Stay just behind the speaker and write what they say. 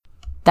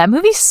That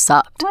movie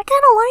sucked. I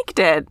kind of liked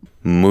it.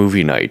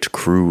 Movie Night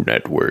Crew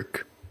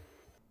Network.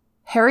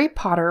 Harry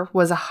Potter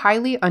was a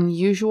highly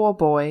unusual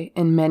boy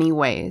in many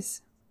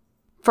ways.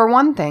 For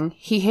one thing,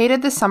 he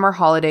hated the summer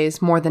holidays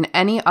more than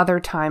any other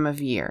time of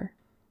year.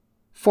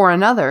 For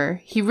another,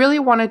 he really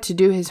wanted to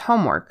do his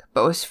homework,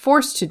 but was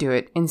forced to do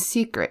it in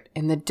secret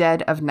in the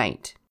dead of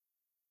night.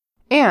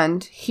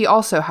 And he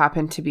also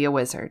happened to be a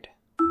wizard.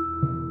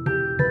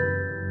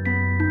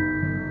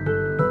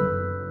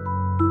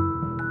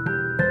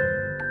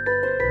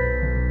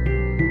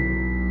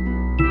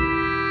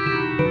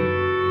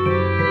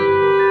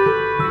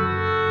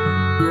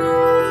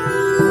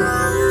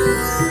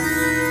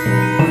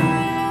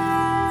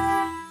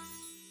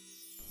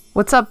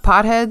 What's up,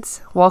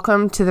 potheads?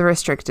 Welcome to the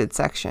restricted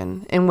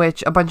section, in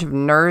which a bunch of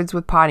nerds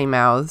with potty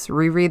mouths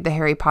reread the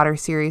Harry Potter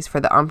series for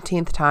the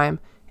umpteenth time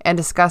and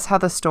discuss how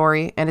the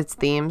story and its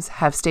themes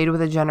have stayed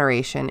with a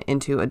generation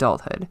into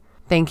adulthood.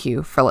 Thank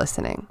you for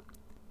listening.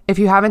 If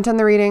you haven't done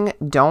the reading,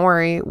 don't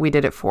worry, we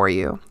did it for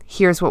you.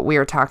 Here's what we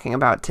are talking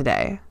about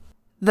today.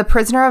 The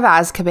Prisoner of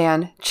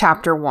Azkaban,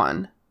 Chapter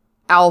 1,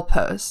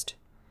 Owlpost.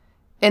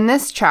 In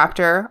this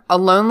chapter, a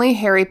lonely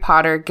Harry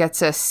Potter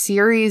gets a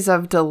series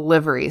of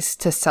deliveries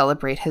to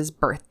celebrate his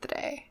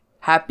birthday.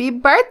 Happy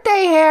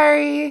birthday,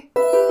 Harry!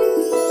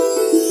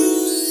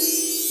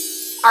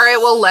 All right,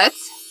 well, let's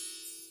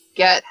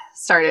get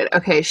started.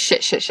 Okay,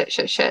 shit.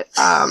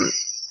 I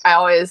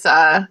always,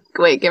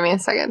 wait, give me a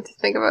second to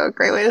think of a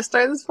great way to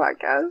start this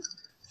podcast.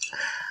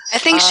 I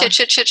think shit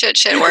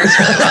works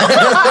really well.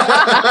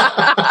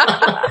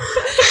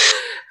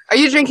 Are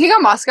you drinking a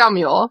Moscow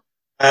Mule?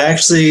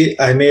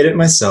 I made it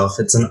myself.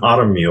 It's an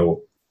autumn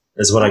mule,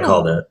 is what I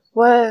called it.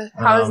 What?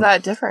 How is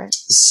that different?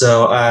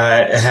 So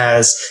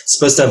it's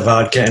supposed to have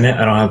vodka in it.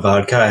 I don't have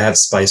vodka. I have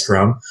spiced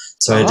rum.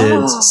 So I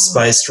did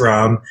spiced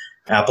rum,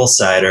 apple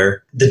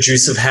cider, the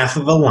juice of half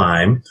of a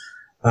lime,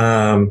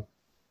 and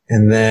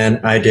then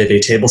I did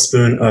a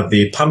tablespoon of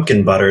the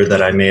pumpkin butter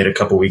that I made a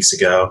couple weeks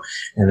ago,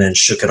 and then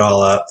shook it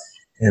all up,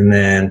 and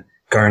then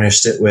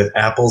garnished it with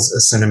apples, a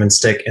cinnamon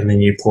stick, and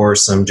then you pour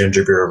some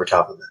ginger beer over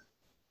top of it.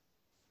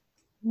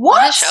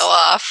 What a show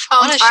off.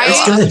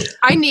 That's good.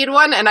 I need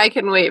one, and I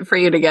can wait for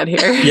you to get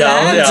here.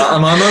 Yeah,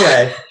 I'm on my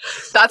way.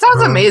 That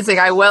sounds amazing.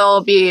 I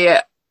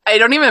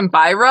don't even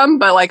buy rum,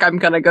 but I'm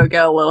going to go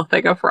get a little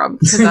thing of rum.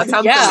 That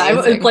sounds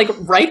amazing. I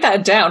write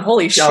that down.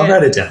 Holy shit. I'll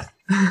write it down.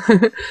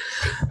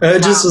 I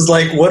just was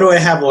like, what do I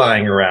have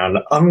lying around?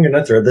 I'm going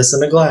to throw this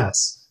in a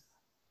glass.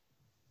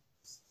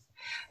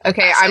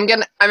 Okay, I'm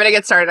gonna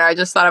get started. I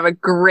just thought of a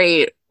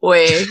great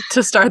way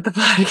to start the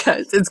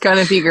podcast. It's going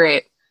to be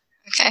great.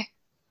 Okay.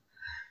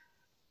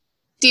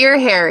 Dear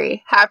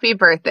Harry, happy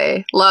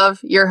birthday.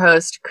 Love, your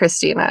host,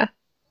 Christina.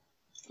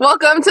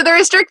 Welcome to the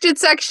restricted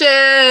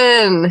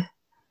section.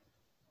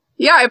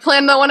 Yeah, I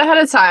planned that one ahead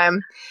of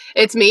time.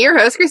 It's me, your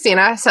host,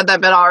 Christina. I said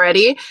that bit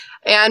already.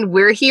 And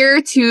we're here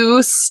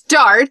to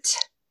start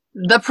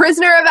The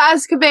Prisoner of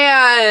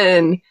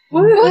Azkaban.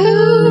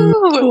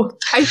 Woo!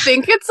 I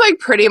think it's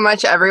pretty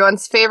much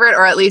everyone's favorite,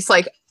 or at least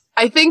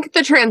I think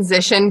the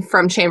transition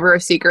from Chamber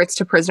of Secrets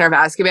to Prisoner of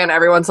Azkaban,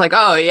 everyone's like,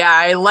 oh yeah,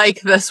 I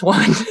like this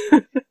one.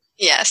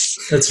 Yes.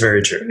 That's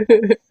very true.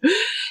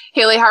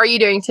 Haley, how are you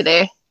doing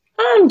today?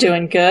 I'm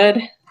doing good.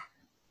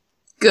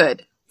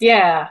 Good.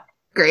 Yeah.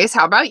 Grace,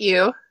 how about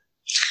you?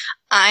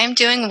 I'm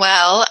doing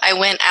well. I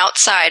went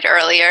outside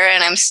earlier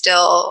and I'm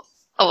still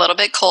a little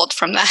bit cold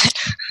from that.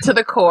 To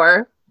the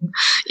core.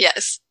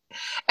 Yes.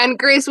 And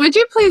Grace, would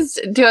you please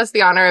do us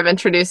the honor of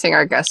introducing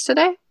our guest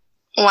today?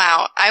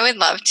 Wow, I would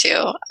love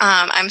to.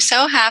 I'm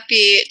so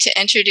happy to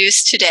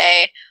introduce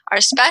today our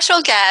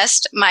special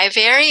guest, my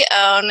very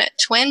own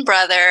twin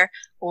brother,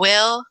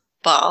 Will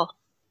Ball.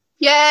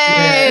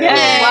 Yay!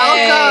 Yay!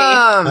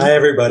 Welcome! Hi,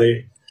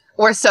 everybody.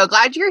 We're so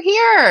glad you're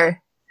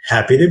here.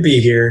 Happy to be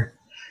here.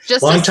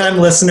 Long-time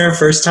listeper,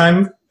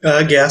 first-time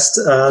guest.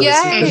 Yay! This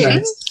has been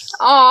nice.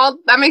 Oh,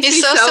 that makes me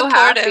so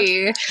supportive.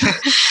 happy.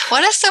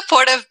 What a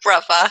supportive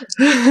brother.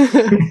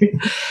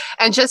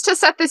 And just to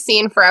set the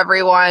scene for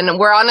everyone,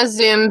 we're on a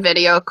Zoom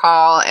video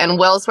call, and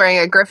Will's wearing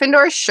a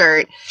Gryffindor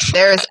shirt.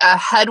 There's a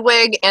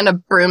Hedwig and a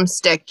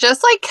broomstick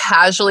just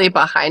casually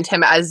behind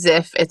him as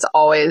if it's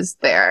always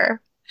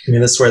there. I mean,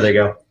 that's where they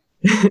go.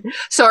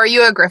 So are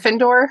you a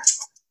Gryffindor?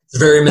 It's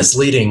very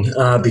misleading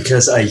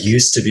because I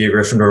used to be a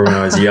Gryffindor when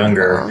I was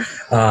younger.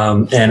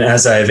 And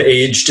as I've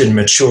aged and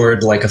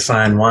matured like a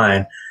fine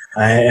wine,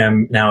 I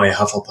am now a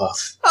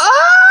Hufflepuff.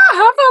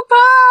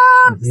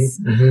 Hufflepuffs!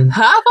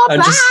 Hufflepuffs!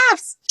 I'm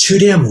just too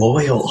damn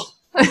loyal.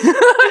 Man,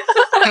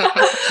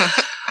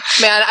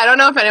 I don't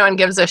know if anyone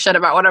gives a shit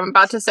about what I'm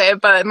about to say,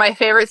 but my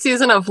favorite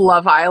season of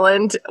Love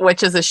Island,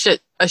 which is a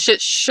shit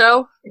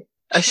show.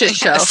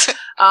 Yes.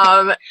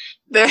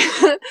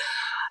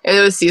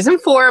 It was season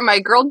 4. My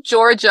girl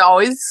Georgia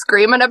always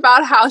screaming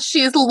about how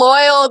she's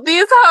loyal.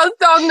 These hoes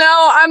don't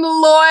know I'm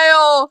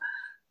loyal.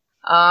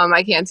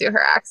 I can't do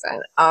her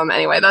accent.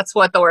 Anyway, that's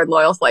what the word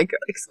loyal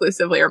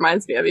exclusively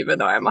reminds me of, even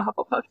though I'm a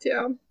Hufflepuff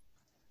too.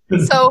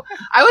 So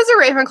I was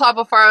a Ravenclaw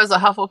before I was a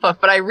Hufflepuff,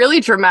 but I really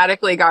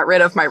dramatically got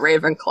rid of my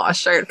Ravenclaw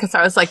shirt because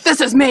I was like,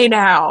 this is me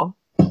now.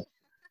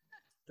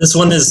 This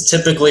one is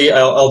typically,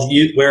 I'll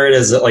wear it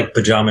as a like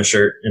pajama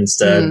shirt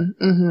instead.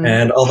 Mm-hmm.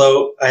 And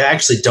although I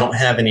actually don't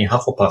have any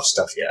Hufflepuff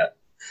stuff yet,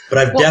 but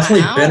I've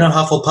definitely been a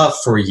Hufflepuff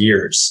for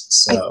years.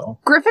 So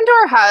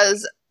Gryffindor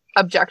has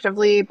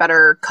objectively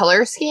better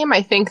color scheme.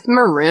 I think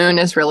maroon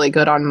is really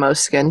good on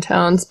most skin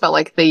tones, but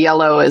like the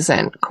yellow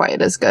isn't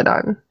quite as good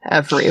on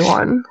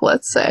everyone,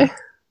 let's say.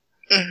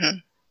 Mm-hmm.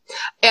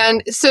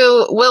 And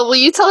so, will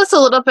you tell us a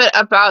little bit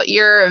about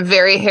your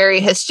very hairy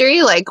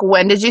history? Like,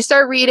 when did you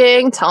start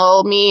reading?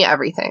 Tell me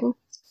everything.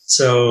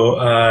 So,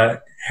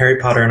 Harry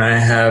Potter and I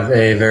have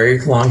a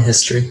very long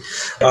history.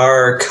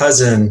 Our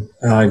cousin,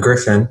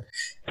 Griffin,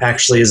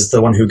 actually is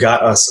the one who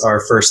got us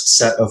our first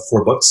set of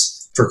 4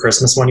 books for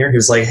Christmas one year. He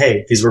was like,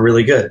 hey, these were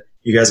really good.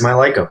 You guys might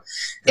like them.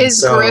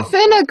 Is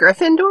Griffin a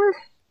Gryffindor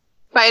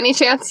by any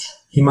chance?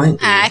 He might be.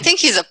 I think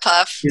he's a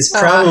puff. He's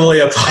probably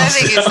a puff. I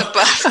think he's a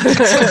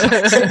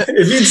puff.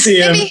 If you'd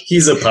see him,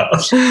 he's a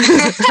puff.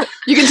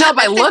 You can tell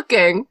by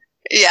looking.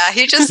 Yeah,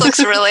 he just looks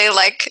really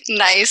like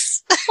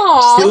nice.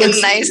 Aww. Like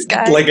a nice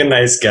guy. Like a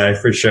nice guy,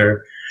 for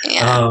sure.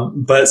 Yeah.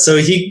 But so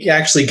he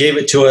actually gave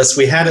it to us.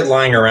 We had it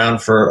lying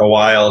around for a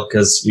while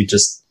because we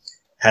just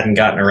hadn't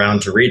gotten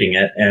around to reading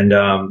it. And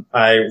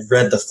I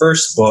read the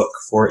first book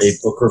for a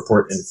book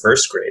report in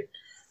first grade.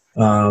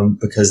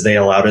 Because they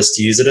allowed us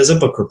to use it as a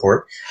book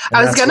report.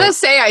 I was going to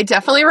say, I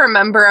definitely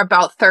remember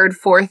about 3rd,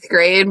 4th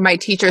grade, my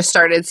teacher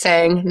started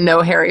saying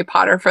no Harry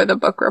Potter for the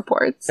book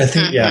reports. I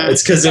think,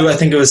 it's because I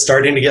think it was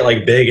starting to get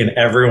like big and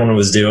everyone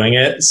was doing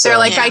it. So they're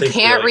like, I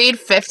can't read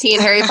 15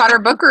 Harry Potter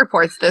book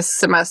reports this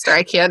semester.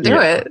 I can't do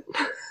it.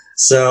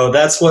 So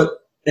that's what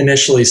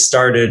initially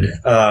started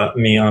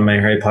me on my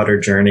Harry Potter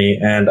journey.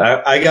 And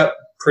I got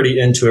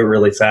pretty into it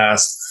really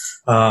fast.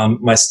 Our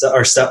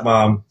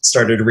stepmom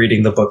started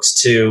reading the books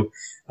too.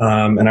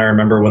 And I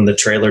remember when the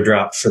trailer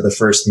dropped for the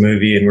first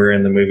movie and we were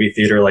in the movie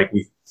theater, like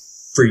we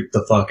freaked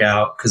the fuck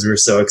out because we were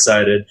so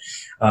excited.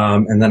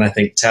 And then I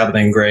think Tabitha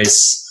and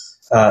Grace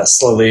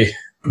slowly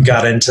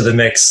got into the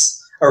mix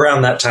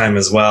around that time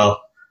as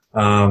well.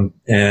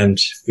 And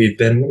we've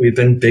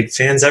been big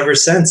fans ever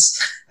since.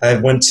 I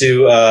went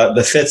to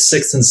the 5th,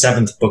 6th, and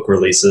 7th book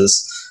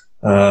releases.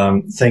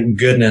 Thank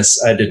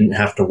goodness I didn't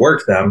have to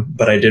work them,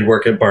 but I did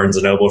work at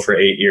Barnes & Noble for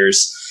 8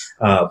 years.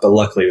 But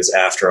luckily it was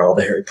after all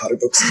the Harry Potter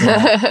books came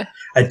out.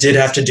 I did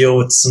have to deal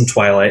with some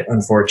Twilight,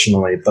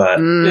 unfortunately, but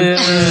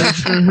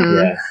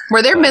yeah.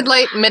 Were there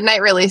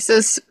midnight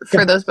releases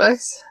for those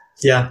books?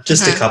 Yeah,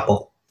 just a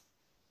couple.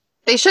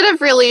 They should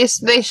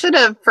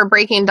have for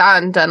Breaking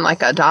Dawn done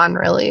like a Dawn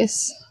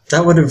release.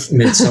 That would have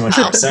made so much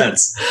more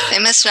sense. They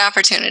missed an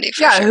opportunity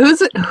for sure.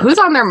 Who's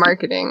on their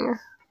marketing?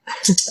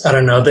 I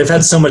don't know. They've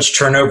had so much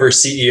turnover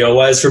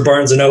CEO-wise for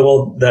Barnes &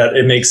 Noble that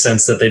it makes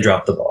sense that they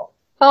dropped the ball.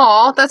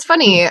 Oh, that's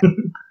funny.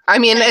 I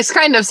mean, it's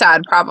kind of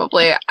sad,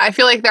 probably. I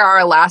feel like they're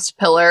our last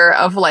pillar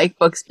of, like,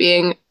 books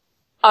being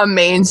a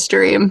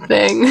mainstream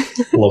thing. A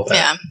little bit.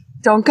 Yeah.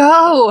 Don't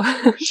go.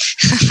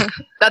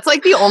 That's,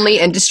 like, the only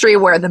industry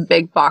where the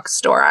big box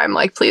store, I'm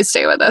like, please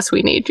stay with us.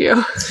 We need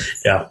you.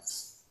 Yeah.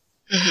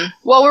 Mm-hmm.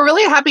 Well, we're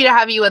really happy to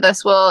have you with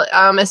us, Will,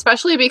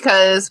 especially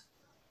because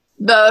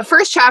the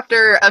first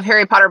chapter of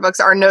Harry Potter books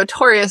are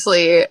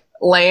notoriously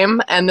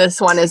lame, and this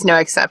one is no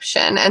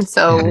exception. And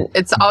so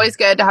it's always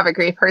good to have a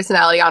great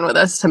personality on with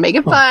us to make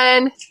it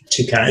fun.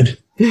 Too kind.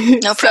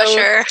 No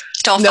pressure.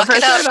 Don't fuck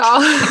it up. At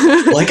all.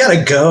 Well, I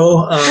gotta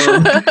go.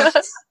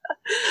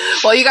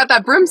 Well, you got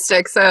that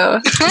broomstick, so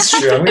That's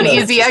true. an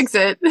easy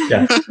exit.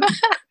 Yeah.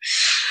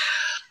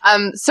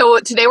 So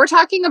today we're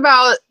talking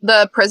about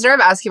The Prisoner of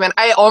Azkaban.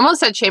 I almost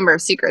said Chamber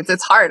of Secrets.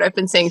 It's hard. I've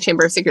been saying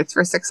Chamber of Secrets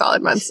for 6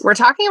 solid months. We're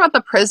talking about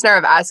The Prisoner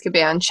of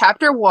Azkaban,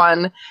 Chapter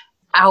 1,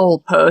 Owl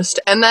Post.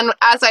 And then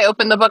as I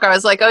opened the book, I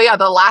was like, oh yeah,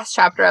 the last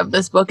chapter of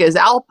this book is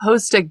Owl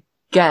Post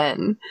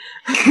again.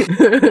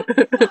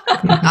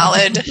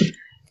 Solid.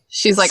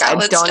 She's like, I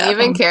Solid don't stuff.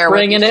 even care.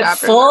 Bringing what it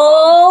chapters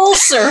full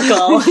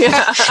circle.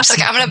 Yeah. She's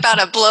like, I'm about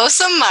to blow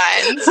some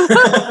minds.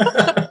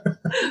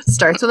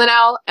 Starts with an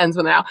owl, ends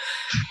with an owl.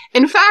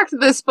 In fact,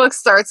 this book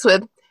starts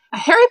with,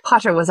 Harry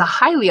Potter was a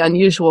highly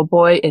unusual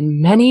boy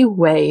in many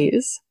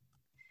ways.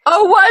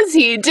 Oh, was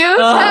he? Do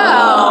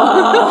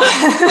tell.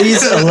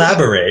 Please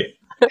elaborate.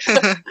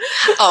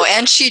 Oh,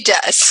 and she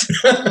does.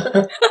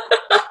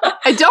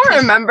 I don't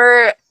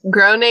remember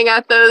groaning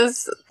at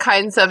those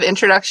kinds of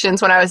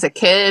introductions when I was a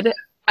kid.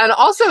 And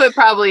also it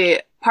probably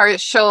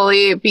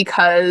partially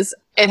because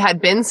it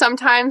had been some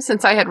time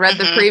since I had read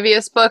the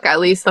previous book, at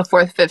least the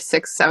 4th,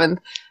 5th, 6th, 7th.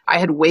 I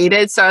had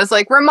waited. So I was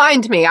like,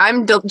 remind me,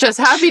 I'm just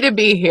happy to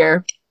be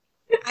here.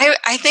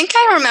 I think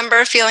I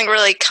remember feeling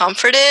really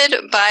comforted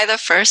by the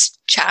first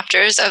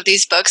chapters of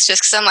these books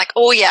just because I'm like,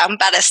 oh yeah, I'm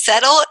about to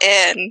settle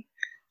in.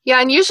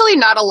 Yeah, and usually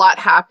not a lot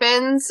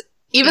happens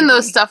even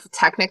though stuff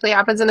technically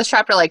happens in this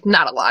chapter, like,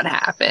 not a lot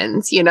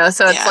happens, you know?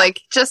 So it's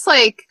like, just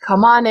like,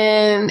 come on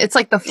in. It's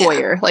like the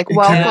foyer. Like,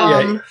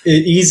 welcome.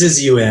 It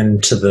eases you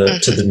into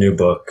the new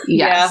book.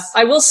 Yes.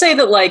 Yeah. I will say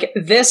that, like,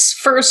 this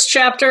first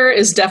chapter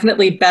is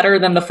definitely better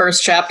than the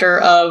first chapter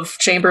of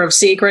Chamber of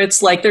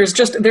Secrets. Like,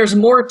 there's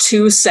more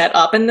to set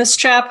up in this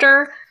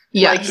chapter.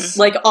 Yes.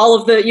 Like all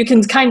of the, you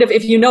can kind of,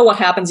 if you know what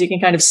happens, you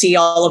can kind of see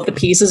all of the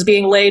pieces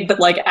being laid.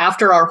 But like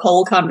after our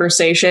whole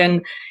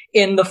conversation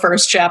in the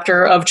first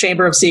chapter of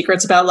Chamber of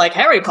Secrets about like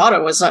Harry Potter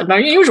was an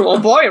unusual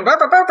boy, and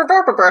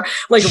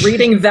like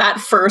reading that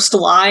first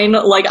line,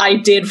 like I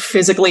did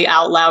physically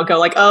out loud go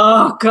like,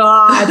 oh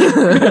God.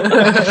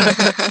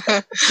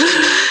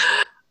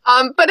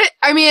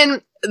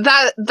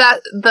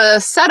 That the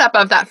setup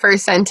of that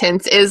first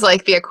sentence is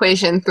like the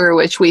equation through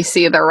which we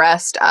see the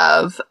rest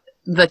of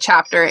the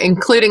chapter,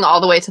 including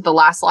all the way to the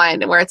last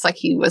line where it's like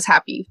he was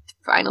happy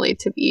finally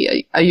to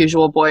be a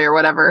usual boy or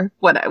whatever.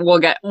 We'll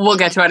get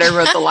to it. I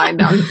wrote the line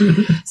down.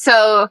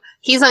 So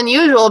he's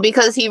unusual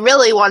because he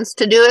really wants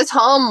to do his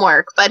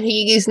homework, but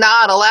he's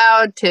not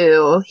allowed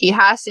to. He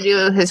has to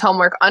do his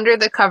homework under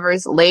the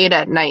covers late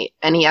at night,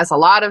 and he has a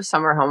lot of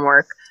summer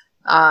homework.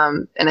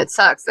 And it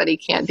sucks that he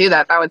can't do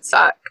that. That would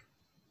suck.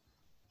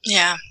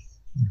 Yeah.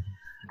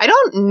 I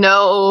don't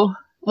know.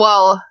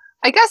 Well,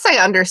 I guess I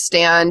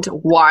understand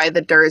why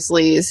the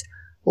Dursleys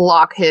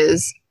lock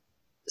his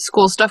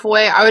school stuff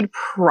away. I would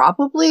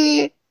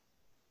probably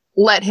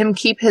let him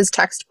keep his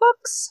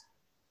textbooks.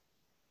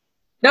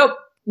 Nope.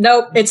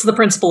 It's the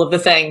principle of the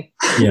thing.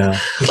 Yeah.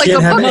 You Like,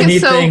 can't the have book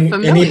is so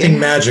anything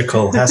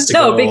magical has to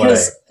go away.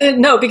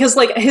 Because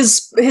like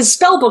his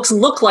spell books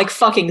look like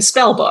fucking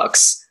spell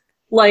books.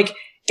 Like,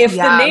 if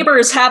the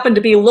neighbors happen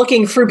to be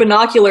looking through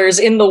binoculars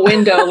in the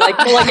window, like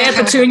Aunt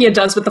Petunia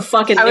does with the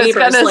fucking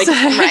neighbors, like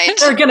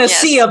they're gonna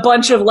see a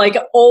bunch of like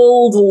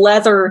old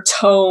leather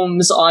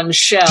tomes on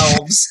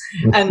shelves,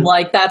 and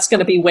like that's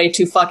gonna be way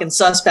too fucking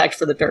suspect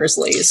for the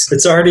Dursleys.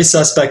 It's already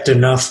suspect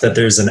enough that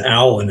there's an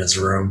owl in his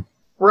room,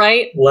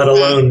 right? Let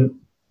alone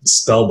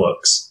spell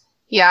books.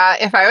 Yeah,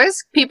 if I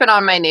was peeping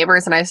on my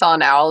neighbors and I saw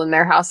an owl in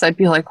their house, I'd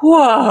be like,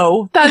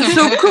 "Whoa, that's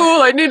so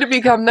cool! I need to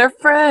become their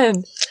friend."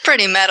 It's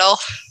pretty metal.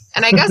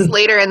 And I guess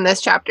later in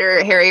this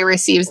chapter, Harry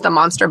receives the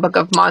Monster Book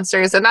of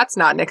Monsters, and that's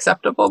not an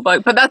acceptable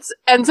book, but that's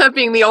ends up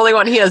being the only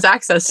one he has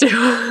access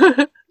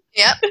to.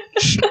 Yep.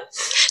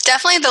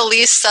 Definitely the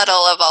least subtle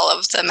of all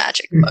of the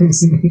magic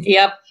books.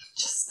 Yep.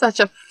 Just such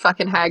a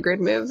fucking Hagrid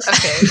move.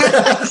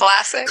 Okay.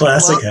 Classic.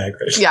 Classic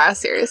Hagrid. Yeah,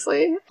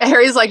 seriously.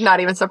 Harry's like not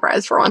even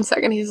surprised for 1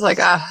 second. He's like,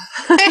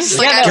 He's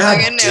like, I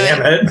fucking knew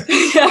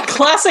it. Yeah,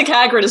 classic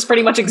Hagrid is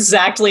pretty much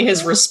exactly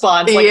his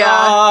response. Like, Yeah.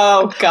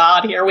 oh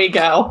God, here we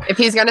go. if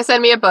he's gonna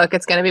send me a book,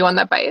 it's gonna be one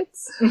that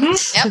bites.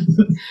 Yep.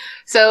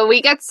 So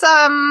we get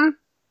some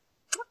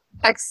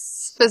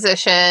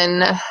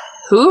exposition.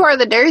 Who are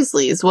the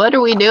Dursleys? What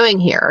are we doing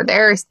here?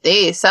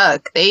 They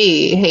suck.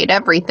 They hate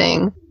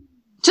everything.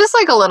 Just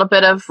like a little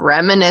bit of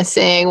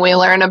reminiscing. We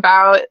learn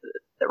about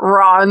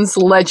Ron's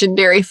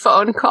legendary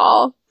phone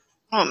call,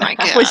 Oh my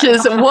God. which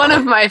is one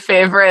of my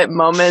favorite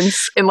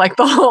moments in like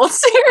the whole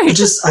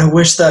series. I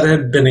wish that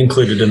had been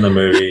included in the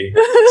movie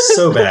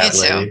so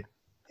badly. too.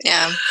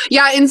 Yeah.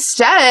 Yeah,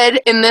 instead,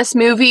 in this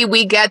movie,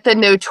 we get the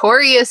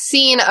notorious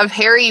scene of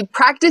Harry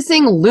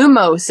practicing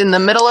Lumos in the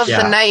middle of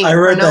the night. I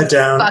wrote for no that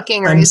down.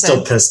 Fucking I'm reason.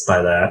 still pissed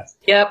by that.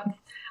 Yep.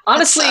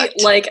 Honestly,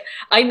 sucked. like,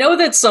 I know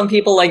that some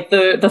people, like,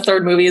 the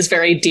third movie is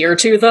very dear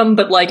to them,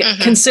 but, like,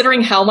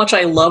 considering how much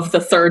I love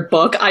the third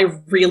book, I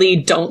really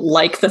don't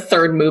like the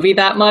third movie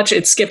that much.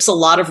 It skips a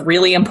lot of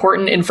really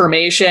important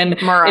information.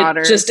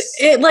 Marauders.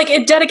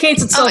 It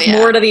dedicates itself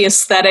more to the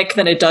aesthetic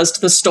than it does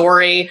to the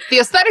story. The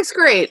aesthetic's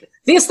great.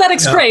 The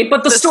aesthetic's great,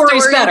 but the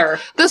story's better.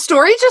 The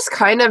story just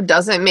kind of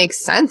doesn't make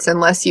sense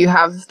unless you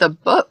have the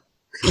book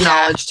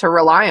knowledge to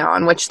rely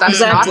on, which that's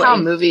not how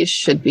movies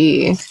should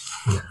be.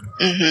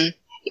 Mm-hmm.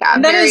 Yeah,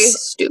 And that very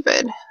is-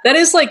 stupid. That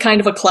is, like,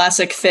 kind of a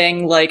classic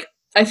thing. Like,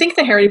 I think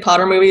the Harry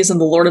Potter movies and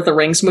the Lord of the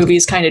Rings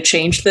movies kind of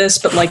changed this,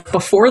 but, like,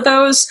 before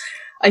those,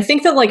 I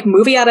think that, like,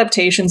 movie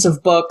adaptations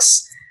of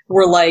books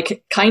were,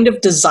 like, kind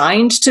of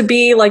designed to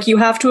be, like, you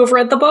have to have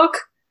read the book.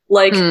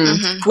 Like,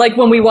 like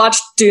when we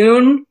watched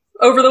Dune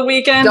over the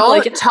weekend.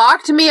 Don't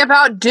talk to me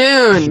about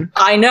Dune.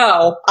 I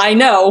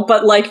know,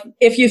 but like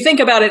if you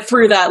think about it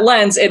through that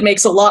lens, it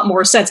makes a lot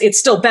more sense. It's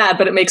still bad,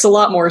 but it makes a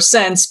lot more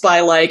sense by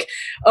like,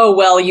 oh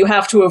well, you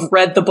have to have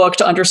read the book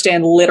to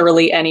understand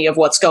literally any of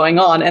what's going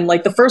on. And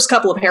like the first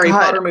couple of Harry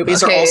Potter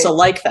movies are also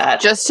like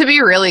that. Just to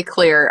be really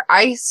clear,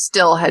 I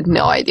still had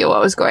no idea what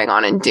was going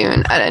on in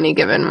Dune at any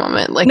given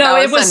moment. Like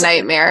that was a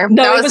nightmare.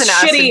 No, that it was an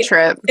shitty acid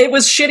trip. It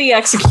was shitty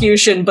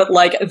execution, but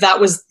like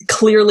that was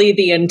clearly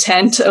the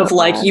intent of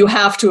like you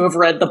have to have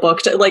read the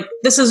book. Like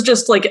this is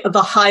just like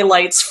the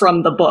highlights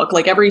from the book.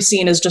 Like every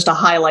scene is just a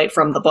highlight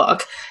from the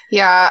book.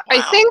 Yeah,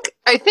 Wow.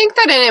 I think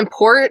that an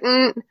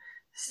important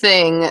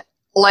thing,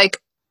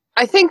 like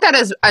I think that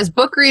as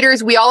book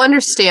readers, we all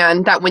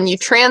understand that when you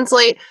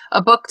translate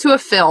a book to a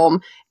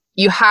film,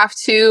 you have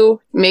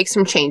to make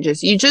some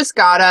changes. You just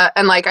gotta,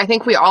 and like, I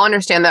think we all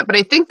understand that, but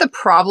I think the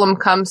problem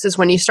comes is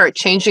when you start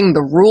changing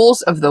the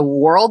rules of the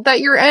world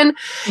that you're in.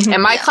 Mm-hmm.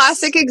 And my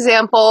classic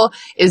example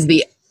is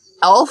the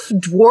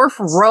elf-dwarf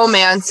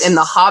romance in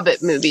the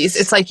Hobbit movies.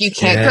 It's like, you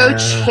can't go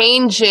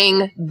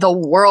changing the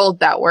world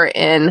that we're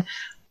in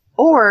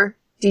or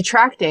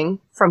detracting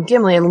from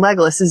Gimli and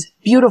Legolas's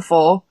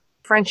beautiful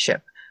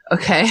friendship.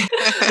 Okay.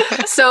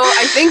 So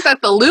I think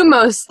that the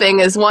Lumos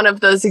thing is one of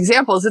those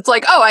examples. It's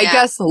like, I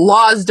guess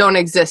laws don't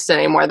exist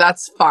anymore.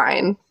 That's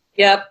fine.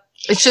 Yep.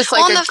 It's just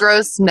like a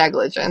gross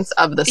negligence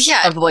of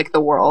the of like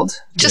the world.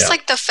 Just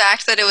like the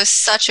fact that it was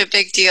such a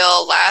big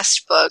deal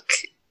last book,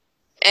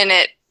 and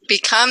it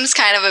becomes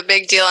kind of a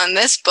big deal in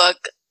this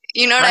book.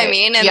 You know what I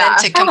mean? And then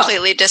to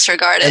completely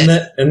disregard it.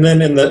 And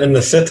then in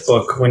the fifth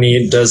book, when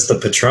he does the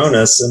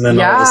Patronus, and then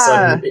all of a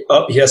sudden,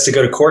 he has to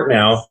go to court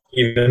now,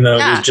 even though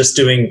he was just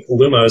doing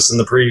Lumos in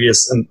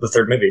the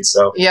third movie.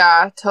 So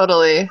yeah,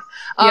 totally.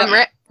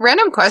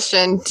 Random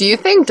question: do you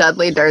think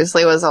Dudley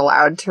Dursley was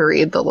allowed to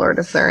read The Lord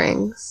of the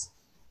Rings?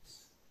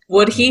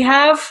 Would he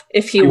have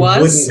if he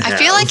was? I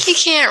feel like he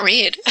can't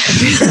read.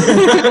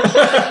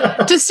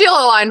 To steal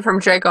a line from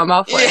Draco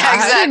Malfoy. Yeah,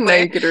 exactly. I didn't know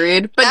you could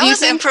read. But that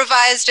was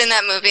improvised in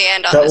that movie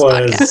and on this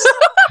podcast.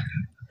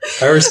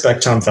 I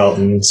respect Tom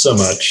Felton so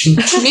much.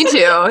 Me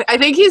too. I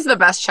think he's the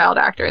best child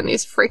actor in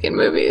these freaking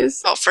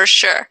movies. Oh, for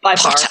sure. By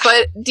far.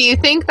 But do you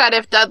think that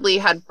if Dudley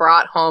had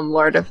brought home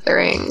Lord of the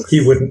Rings...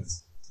 He wouldn't.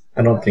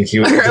 I don't think he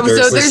would.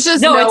 So there's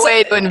just no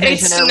way to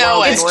envision it.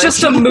 It's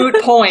just a moot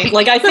point.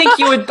 Like, I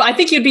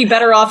think you'd be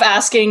better off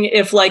asking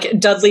if, like,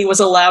 Dudley was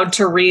allowed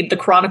to read the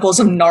Chronicles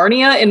of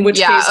Narnia, in which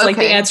case, like,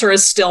 the answer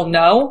is still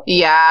no.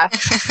 Yeah.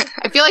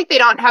 I feel like they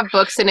don't have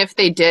books, and if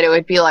they did, it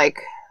would be, like,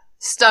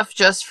 stuff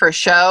just for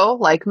show,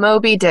 like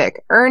Moby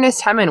Dick,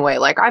 Ernest Hemingway.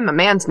 Like, I'm a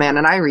man's man,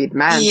 and I read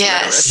man's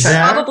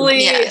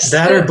Probably.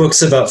 That are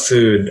books about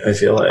food, I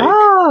feel like.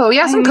 Oh,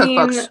 yeah, some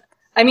cookbooks.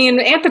 I mean,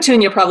 Aunt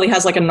Petunia probably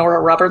has like a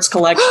Nora Roberts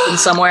collection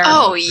somewhere.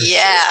 Oh,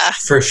 yeah.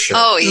 For sure.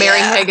 Oh, yeah. Mary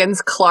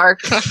Higgins Clark.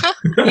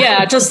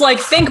 Yeah, just like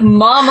think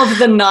mom of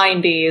the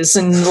 90s.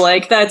 And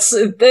like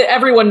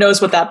everyone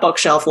knows what that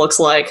bookshelf looks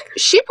like.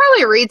 She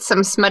probably reads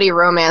some smutty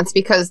romance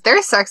because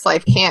their sex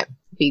life can't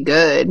be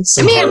good.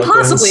 It can't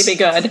possibly be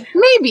good.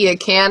 Maybe it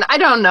can. I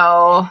don't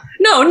know.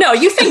 No.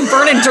 You think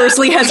Vernon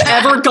Dursley has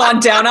ever gone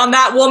down on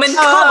that woman?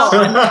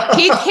 Come on.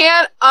 He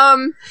can't.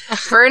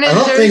 Vernon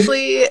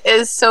Dursley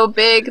is so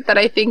big that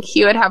I think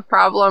he would have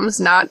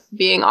problems not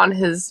being on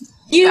his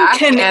back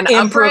can and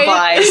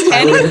improvise.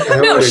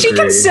 She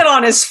can sit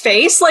on his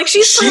face. Like,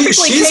 she's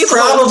perfectly she's capable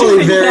probably of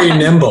doing very that.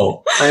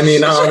 nimble. I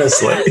mean,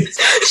 honestly.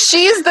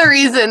 She's the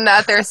reason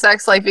that their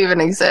sex life even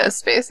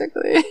exists,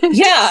 basically.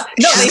 Yeah.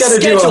 No, she's got to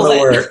do all the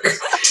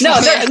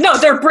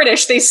work. They're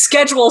British. They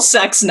schedule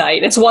sex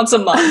night. It's once a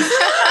month.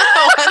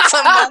 Once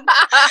a month.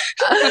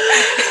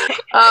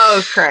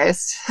 Oh,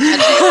 Christ.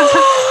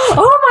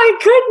 Oh, my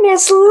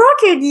goodness.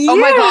 Look at you. Oh,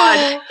 my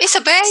God. It's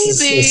a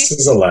baby. This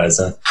is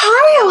Eliza.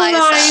 Hi,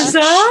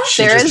 Eliza.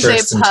 There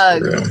is a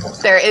pug.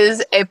 There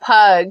is a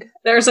pug.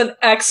 There's an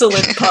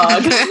excellent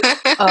pug.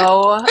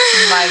 Oh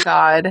my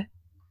God.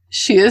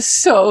 She is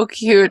so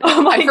cute.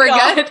 Oh my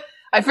God.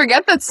 I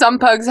forget that some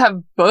pugs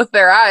have both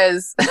their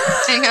eyes.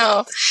 I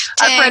know.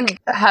 Our friend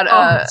had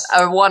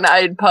a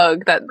one-eyed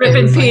pug that rip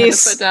in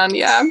peace. Put down.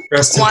 Yeah.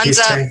 Rest in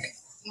peace, Tank.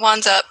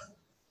 One's up.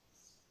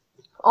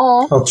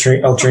 Oh. I'll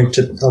drink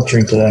to that.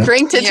 Drink to Tank.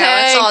 Drink to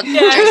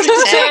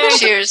Tank.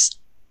 Cheers.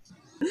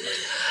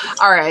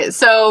 All right,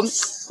 so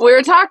we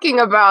were talking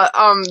about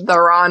the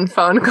Ron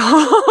phone call.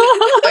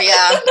 Oh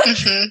yeah.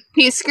 Mm-hmm.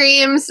 He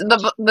screams.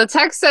 The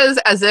text says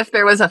as if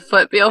there was a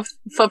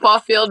football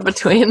field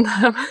between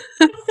them,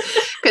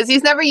 because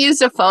he's never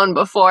used a phone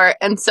before,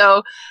 and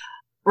so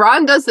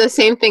Ron does the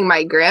same thing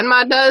my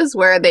grandma does,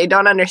 where they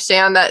don't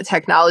understand that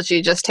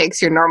technology just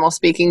takes your normal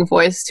speaking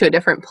voice to a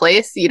different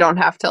place. You don't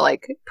have to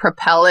like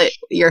propel it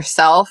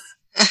yourself.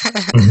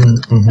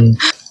 Mm-hmm, mm-hmm.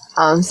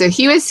 So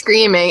he was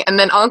screaming, and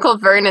then Uncle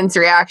Vernon's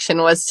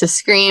reaction was to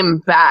scream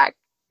back.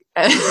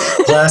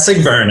 Classic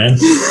Vernon.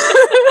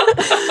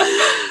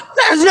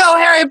 There's no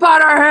Harry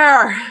Potter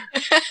here!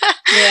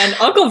 Man,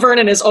 Uncle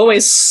Vernon is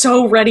always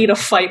so ready to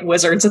fight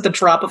wizards at the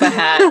drop of a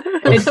hat.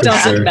 It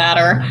doesn't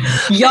matter.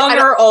 Young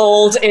or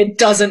old, it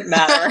doesn't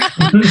matter.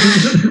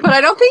 But I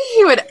don't think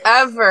he would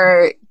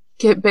ever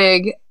get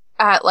big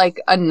at like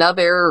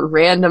another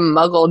random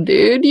muggle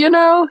dude, you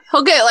know?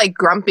 He'll get like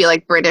grumpy,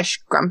 like British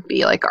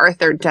grumpy, like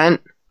Arthur Dent.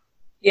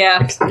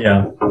 Yeah.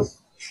 Yeah.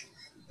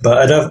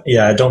 But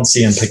I don't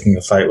see him picking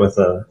a fight with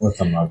a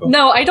muggle.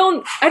 No, I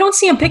don't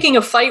see him picking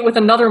a fight with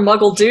another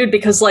muggle dude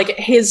because like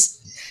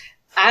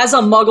as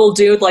a muggle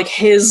dude, like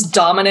his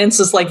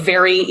dominance is like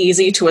very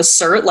easy to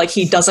assert. Like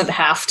he doesn't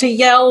have to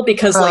yell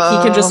because like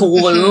he can just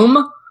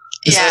loom.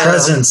 His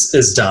presence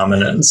is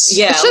dominance.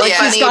 Yeah, like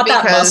he's got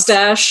that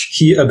mustache.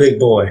 He a big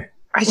boy.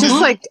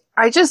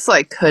 I just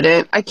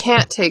couldn't. I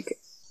can't take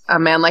a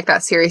man like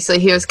that seriously.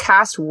 He was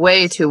cast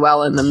way too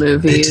well in the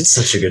movies. They did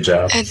such a good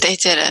job. They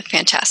did a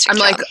fantastic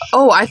job. I'm like,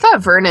 oh, I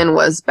thought Vernon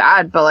was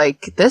bad, but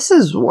like this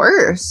is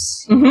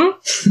worse.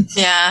 Mm-hmm.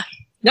 Yeah.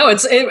 No,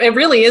 it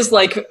really is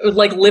like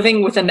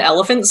living with an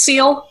elephant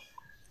seal.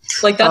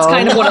 Like that's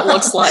kind of what it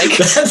looks like.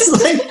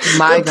 That's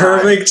like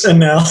perfect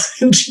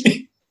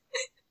analogy.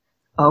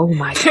 Oh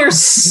my god. They're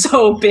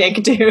so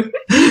big, dude.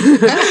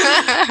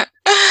 Have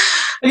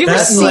you ever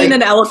seen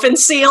an elephant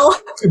seal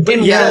in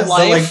real life?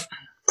 Like,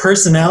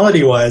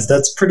 personality-wise,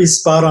 that's pretty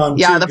spot on.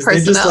 Yeah, too, the personality.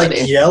 They just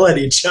like yell at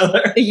each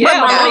other.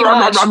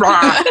 Yeah,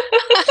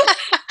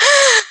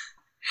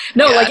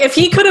 No, like if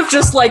he could have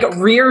just like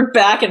reared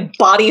back and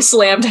body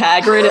slammed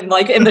Hagrid and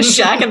like in the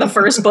shack in the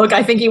first book,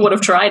 I think he would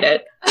have tried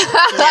it.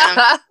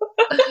 Yeah.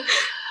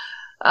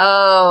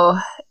 Oh,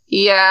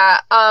 yeah.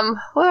 Well,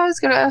 I was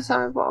gonna ask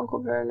something about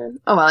Uncle Vernon.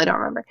 Oh well, I don't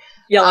remember.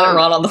 Yelling at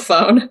Ron on the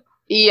phone.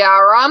 Yeah,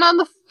 Ron on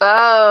the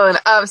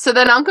phone. So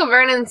then Uncle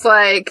Vernon's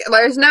like,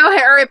 "There's no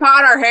Harry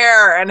Potter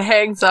here," and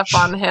hangs up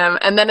on him.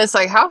 And then it's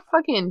like, "How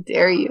fucking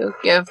dare you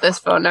give this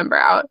phone number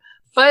out?"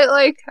 But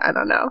like, I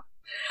don't know.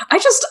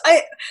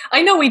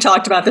 I know we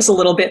talked about this a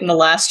little bit in the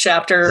last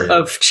chapter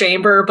of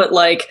Chamber, but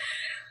like,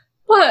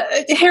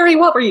 Harry,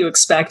 what were you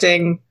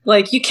expecting?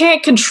 Like, you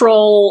can't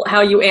control how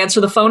you answer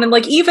the phone. And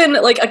like, even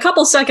like a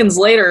couple seconds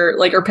later,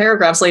 like, or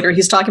paragraphs later,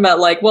 he's talking about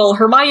like, well,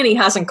 Hermione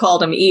hasn't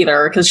called him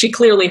either because she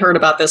clearly heard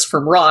about this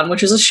from Ron,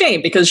 which is a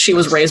shame because she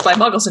was raised by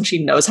Muggles and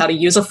she knows how to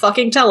use a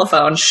fucking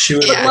telephone. She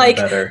would have been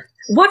better.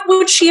 What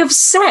would she have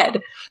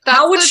said?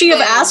 How would she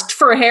have asked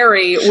for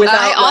Harry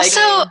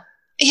without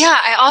Yeah,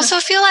 I also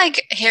feel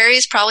like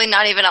Harry's probably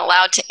not even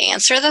allowed to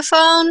answer the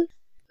phone.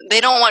 They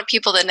don't want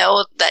people to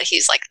know that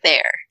he's like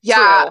there.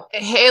 Yeah,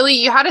 Haley,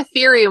 you had a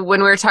theory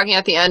when we were talking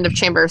at the end of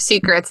Chamber of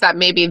Secrets that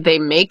maybe they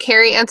make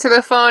Harry answer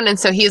the phone, and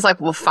so he's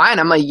like, "Well, fine,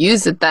 I'm gonna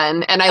use it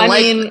then." And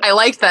I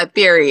liked that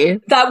theory.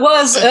 That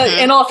was,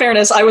 in all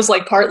fairness, I was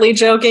like partly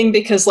joking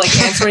because like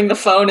answering the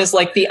phone is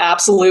like the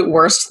absolute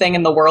worst thing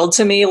in the world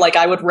to me. Like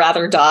I would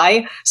rather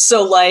die.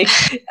 So like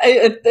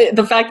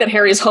the fact that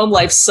Harry's home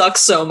life sucks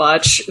so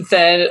much,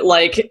 then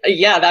like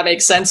yeah, that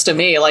makes sense to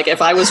me. Like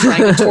if I was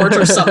trying to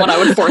torture someone, I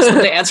would force them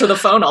to answer the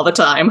phone all the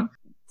time.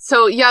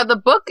 So yeah, the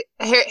book,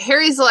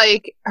 Harry's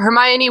like,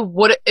 Hermione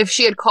would, if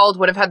she had called,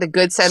 would have had the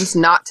good sense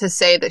not to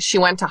say that she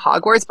went to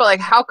Hogwarts, but like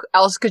how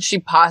else could she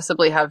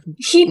possibly have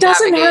He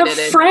doesn't have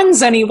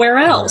friends anywhere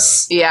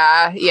else.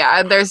 Yeah.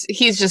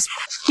 He's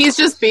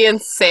just being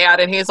sad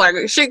and he's like,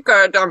 she could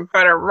have done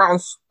better, wrong,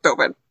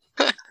 stupid.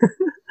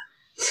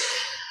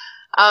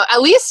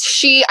 At least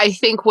she, I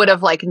think, would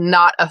have like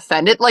not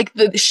offended. Like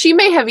she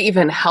may have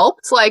even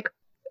helped, like,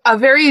 a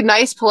very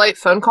nice, polite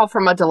phone call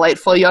from a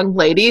delightful young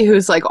lady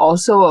who's like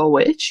also a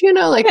witch, you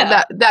know, like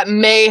that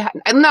may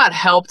not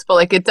helped, but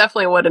like it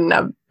definitely wouldn't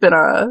have been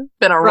a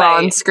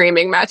Ron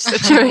screaming match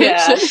situation.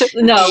 Yeah.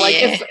 No, like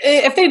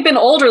if they'd been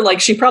older, like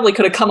she probably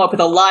could have come up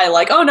with a lie,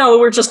 like, oh no,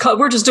 we're just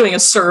doing a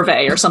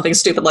survey or something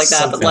stupid like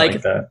that. But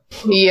like that.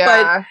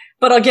 Yeah.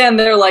 But again,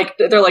 they're like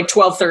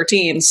 12,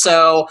 13,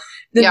 so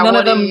none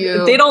of them,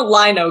 they don't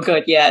lie no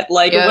good yet.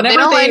 Like whenever they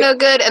don't lie no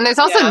good, and there's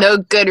also no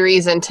good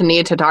reason to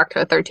need to talk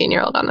to a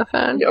 13-year-old on the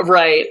phone.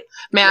 Right.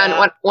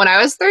 Man, when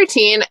I was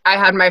 13, I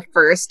had my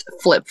first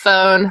flip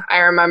phone, I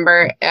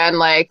remember, and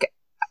like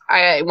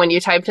when you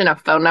typed in a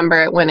phone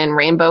number, it went in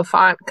rainbow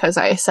font because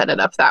I set it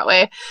up that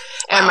way.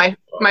 And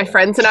my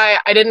friends and I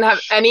didn't have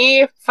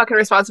any fucking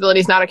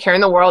responsibilities, not a care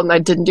in the world, and I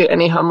didn't do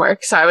any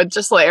homework. So I would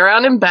just lay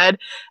around in bed,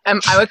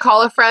 and I would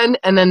call a friend,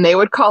 and then they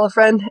would call a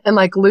friend and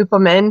like loop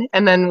them in,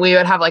 and then we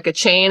would have like a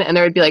chain, and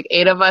there would be like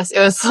 8 of us. It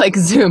was like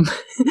Zoom.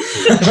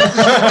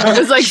 It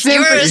was like Zoom. You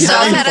were so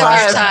ahead of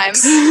your time.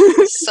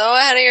 So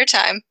ahead of your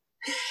time.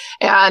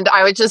 And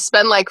I would just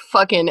spend like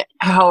fucking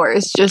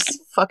hours just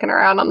fucking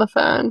around on the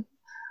phone.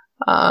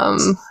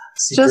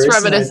 Just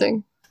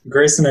reminiscing.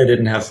 Grace and I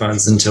didn't have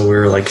phones until we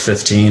were like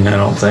 15, I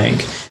don't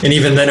think. And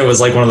even then it was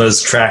like one of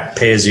those track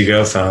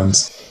pay-as-you-go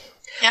phones.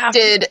 Yeah.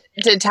 Did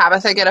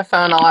Tabitha get a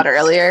phone a lot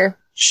earlier?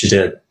 She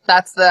did.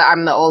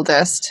 I'm the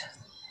oldest.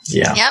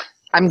 Yeah. Yep.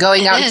 I'm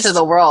going out into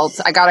the world.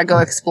 I gotta go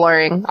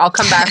exploring. I'll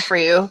come back for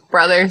you,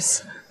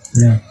 brothers.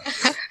 Yeah.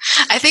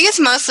 I think it's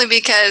mostly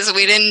because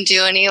we didn't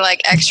do any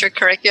like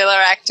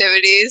extracurricular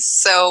activities.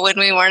 So when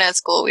we weren't at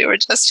school, we were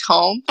just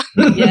home.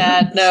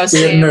 Yeah, no,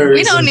 same.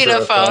 We don't need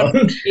a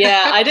phone.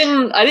 Yeah, I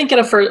didn't get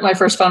my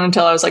first phone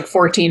until I was like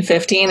 14,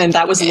 15, and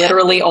that was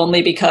literally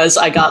only because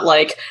I got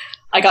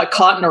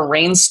caught in a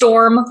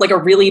rainstorm, like a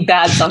really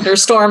bad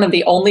thunderstorm, and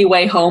the only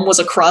way home was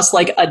across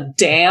like a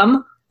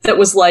dam that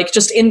was like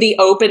just in the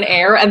open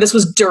air, and this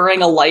was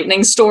during a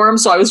lightning storm,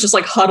 so I was just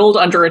like huddled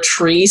under a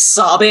tree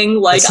sobbing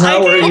like, that's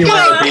not where you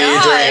want to be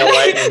during a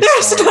lightning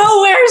There's storm.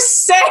 nowhere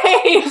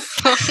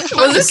safe.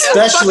 Was it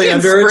especially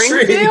under a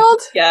tree?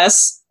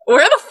 Yes.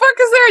 Where the fuck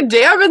is there a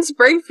dam in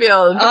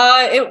Springfield?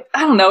 I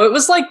don't know, it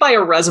was like by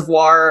a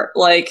reservoir,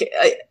 like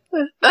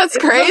that's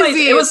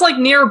crazy. It was like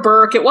near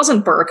Burke. It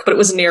wasn't Burke, but it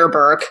was near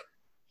Burke.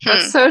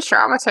 That's so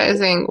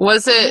traumatizing.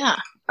 Was it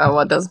Oh,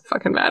 well, it doesn't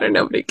fucking matter.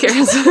 Nobody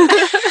cares.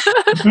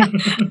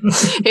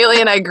 Haley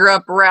and I grew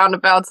up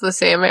roundabouts the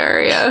same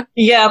area.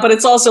 Yeah, but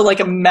it's also like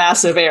a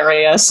massive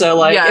area. So,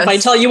 like, if I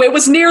tell you it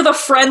was near the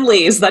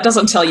Friendlies, that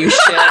doesn't tell you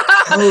shit.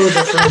 Oh,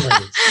 the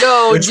Friendlies.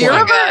 No, do you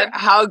remember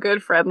how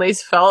good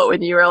Friendlies felt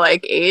when you were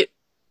like 8?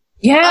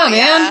 Yeah,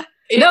 man.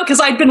 No,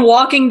 because I'd been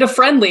walking to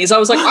Friendlies. I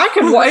was like, I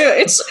can walk.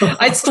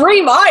 It's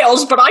 3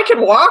 miles, but I can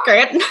walk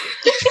it.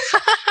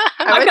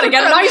 I'm going to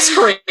get an ice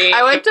cream.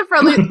 I went to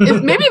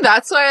Friendlies. Maybe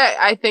that's why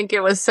I think it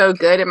was so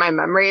good in my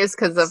memories,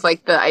 because of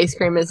like the ice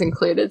cream is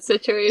included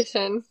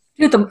situation.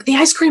 Dude, the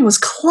ice cream was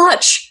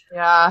clutch.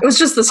 Yeah. It was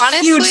just this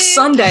huge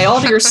sundae all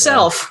to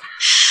yourself.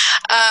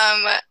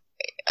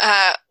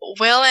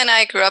 Will and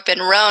I grew up in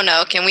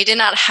Roanoke, and we did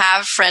not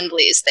have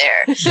Friendlies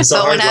there.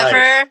 So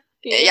whenever...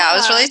 Yeah, it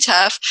was really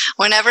tough.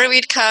 Whenever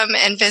we'd come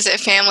and visit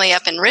family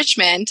up in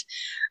Richmond,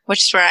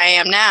 which is where I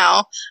am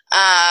now,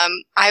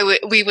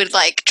 we would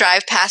like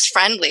drive past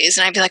Friendlies,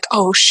 and I'd be like,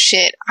 "Oh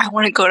shit, I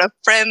want to go to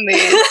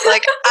Friendlies!"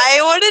 Like I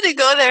wanted to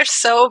go there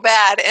so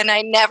bad, and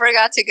I never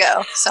got to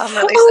go. So I'm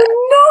really sad.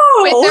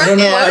 Oh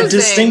no!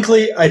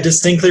 I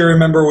distinctly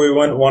remember we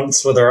went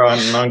once with our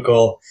aunt and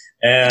uncle.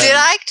 And did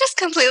I just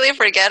completely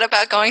forget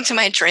about going to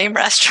my dream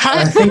restaurant?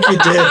 I think you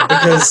did,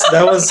 because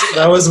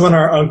that was when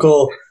our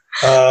uncle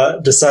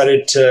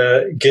decided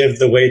to give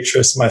the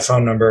waitress my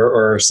phone number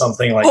or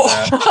something like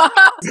that.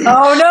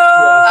 Oh no!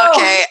 Yeah.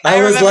 Okay,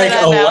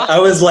 I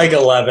was like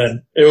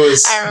 11. It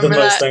was the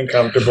most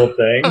uncomfortable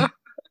thing.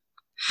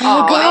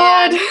 Oh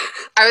god!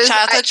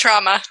 Childhood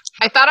trauma.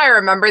 I thought I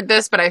remembered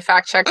this, but I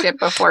fact checked it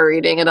before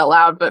reading it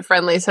aloud. But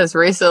Friendlies has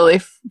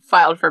recently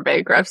filed for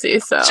bankruptcy,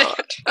 so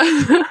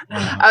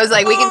I was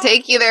like, "We can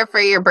take you there for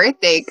your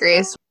birthday,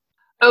 Grace."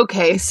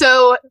 Okay,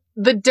 so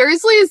the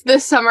Dursleys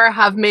this summer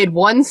have made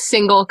one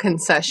single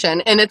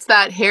concession, and it's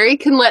that Harry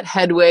can let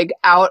Hedwig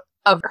out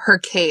of her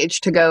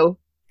cage to go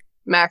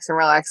Max and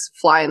relax,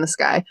 fly in the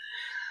sky.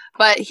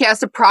 But he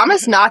has to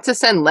promise not to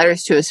send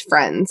letters to his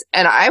friends.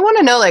 And I want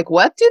to know, like,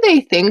 what do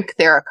they think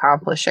they're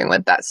accomplishing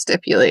with that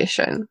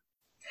stipulation?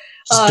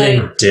 Just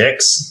being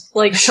dicks.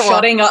 Like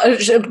shutting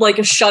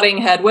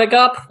Hedwig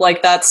up.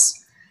 Like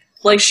that's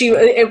like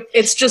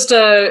it's just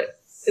a.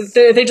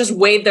 They just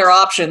weighed their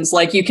options.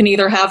 Like, you can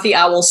either have the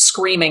owl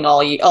screaming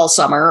all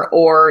summer,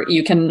 or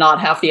you can not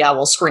have the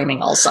owl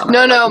screaming all summer.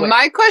 No.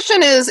 My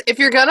question is, if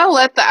you're gonna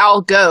let the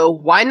owl go,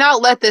 why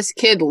not let this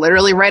kid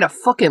literally write a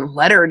fucking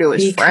letter to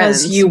his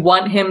friends? Because you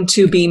want him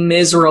to be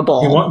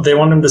miserable. They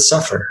want him to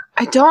suffer.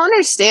 I don't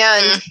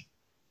understand.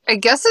 I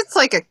guess it's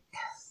like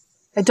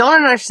I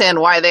don't understand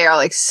why they are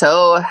like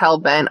so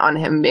hell-bent on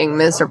him being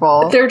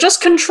miserable. They're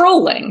just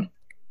controlling.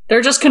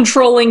 They're just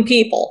controlling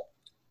people.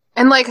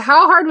 And, like,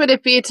 how hard would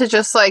it be to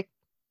just, like,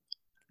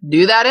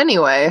 do that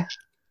anyway?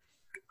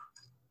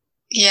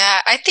 Yeah,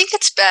 I think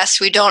it's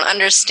best we don't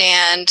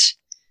understand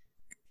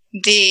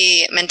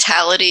the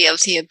mentality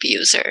of the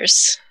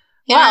abusers.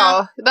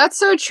 Wow, that's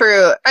so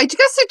true. I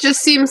guess it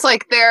just seems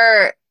like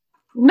they're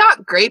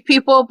not great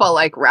people, but,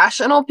 like,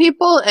 rational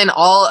people in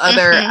all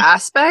other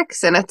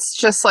aspects. And it's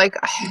just like...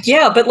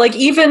 Yeah, but, like,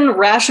 even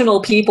rational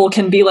people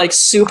can be, like,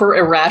 super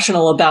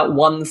irrational about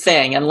one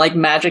thing. And, like,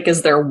 magic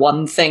is their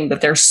one thing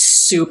that they're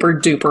super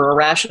duper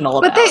irrational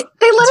about. But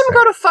they let him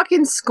go to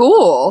fucking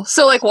school.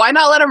 So, like, why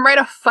not let him write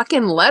a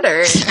fucking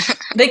letter?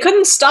 They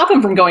couldn't stop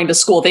him from going to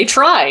school. They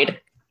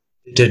tried.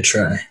 They did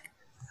try.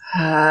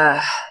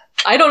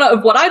 I don't know.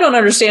 What I don't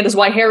understand is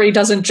why Harry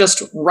doesn't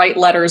just write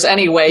letters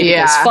anyway.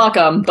 Because fuck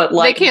them. But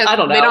like, I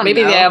don't know.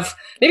 Maybe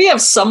they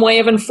have some way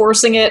of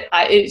enforcing it.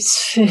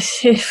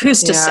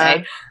 Who's to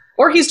say?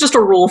 Or he's just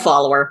a rule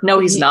follower. No,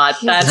 he's not.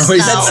 That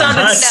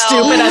sounded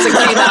stupid as it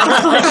came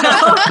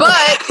out.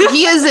 But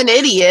he is an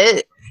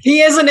idiot. He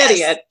is an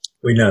idiot.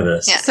 We know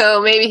this. Yeah.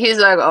 So maybe he's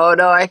like, oh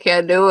no, I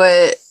can't do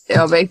it.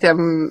 It'll make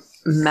them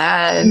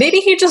mad. Maybe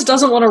he just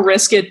doesn't want to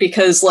risk it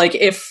because, like,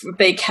 if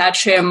they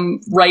catch him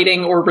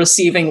writing or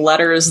receiving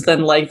letters,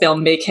 then, like, they'll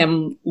make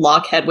him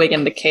lock Hedwig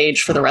in the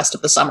cage for the rest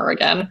of the summer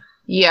again.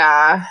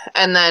 Yeah,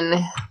 and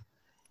then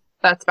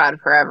that's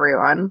bad for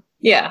everyone.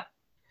 Yeah.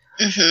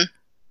 Mm-hmm.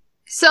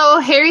 So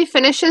Harry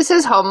finishes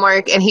his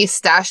homework and he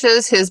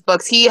stashes his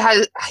books.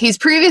 He's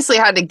previously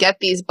had to get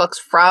these books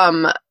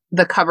from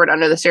the cupboard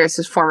under the stairs,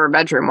 his former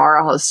bedroom, where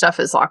all his stuff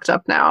is locked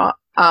up now.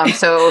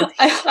 So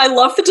I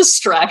love the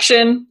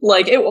distraction,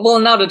 like,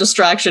 not a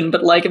distraction,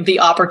 but like the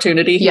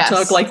opportunity he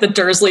took, like the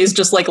Dursleys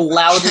just like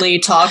loudly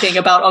talking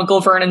about Uncle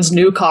Vernon's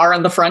new car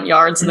in the front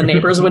yard so the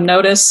neighbors would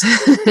notice.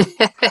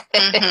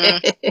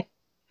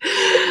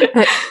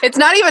 It's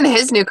not even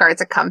his new car,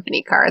 it's a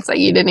company car. It's like,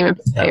 you didn't even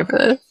pay for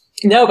this.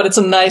 No, but it's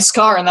a nice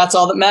car and that's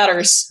all that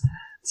matters.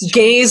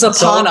 Gaze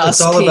upon us,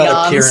 It's all peons.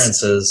 about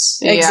appearances.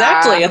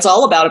 Exactly, it's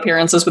all about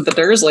appearances with the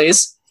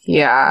Dursleys.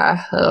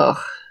 Yeah. Ugh.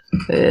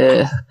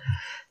 Ugh.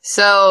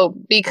 So,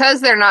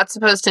 because they're not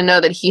supposed to know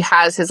that he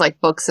has his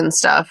like books and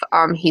stuff,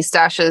 he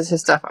stashes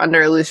his stuff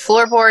under a loose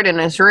floorboard in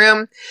his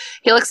room.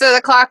 He looks at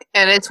the clock,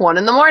 and it's 1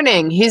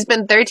 a.m. He's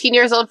been 13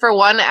 years old for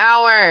 1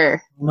 hour.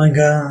 Oh my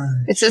god!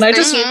 It's his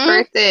 13th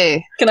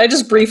birthday. Can I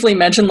just briefly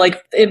mention,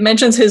 like, it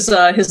mentions his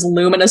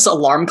luminous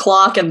alarm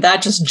clock, and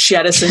that just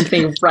jettisoned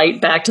me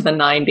right back to the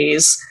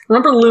 90s.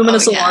 Remember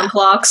luminous alarm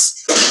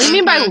clocks? What do you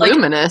mean by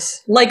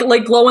luminous? Like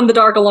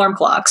glow-in-the-dark alarm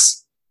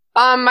clocks.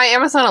 My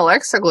Amazon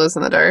Alexa glows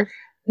in the dark.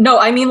 No,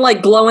 I mean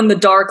like glow in the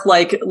dark,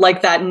 like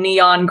that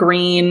neon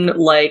green,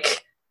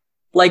 like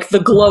the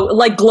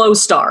glow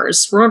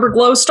stars. Remember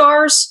glow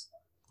stars?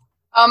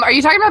 Are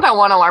you talking about that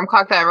one alarm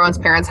clock that everyone's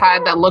parents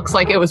had that looks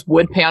like it was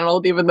wood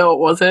paneled, even though it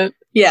wasn't?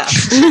 Yeah.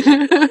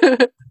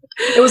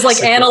 It was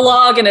like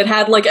analog, and it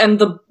had and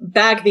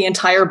the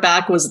entire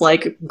back was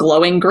like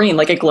glowing green,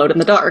 like it glowed in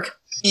the dark.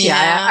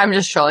 Yeah, I'm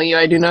just trolling you.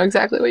 I do know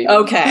exactly what you mean.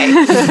 Okay.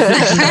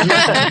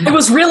 I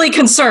was really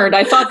concerned.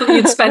 I thought that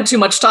you'd spent too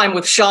much time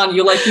with Sean.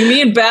 You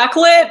mean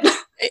backlit?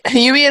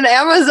 You mean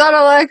Amazon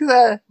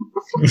Alexa?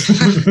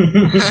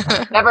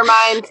 Never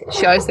mind.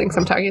 She always thinks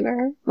I'm talking to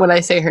her when I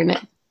say her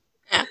name.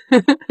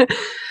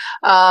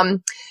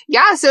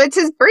 Yeah, so it's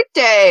his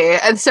birthday.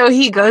 And so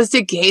he goes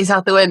to gaze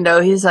out the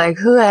window. He's like,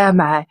 who am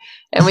I?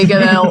 And we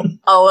get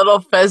a little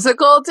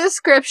physical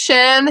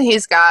description.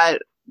 He's got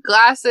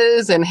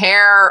glasses and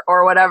hair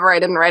or whatever. I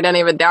didn't write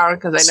any of it down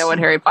because I know what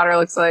Harry Potter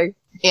looks like.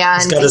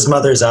 And he's got his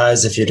mother's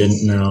eyes, if you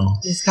didn't know.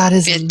 He's got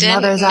his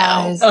mother's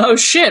eyes. Oh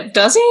shit,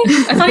 does he?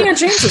 I thought he had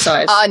James's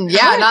eyes.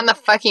 Yeah, not in the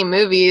fucking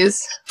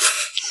movies.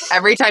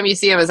 Every time you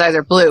see him, his eyes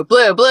are blue.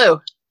 But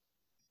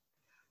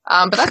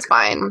that's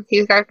fine.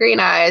 He's got green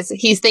eyes.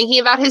 He's thinking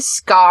about his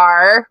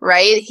scar,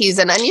 right? He's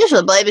an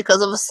unusual boy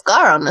because of a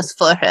scar on his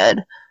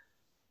forehead.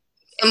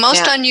 The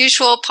most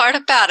unusual part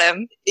about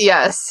him.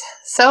 Yes,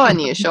 so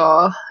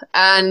unusual.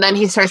 And then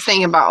he starts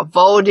thinking about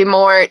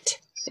Voldemort,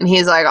 and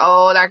he's like,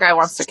 oh, that guy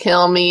wants to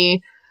kill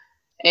me.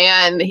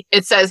 And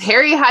it says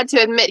Harry had to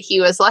admit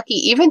he was lucky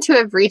even to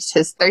have reached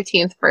his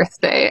 13th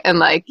birthday.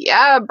 And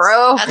yeah,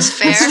 bro. That's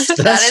fair.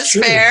 That is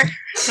fair.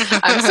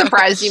 I'm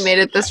surprised you made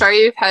it this far.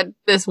 You've had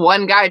this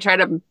one guy try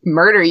to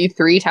murder you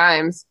 3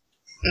 times.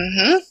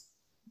 Mm-hmm.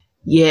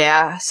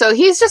 Yeah, so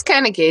he's just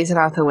kind of gazing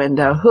out the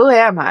window. Who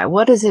am I?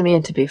 What does it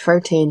mean to be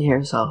 13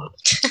 years old?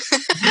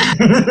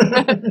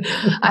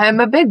 I am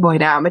a big boy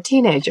now. I'm a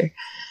teenager.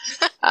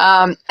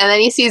 And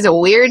then he sees a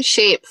weird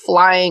shape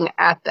flying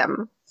at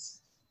them.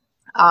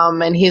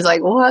 And he's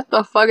like, what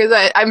the fuck is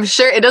that? I'm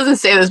sure, it doesn't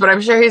say this, but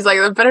I'm sure he's like,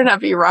 that better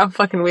not be Ron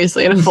fucking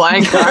Weasley in a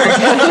flying car.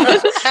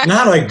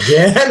 Not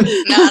again.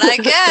 Not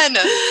again.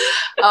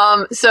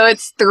 So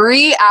it's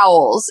 3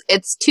 owls.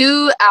 It's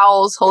 2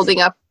 owls holding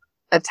up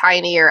a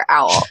tinier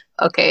owl.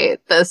 Okay,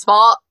 the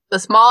small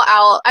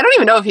owl, I don't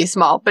even know if he's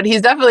small, but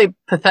he's definitely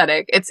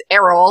pathetic. It's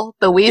Errol,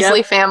 the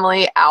Weasley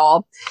family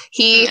owl.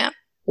 He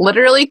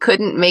literally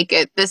couldn't make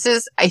it. This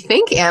is, I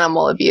think,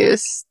 animal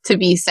abuse to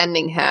be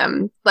sending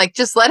him.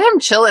 Just let him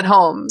chill at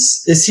home.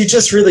 Is he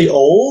just really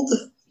old?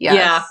 Yes.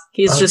 Yeah,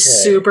 he's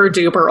just super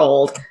duper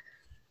old.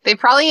 They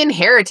probably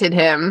inherited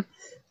him.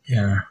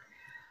 Yeah.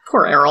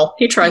 Poor Errol.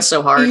 He tries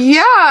so hard.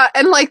 Yeah,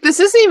 and this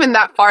isn't even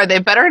that far. They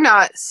better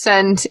not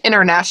send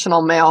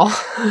international mail.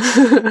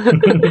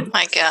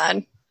 My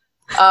God.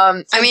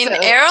 I mean,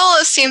 Errol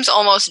seems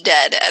almost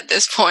dead at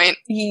this point.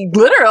 He's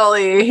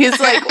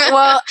like,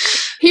 well,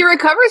 he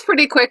recovers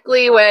pretty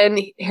quickly when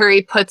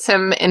Harry puts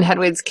him in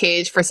Hedwig's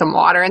cage for some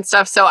water and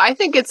stuff. So I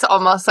think it's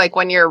almost like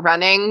when you're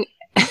running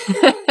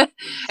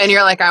and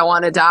you're like, I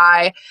want to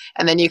die.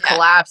 And then you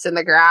collapse in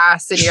the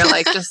grass and you're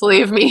like, just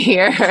leave me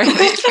here.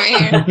 Leave me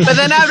here. But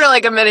then after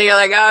a minute, you're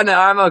like, oh no,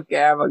 I'm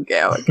okay.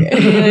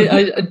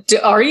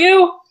 Are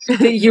you?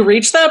 Did you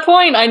reach that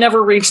point? I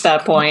never reached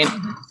that point.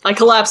 I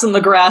collapse in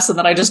the grass and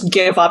then I just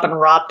give up and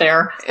rot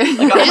there.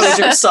 Like a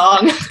Wizard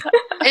song.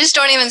 I just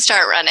don't even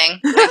start running.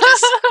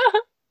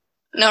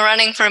 No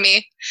running for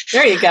me.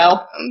 There you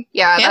go.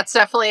 Yeah, that's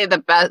definitely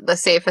the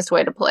safest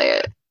way to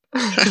play it.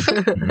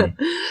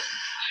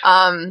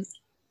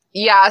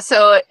 Yeah,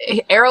 so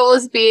Errol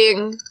is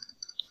being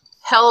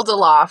held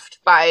aloft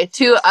by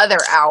 2 other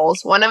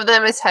owls. One of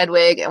them is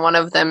Hedwig and one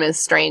of them is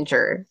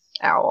Stranger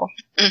Owl.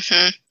 Mm-hmm,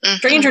 mm-hmm.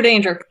 Stranger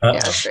danger. Yeah,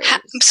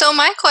 Stranger. So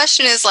my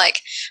question is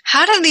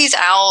how do these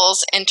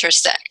owls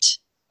intersect?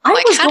 I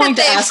was going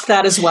to ask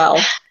that as well.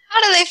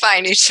 How do they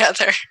find each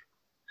other?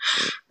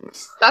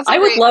 That's a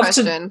great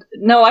question.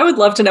 I would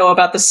love to know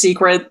about the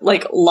secret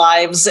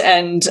lives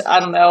and I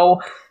don't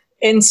know,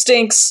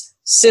 instincts,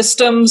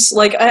 systems.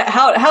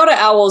 How do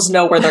owls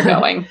know where they're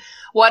going?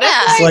 What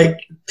if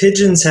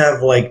pigeons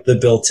have the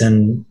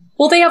built-in.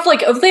 Well, they have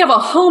a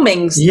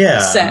homing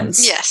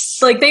sense. Yes.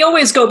 They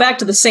always go back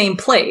to the same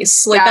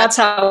place. That's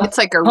how it's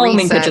a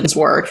homing reset. pigeons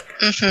work.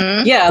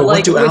 Mm-hmm. Yeah. But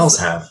what do owls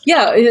have?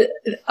 Yeah.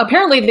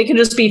 Apparently they can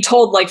just be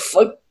told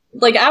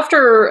like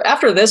after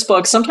this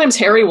book, sometimes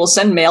Harry will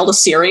send mail to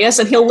Sirius,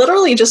 and he'll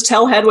literally just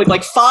tell Hedwig,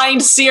 like,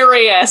 find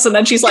Sirius, and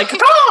then she's like,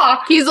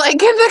 ah! He's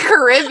like in the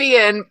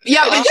Caribbean.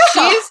 Yeah,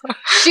 but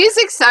she's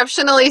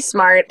exceptionally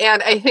smart,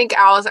 and I think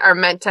owls are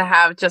meant to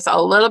have just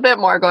a little bit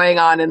more going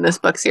on in this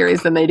book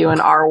series than they do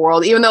in our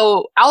world, even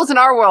though owls in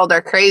our world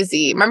are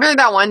crazy. Remember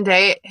that one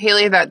day,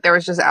 Haley, that there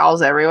was just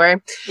owls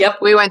everywhere? Yep.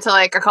 We went to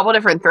like a couple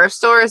different thrift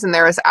stores, and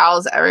there was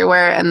owls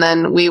everywhere, and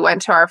then we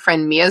went to our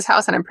friend Mia's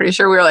house, and I'm pretty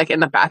sure we were like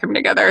in the bathroom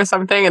together or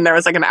something, and there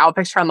was like an owl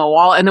picture on the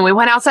wall, and then we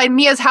went outside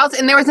Mia's house,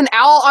 and there was an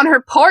owl on her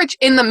porch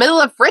in the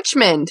middle of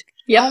Richmond.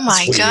 Yep. Oh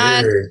my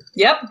God.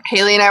 Yep.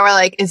 Haley and I were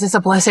like, is this a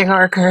blessing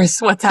or a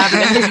curse? What's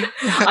happening?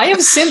 I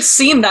have since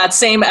seen that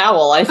same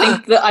owl. I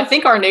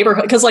think our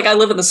neighborhood, because like I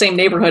live in the same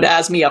neighborhood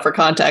as Mia for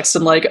context,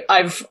 and like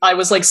I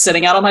was like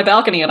sitting out on my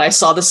balcony and I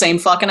saw the same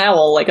fucking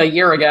owl like a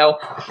year ago.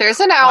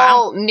 There's an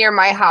owl near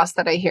my house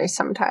that I hear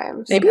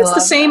sometimes. Maybe it's the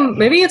same.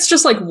 Maybe it's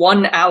just like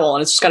one owl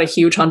and it's just got a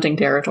huge hunting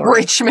territory.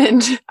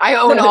 Richmond. I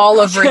own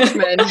all of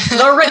Richmond.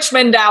 The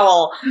Richmond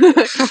owl.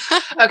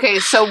 Okay,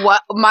 so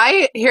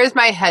here's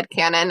my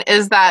headcanon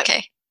is that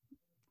Okay.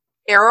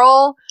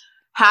 Errol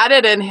had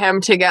it in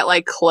him to get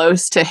like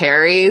close to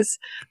Harry's,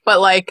 but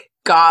like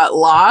got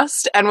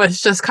lost and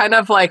was just kind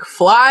of like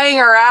flying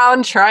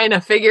around trying to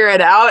figure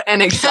it out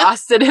and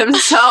exhausted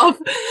himself.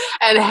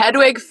 And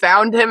Hedwig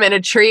found him in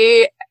a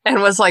tree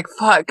and was like,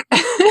 fuck.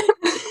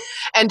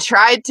 And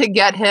tried to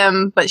get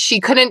him, but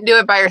she couldn't do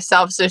it by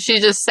herself. So she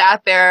just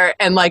sat there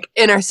and like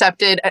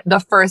intercepted the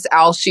first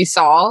owl she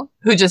saw,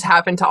 who just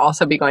happened to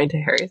also be going to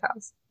Harry's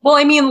house. Well,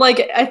 I mean,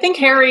 like, I think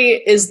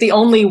Harry is the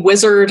only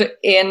wizard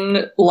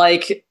in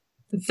like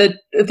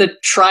the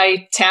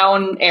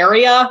Tri-Town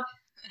area.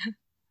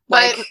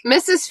 But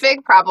Mrs.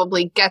 Fig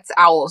probably gets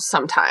owls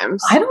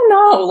sometimes. I don't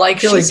know. Like,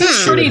 she's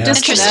she pretty would have.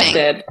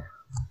 disconnected.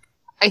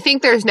 I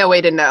think there's no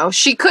way to know.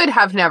 She could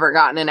have never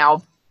gotten an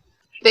owl.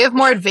 They have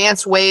more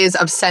advanced ways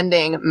of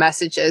sending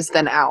messages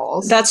than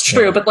owls. That's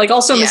true, but like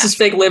also Yeah. Mrs.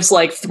 Fig lives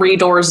like 3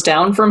 doors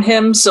down from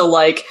him, so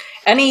like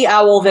any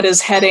owl that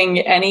is heading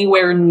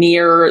anywhere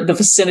near the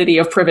vicinity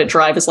of Privet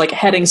Drive is like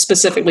heading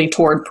specifically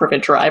toward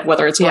Privet Drive,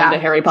 whether it's going to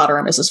Harry Potter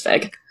or Mrs.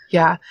 Fig.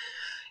 Yeah.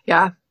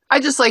 Yeah. I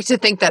just like to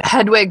think that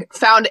Hedwig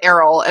found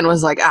Errol and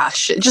was like, ah,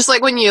 shit. Just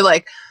like when you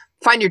like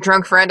find your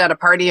drunk friend at a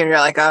party and you're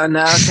like, oh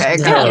no, okay, I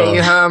gotta get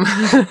you home.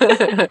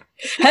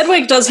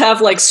 Hedwig does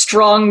have like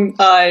strong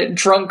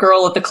drunk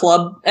girl at the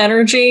club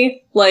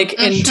energy, like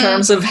in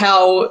terms of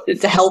how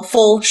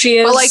helpful she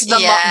is. But like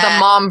the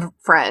mom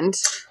friend.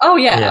 Oh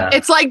yeah.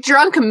 It's like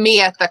drunk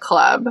me at the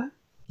club.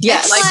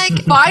 Yes. It's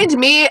like Find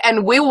me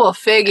and we will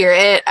figure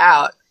it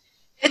out.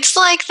 It's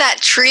like that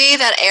tree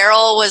that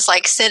Errol was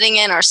like sitting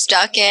in or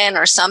stuck in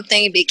or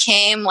something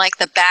became like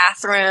the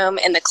bathroom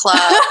in the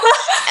club.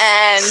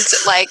 And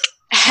like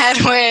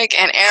Hedwig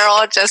and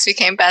Errol just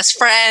became best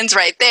friends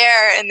right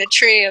there in the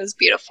tree. It was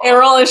beautiful.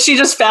 Errol, she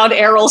just found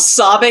Errol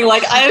sobbing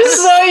like, I'm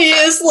so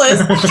useless.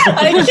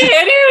 I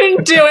can't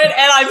even do it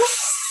and I'm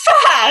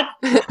fat.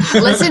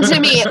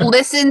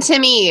 Listen to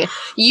me.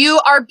 You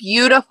are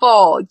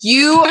beautiful.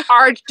 You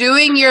are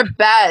doing your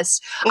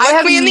best. Look I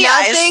have me in the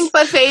nothing eyes.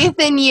 but faith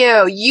in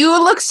you.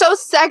 You look so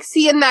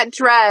sexy in that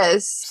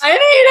dress. I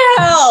need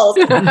help.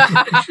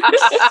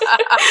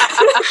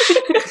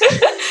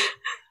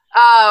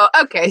 Oh,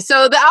 okay.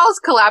 So the owls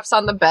collapse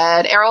on the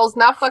bed. Errol's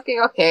not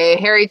fucking okay.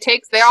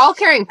 They're all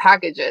carrying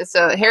packages.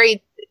 So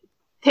Harry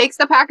takes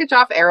the package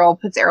off Errol,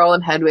 puts Errol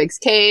in Hedwig's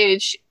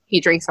cage. He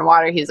drinks some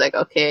water. He's like,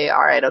 okay,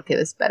 all right, okay,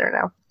 this is better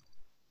now.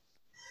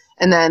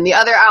 And then the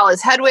other owl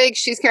is Hedwig.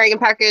 She's carrying a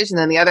package. And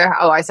then the other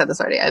owl is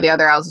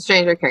a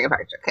stranger carrying a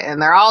package. Okay.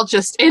 And they're all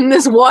just in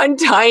this one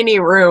tiny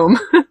room.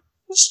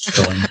 Just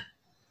chilling.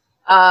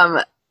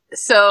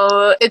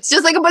 So it's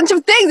just like a bunch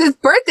of things. It's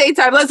birthday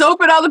time. Let's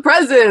open all the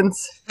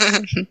presents.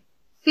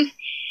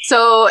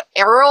 So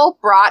Errol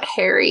brought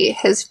Harry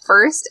his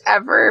first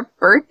ever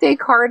birthday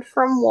card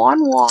from Wan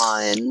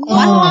Wan.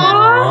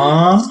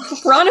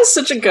 Aww. Ron is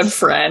such a good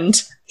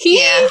friend.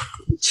 He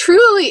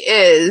truly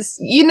is.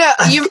 You know,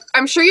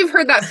 I'm sure you've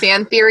heard that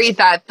fan theory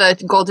that the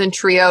Golden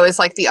Trio is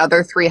like the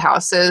other 3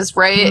 houses,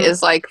 right? Mm-hmm.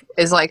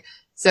 Is like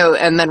so,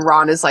 and then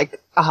Ron is like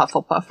a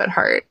Hufflepuff at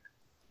heart.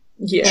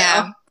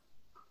 Yeah.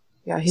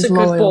 Yeah, He's a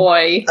good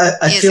boy.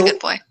 I He is feel a good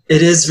boy.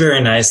 it is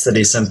very nice that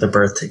he sent the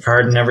birthday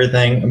card and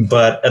everything,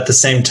 but at the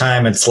same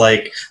time, it's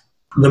like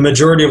the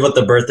majority of what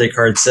the birthday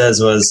card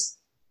says was,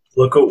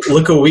 look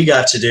what we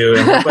got to do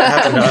and look what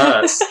happened to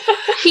us.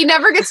 He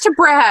never gets to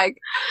brag.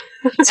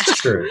 It's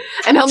true.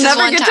 And he'll This is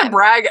never one get to time.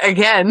 brag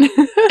again.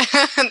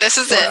 This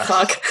is it.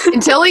 Fuck.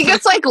 Until he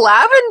gets like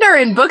Lavender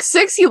in book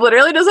 6, he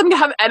literally doesn't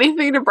have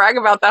anything to brag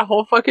about that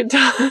whole fucking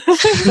time.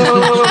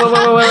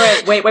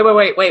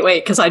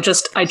 Wait, because I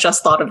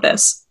just thought of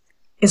this.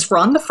 Is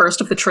Ron the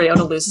first of the trio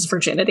to lose his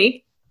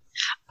virginity?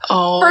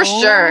 Oh, For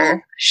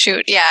sure.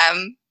 Shoot, yeah.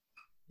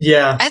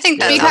 Yeah. I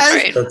think that Because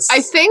sounds right.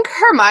 I think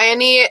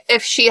Hermione,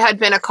 if she had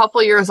been a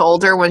couple years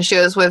older when she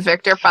was with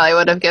Victor, probably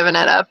would have given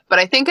it up. But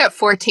I think at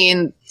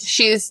 14,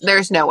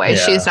 there's no way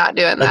she's not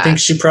doing that. I think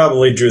she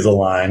probably drew the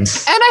line. And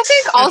I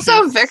think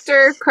also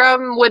Victor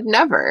Crumb would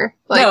never.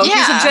 No, he's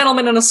a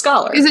gentleman and a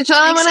scholar. He's a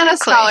gentleman and a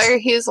scholar.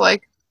 He's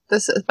like,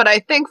 but I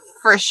think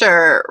for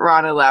sure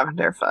Ron and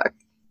Lavender fuck.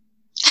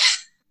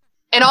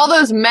 In all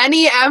those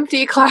many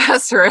empty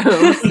classrooms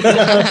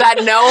that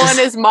no one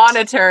is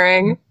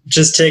monitoring.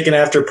 Just taken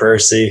after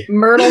Percy.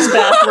 Myrtle's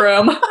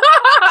bathroom.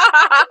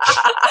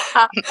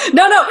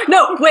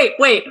 No,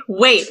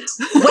 wait.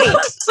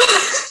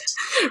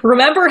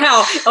 Remember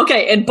how,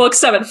 in book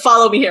 7,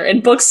 follow me here. In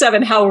book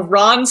 7, how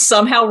Ron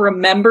somehow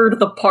remembered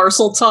the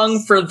parcel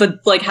tongue for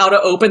how to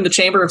open the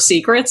Chamber of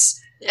Secrets?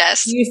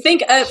 Yes. Do you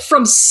think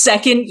from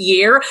second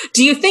year,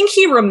 do you think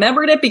he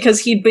remembered it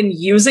because he'd been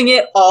using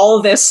it all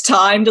this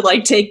time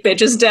to take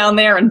bitches down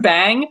there and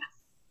bang?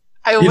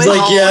 He's like,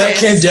 I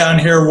came down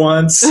here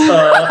once.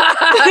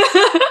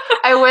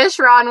 I wish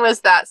Ron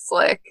was that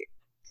slick.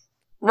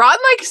 Ron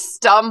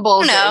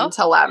stumbles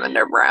into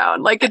Lavender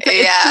Brown.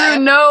 It's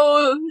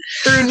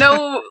through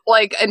no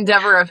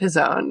endeavor of his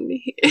own.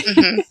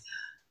 Mm-hmm.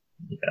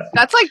 Yeah.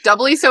 That's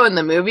doubly so in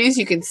the movies.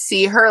 You can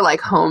see her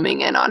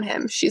homing in on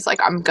him. She's like,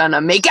 I'm gonna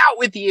make out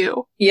with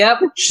you. Yep.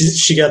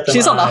 She's got the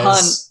She's on the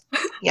hunt.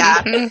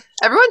 Yeah.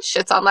 Everyone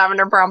shits on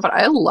Lavender Brown, but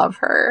I love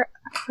her.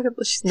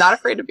 She's not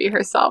afraid to be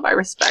herself. I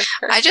respect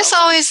her. I just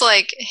always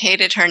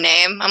hated her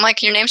name. I'm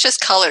like, your name's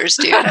just Colors,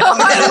 dude. I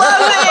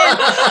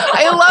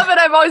love it.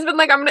 I've always been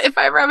like, if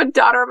I ever have a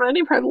daughter, I'm gonna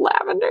name her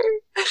Lavender.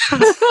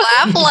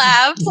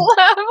 Laugh.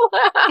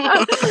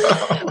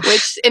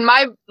 Which in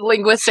my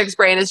linguistics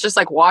brain is just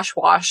wash.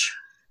 Right?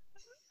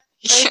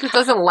 Yeah. It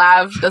doesn't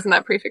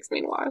that prefix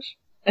mean wash?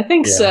 I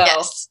think so.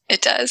 Yes,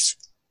 it does.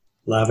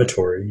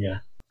 Lavatory,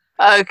 yeah.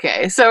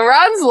 Okay, so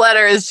Ron's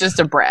letter is just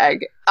a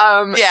brag.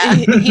 Yeah.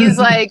 He's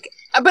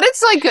but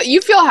it's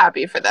you feel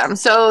happy for them.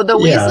 So the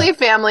Weasley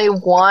family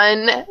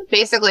won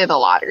basically the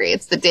lottery.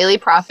 It's the Daily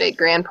Prophet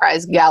Grand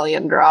Prize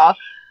Galleon draw.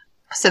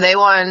 So they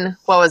won,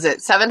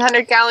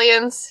 700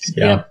 galleons?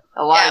 Yeah.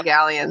 A lot of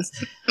galleons.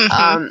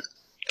 Mm-hmm.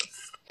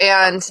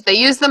 And they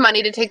used the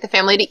money to take the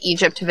family to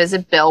Egypt to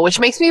visit Bill, which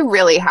makes me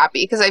really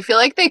happy because I feel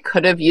like they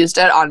could have used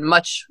it on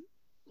much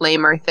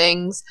lamer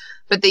things.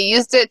 But they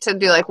used it to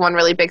do one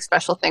really big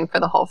special thing for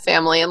the whole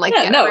family and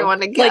get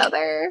everyone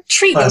together.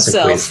 Treat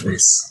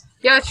themselves.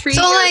 Yeah, treat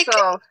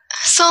yourself.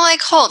 So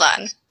hold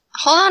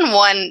on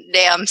one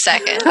damn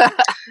second.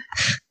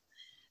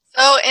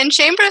 So in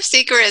Chamber of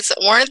Secrets,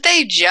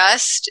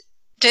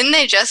 didn't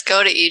they just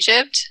go to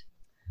Egypt?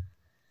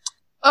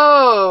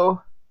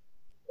 Oh.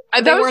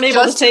 They weren't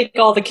able to take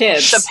all the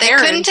kids. They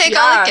couldn't take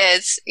all the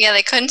kids. Yeah,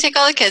 they couldn't take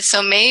all the kids.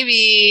 So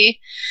maybe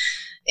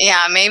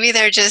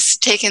they're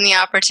just taking the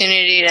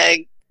opportunity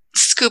to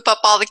scoop up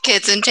all the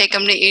kids and take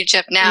them to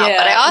Egypt now. Yeah,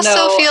 but I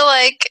also feel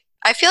like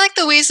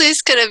the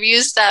Weasleys could have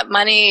used that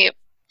money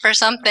for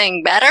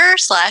something better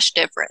 /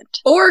 different.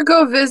 Or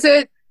go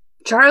visit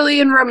Charlie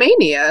in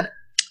Romania.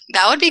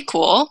 That would be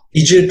cool.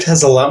 Egypt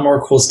has a lot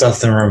more cool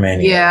stuff than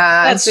Romania.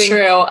 Yeah, that's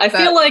true. I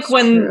feel like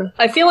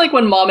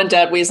when Mom and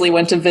Dad Weasley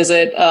went to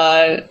visit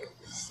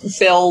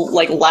Bill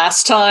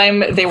last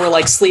time, they were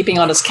sleeping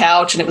on his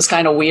couch and it was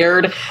kind of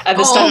weird. And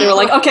this time they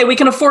were okay, we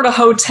can afford a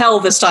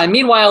hotel this time.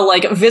 Meanwhile,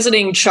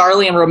 visiting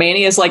Charlie in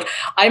Romania is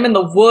I'm in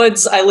the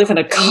woods, I live in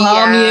a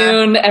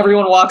commune,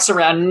 everyone walks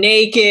around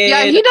naked.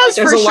 Yeah, he does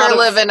for sure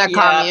live in a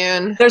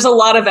commune. There's a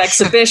lot of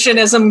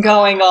exhibitionism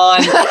going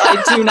on.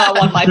 I do not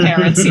want my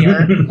parents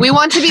here. We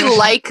want to be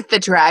like the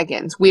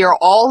dragons. We are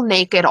all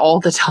naked all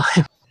the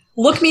time.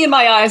 Look me in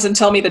my eyes and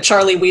tell me that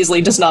Charlie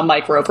Weasley does not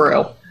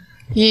microbrew.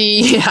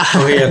 Yeah.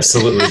 Oh, he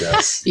absolutely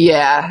does.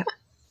 Yeah.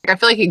 I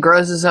feel like he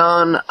grows his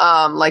own,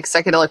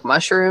 psychedelic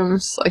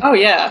mushrooms. Oh,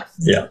 yeah.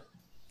 Yeah.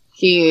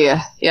 He,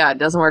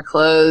 doesn't wear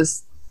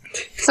clothes.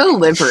 So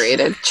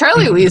liberated.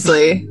 Charlie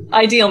Weasley.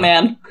 Ideal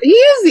man. He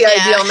is the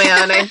ideal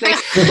man, I think.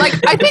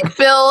 I think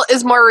Bill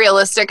is more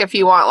realistic if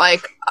you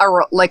want,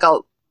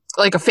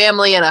 a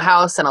family and a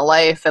house and a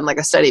life and,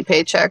 a steady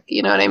paycheck.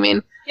 You know what I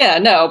mean? Yeah,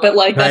 no, but,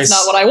 that's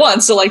not what I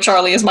want. So,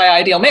 Charlie is my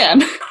ideal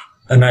man.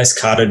 A nice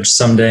cottage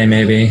someday,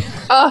 maybe.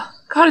 Oh,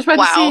 cottage by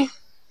the sea.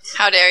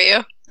 How dare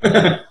you?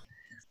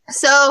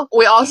 So,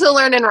 we also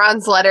learned in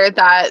Ron's letter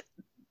that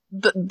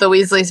the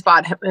Weasleys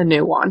bought him a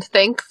new wand.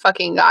 Thank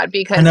fucking God,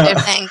 because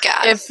thank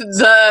God.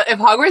 if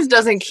Hogwarts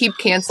doesn't keep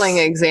canceling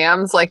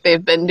exams like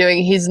they've been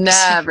doing, he's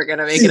never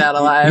gonna make it out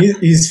alive.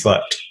 He's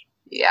fucked.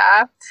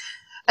 Yeah.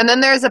 And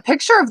then there's a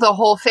picture of the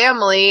whole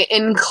family,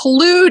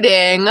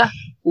 including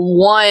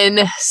one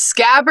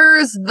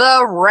Scabbers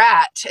the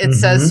rat, it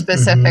says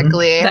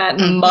specifically. That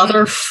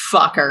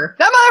motherfucker.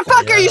 That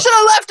motherfucker! You should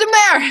have left him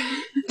there!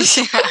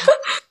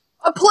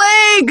 A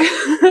plague!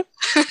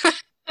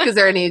 Because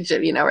they're in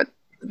Egypt, where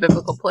the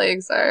biblical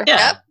plagues are.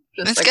 Yeah.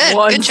 Just that's good.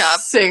 One good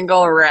job.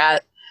 Single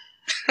rat.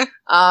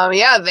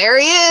 There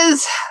he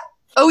is.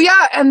 Oh,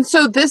 yeah, and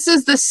so this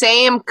is the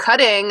same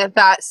cutting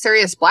that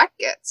Sirius Black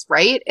gets,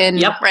 right?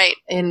 Yep, right.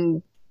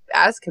 In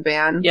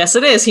Azkaban. Yes,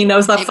 it is. He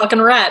knows that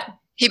fucking rat.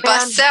 He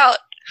busts out.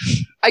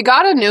 I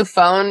got a new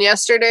phone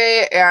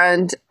yesterday,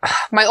 and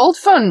my old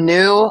phone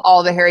knew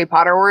all the Harry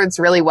Potter words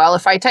really well.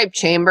 If I typed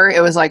chamber,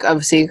 it was like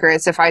of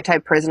secrets. If I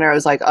typed prisoner, it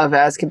was like of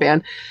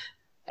Azkaban.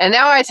 And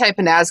now I type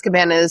in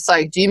Azkaban, and it's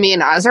like, do you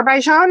mean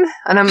Azerbaijan?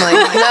 And I'm like,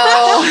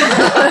 no.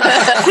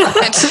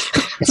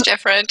 It's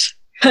different.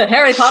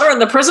 Harry Potter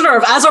and the Prisoner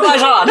of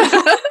Azerbaijan.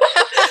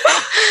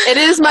 It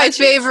is my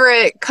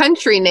favorite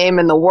country name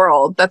in the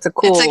world. That's a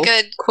cool,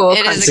 cool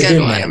country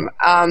name.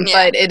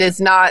 But it is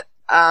not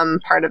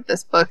part of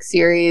this book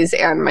series,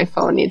 and my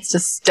phone needs to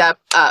step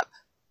up.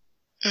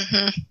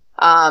 So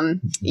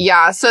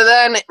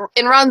then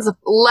in Ron's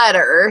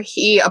letter,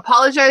 he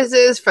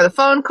apologizes for the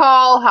phone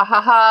call. Ha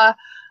ha ha.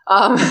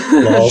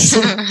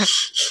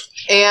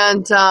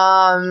 And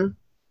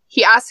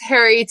he asks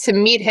Harry to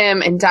meet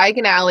him in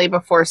Diagon Alley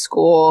before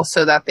school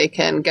so that they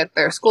can get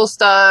their school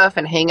stuff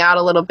and hang out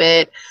a little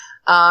bit.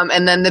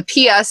 And then the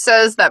PS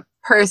says that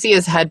Percy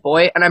is head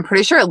boy, and I'm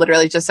pretty sure it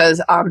literally just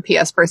says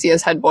PS Percy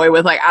is head boy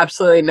with like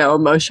absolutely no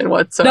emotion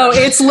whatsoever. No,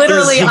 it's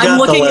literally I'm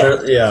looking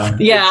at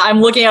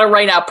I'm looking at it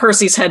right now.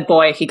 Percy's head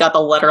boy. He got the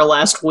letter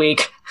last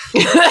week.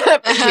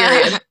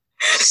 Period.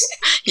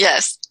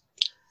 Yes.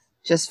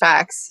 Just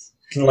facts.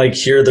 You can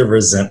hear the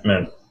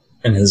resentment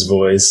in his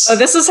voice.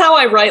 This is how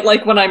I write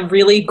when I'm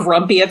really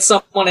grumpy at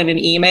someone in an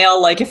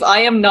email. If I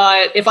am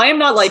not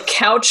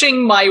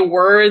couching my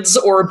words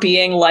or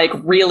being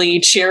really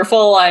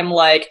cheerful, I'm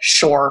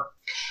sure.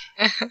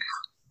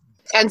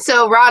 And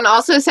so Ron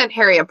also sent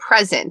Harry a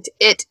present.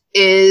 It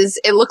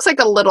looks like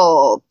a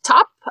little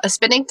top, a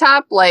spinning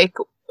top,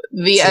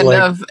 the end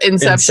of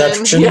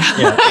Inception.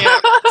 Yeah.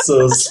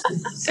 So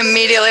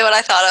immediately what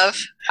I thought of.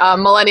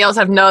 Millennials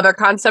have no other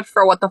concept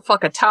for what the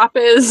fuck a top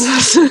is.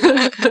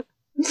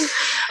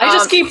 I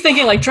just keep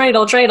thinking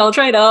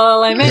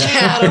dreidel. I made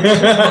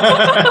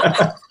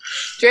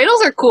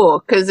Dreidels are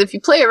cool because if you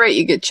play it right,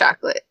 you get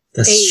chocolate.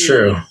 That's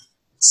true.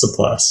 It's a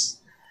plus.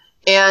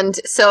 And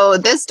so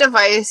this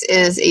device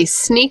is a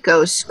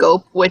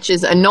sneakoscope, which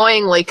is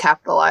annoyingly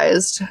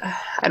capitalized.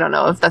 I don't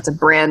know if that's a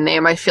brand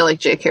name. I feel like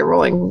J.K.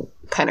 Rowling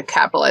kind of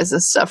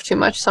capitalizes stuff too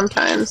much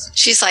sometimes.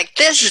 She's like,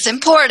 this is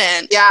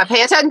important. Yeah,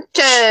 pay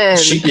attention.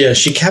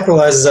 She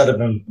capitalizes out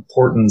of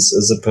importance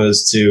as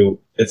opposed to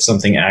if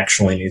something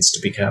actually needs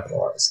to be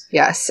capitalized.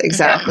 Yes,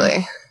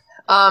 exactly.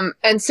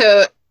 And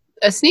so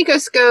a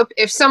sneakoscope,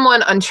 if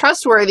someone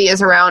untrustworthy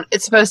is around,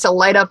 it's supposed to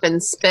light up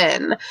and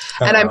spin.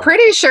 And I'm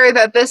pretty sure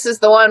that this is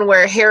the one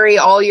where Harry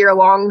all year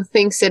long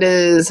thinks it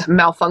is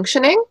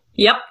malfunctioning.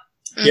 Yep.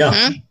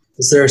 Yeah.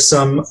 Is there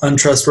some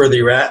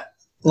untrustworthy rat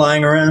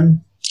lying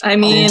around? I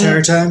mean, the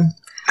entire time?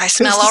 I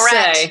smell a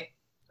rat.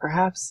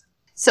 Perhaps.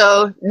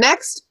 So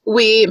next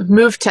we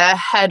move to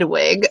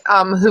Hedwig,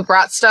 who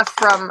brought stuff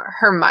from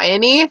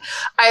Hermione.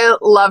 I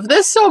love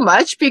this so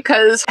much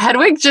because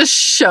Hedwig just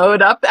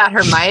showed up at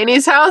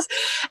Hermione's house.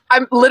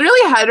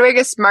 Hedwig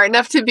is smart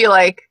enough to be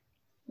like,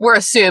 we're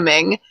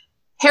assuming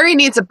Harry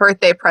needs a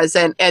birthday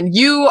present and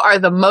you are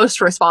the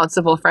most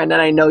responsible friend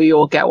and I know you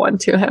will get one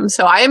to him.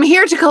 So I am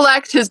here to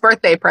collect his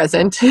birthday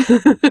present. Yep.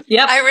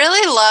 I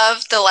really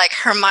love the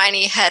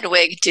Hermione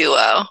Hedwig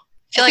duo.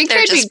 I feel like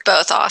they're just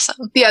both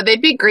awesome. Yeah,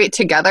 they'd be great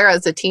together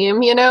as a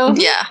team, you know?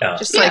 Yeah.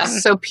 Just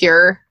so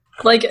pure.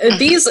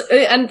 These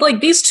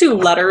two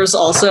letters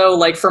also,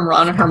 from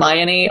Ron and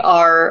Hermione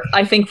are,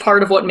 I think,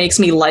 part of what makes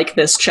me like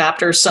this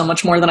chapter so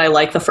much more than I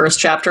like the first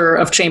chapter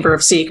of Chamber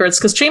of Secrets,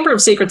 because Chamber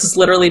of Secrets is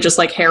literally just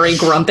Harry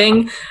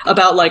grumping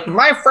about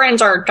my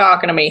friends aren't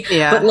talking to me.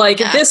 Yeah. But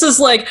this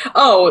is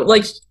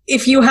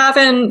if you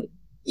haven't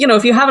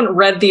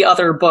read the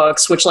other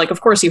books, which of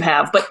course you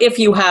have, but if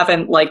you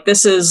haven't,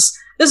 this is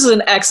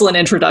an excellent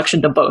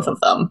introduction to both of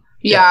them.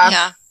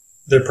 Yeah.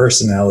 Their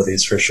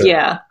personalities for sure.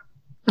 Yeah.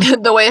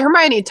 The way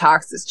Hermione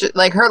talks is just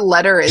her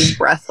letter is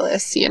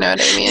breathless. You know what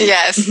I mean?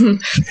 Yes.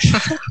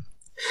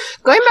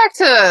 Going back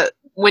to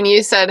when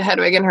you said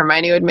Hedwig and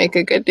Hermione would make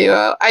a good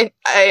duo, I've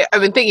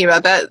been thinking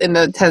about that in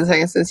the 10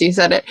 seconds since you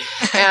said it.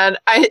 And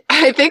I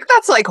think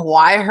that's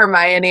why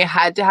Hermione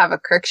had to have a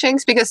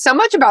Crookshanks, because so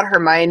much about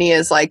Hermione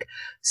is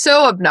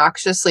so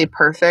obnoxiously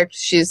perfect.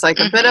 She's a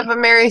bit of a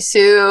Mary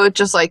Sue,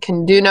 just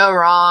can do no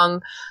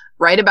wrong.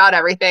 Right about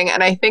everything.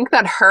 And I think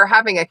that her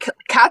having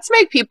cats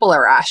make people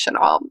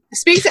irrational.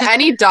 Speak to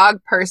any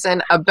dog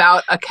person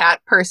about a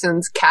cat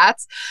person's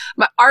cats.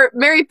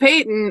 Mary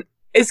Peyton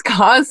is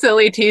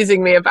constantly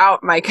teasing me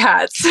about my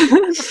cats.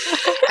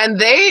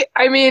 And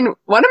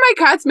one of my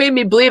cats made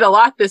me bleed a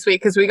lot this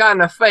week because we got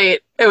in a fight.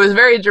 It was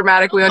very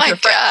dramatic. We went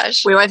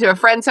to a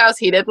friend's house.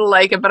 He didn't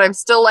like it, but I'm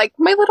still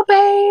my little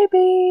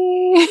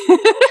baby.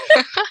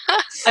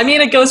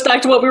 It goes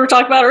back to what we were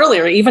talking about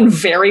earlier. Even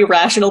very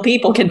rational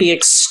people can be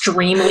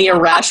extremely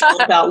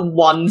irrational about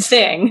one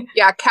thing.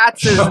 Yeah,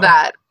 cats is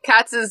that.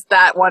 Cats is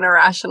that one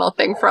irrational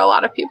thing for a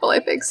lot of people,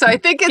 I think. So I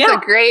think it's a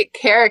great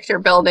character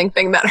building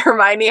thing that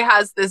Hermione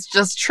has this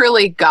just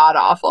truly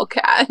god-awful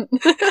cat.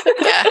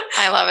 Yeah,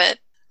 I love it.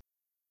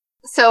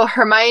 So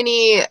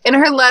Hermione, in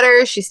her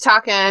letter, she's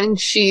talking.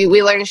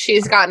 We learn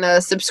she's gotten a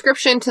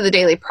subscription to the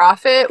Daily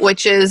Prophet,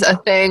 which is a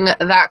thing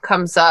that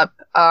comes up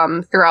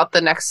throughout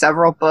the next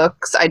several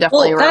books. I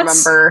definitely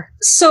remember.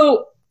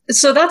 So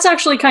that's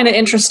actually kind of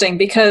interesting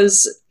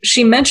because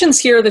she mentions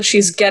here that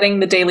she's getting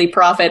the Daily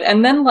Prophet,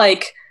 and then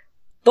like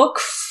book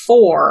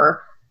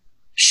 4,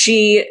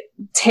 she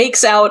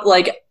takes out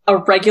like a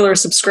regular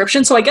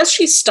subscription. So I guess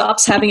she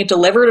stops having it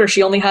delivered, or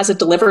she only has it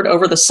delivered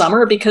over the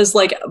summer, because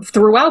like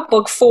throughout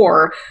book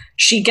 4,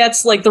 she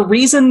gets like the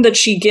reason that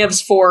she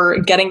gives for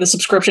getting the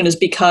subscription is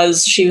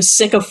because she was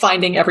sick of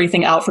finding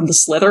everything out from the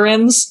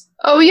Slytherins.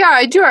 Oh yeah,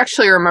 I do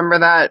actually remember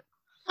that.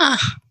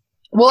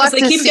 We'll have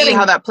to see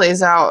how that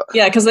plays out.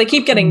 Yeah, because they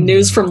keep getting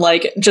news from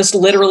like just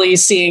literally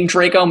seeing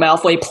Draco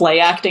Malfoy play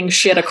acting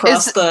shit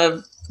across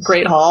the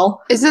Great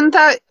Hall. Isn't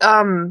that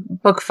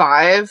book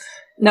 5?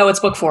 No, it's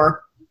book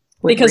 4.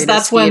 Because Rita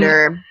that's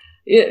Skeeter. when,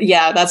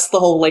 yeah, that's the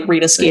whole like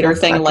Rita Skeeter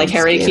thing. Like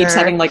Harry keeps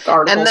having like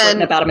articles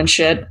written about him and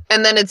shit.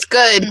 And then it's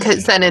good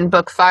because then in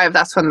book 5,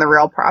 that's when the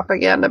real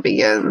propaganda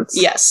begins.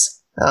 Yes.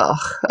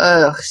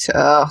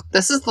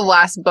 This is the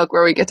last book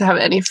where we get to have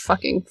any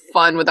fucking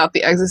fun without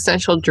the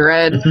existential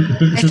dread.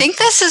 I think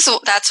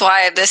that's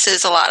why this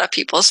is a lot of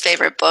people's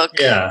favorite book.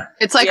 Yeah.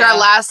 It's like our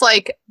last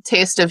like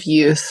taste of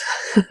youth.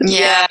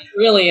 Yeah, it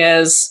really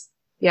is.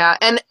 Yeah,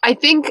 and I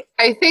think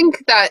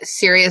that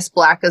Sirius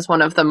Black is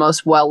one of the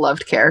most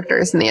well-loved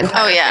characters in the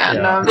entire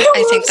fandom.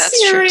 I think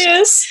that's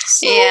Sirius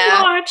so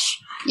much.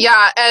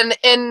 Yeah, and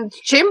in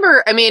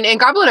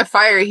Goblet of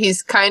Fire,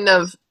 he's kind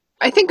of,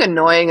 I think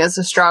annoying is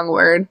a strong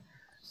word,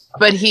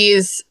 but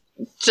he's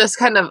just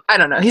kind of, I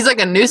don't know, he's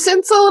like a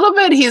nuisance a little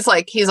bit. He's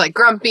like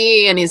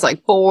grumpy and he's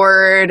like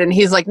bored and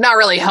he's like not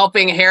really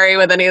helping Harry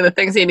with any of the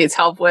things he needs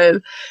help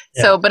with.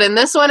 Yeah. So, but in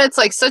this one, it's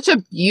like such a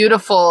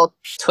beautiful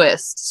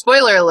twist.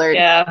 Spoiler alert.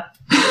 Yeah.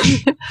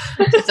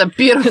 It's a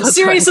beautiful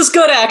Sirius is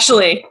good,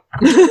 actually.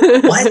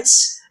 What?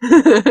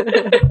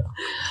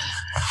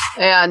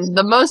 And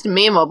the most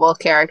memeable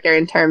character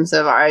in terms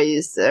of Are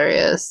You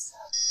Serious?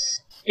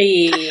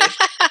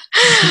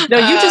 No,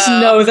 you just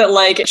know that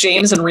like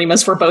James and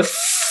Remus were both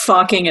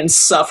fucking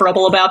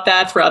insufferable about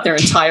that throughout their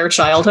entire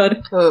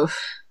childhood. Oof.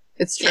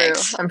 It's true.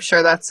 Yikes. I'm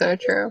sure that's so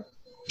true.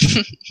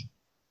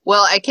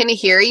 Well, I can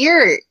hear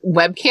your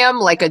webcam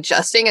like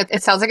adjusting.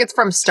 It sounds like it's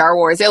from Star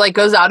Wars. It like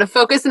goes out of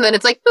focus and then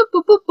it's like boop,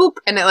 boop, boop, boop.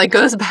 And it like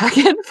goes back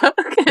in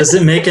focus. Does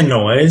it make a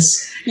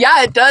noise?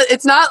 Yeah, it does.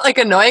 It's not like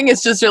annoying.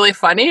 It's just really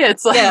funny.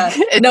 It's like,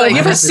 you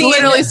ever seen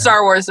literally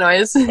Star Wars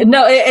noise.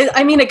 No,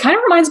 it kind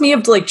of reminds me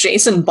of like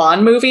Jason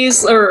Bond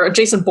movies or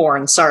Jason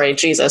Bourne. Sorry,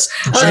 Jesus.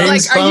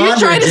 James Bond, are you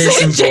trying to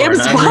say James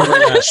Bond? I'm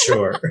really not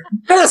sure.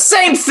 They're the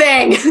same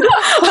thing.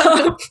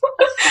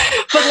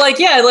 But like,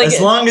 yeah, like as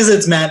long as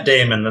it's Matt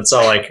Damon, that's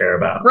all I care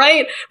about.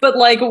 Right? But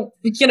like,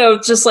 you know,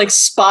 just like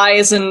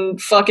spies and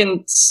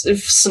fucking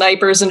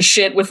snipers and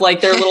shit with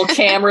like their little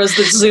cameras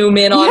that zoom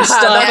in on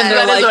stuff and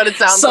they're like,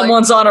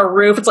 someone's on a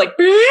roof. It's like,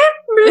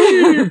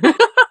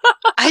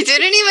 I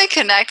didn't even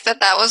connect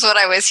that was what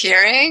I was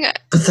hearing.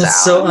 But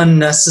that's so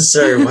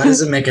unnecessary. Why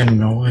does it make a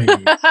noise?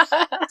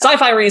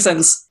 Sci-fi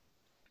reasons.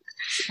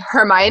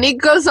 Hermione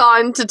goes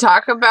on to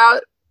talk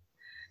about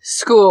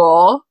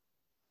school.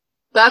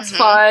 That's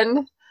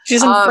fun.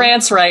 She's in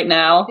France right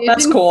now.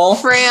 That's cool.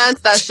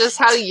 France. That's just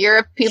how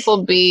Europe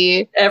people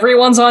be.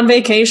 Everyone's on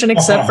vacation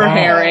except for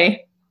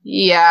Harry.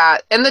 Yeah.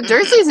 And the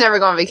Dursleys never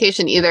go on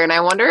vacation either. And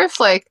I wonder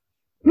if like...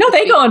 No,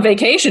 they go on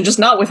vacation, just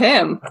not with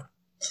him.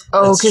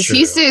 Oh, because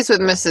he stays with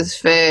Mrs.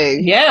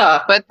 Fig.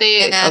 Yeah. But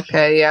they... Yeah.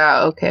 Okay,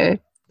 yeah,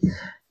 okay.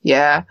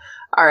 Yeah.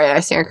 All right,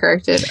 I stand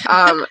corrected.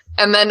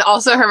 And then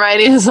also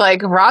Hermione is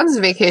like, Ron's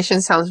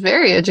vacation sounds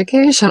very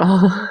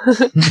educational.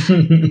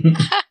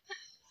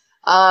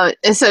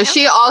 And so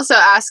she also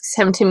asks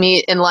him to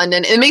meet in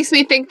London. It makes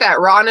me think that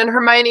Ron and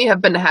Hermione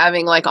have been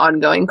having like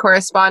ongoing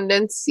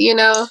correspondence, you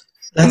know?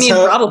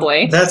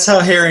 Probably. That's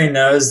how Harry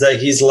knows that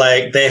he's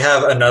like, they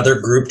have another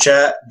group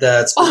chat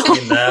that's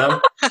between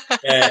them.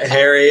 And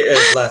Harry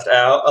is left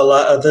out a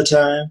lot of the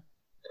time.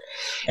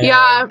 And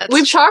yeah,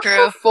 we've talked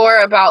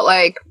before about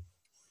like,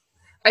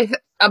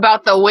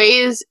 about the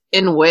ways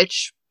in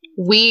which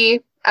we,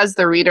 as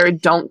the reader,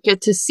 don't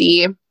get to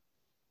see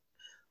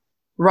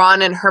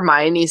Ron and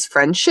Hermione's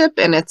friendship,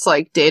 and it's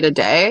like day to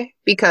day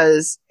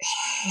because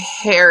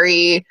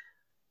Harry,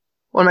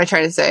 what am I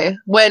trying to say?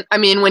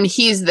 When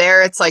he's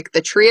there, it's like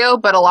the trio,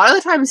 but a lot of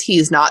the times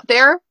he's not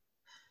there.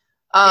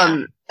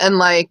 And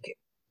like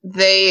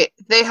they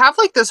have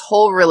like this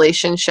whole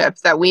relationship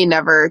that we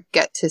never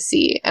get to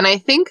see. And I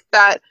think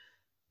that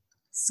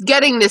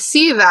getting to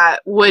see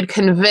that would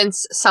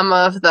convince some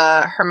of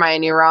the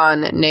Hermione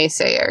Ron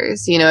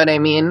naysayers. You know what I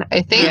mean?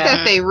 I think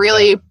that they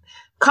really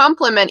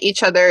complement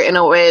each other in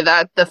a way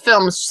that the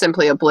films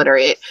simply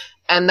obliterate,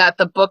 and that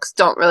the books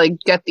don't really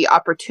get the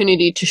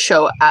opportunity to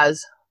show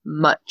as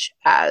much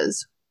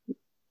as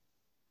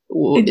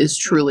is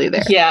truly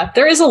there. Yeah,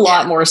 there is a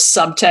lot more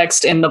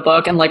subtext in the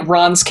book, and like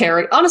Ron's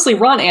character, honestly,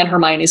 Ron and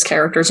Hermione's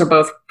characters are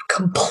both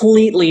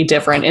completely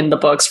different in the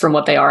books from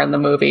what they are in the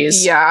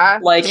movies. Yeah.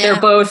 Like they're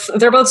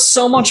both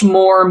so much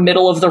more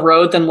middle of the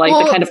road than like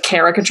the kind of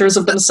caricatures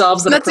of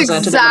themselves that are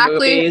presented in the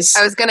movies.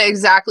 I was going to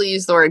exactly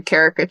use the word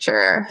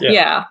caricature.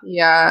 Yeah.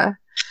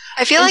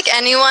 I feel like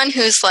anyone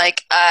who's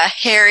like a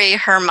Harry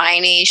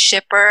Hermione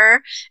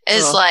shipper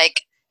is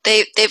like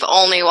they've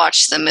only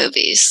watched the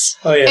movies.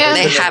 Oh yeah, and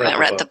they haven't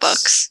read the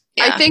books.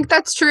 Yeah. I think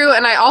that's true,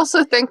 and I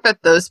also think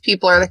that those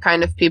people are the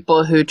kind of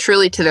people who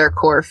truly to their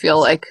core feel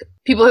like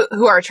people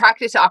who are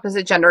attracted to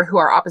opposite gender who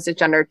are opposite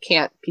gender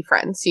can't be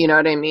friends. You know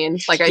what I mean?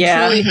 Like I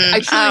truly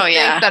think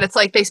that it's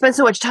like they spend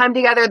so much time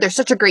together, they're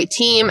such a great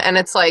team, and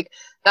it's like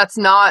that's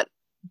not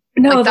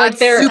that's not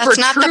true.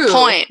 The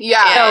point.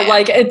 Yeah. No,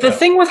 like the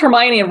thing with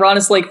Hermione and Ron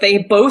is like they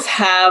both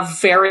have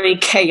very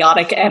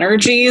chaotic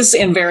energies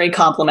in very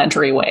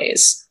complementary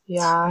ways.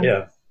 Yeah.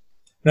 Yeah.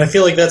 And I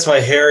feel like that's why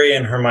Harry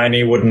and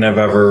Hermione wouldn't have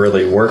ever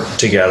really worked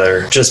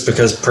together, just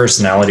because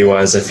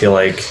personality-wise, I feel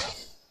like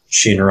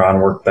she and Ron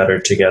work better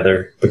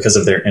together because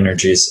of their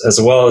energies, as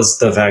well as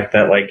the fact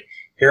that like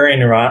Harry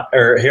and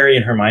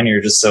Hermione are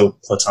just so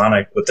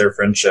platonic with their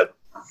friendship.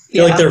 I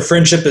feel like their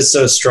friendship is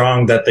so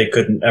strong that they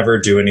couldn't ever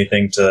do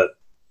anything to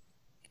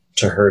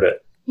hurt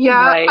it.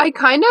 Yeah, right. I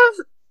kind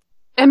of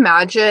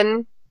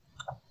imagine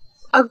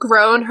a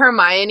grown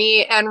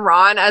Hermione and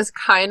Ron as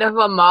kind of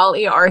a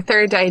Molly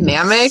Arthur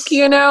dynamic,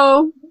 you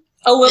know?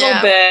 A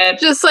little bit.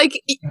 Just like,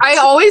 I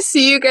always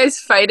see you guys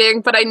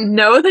fighting, but I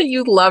know that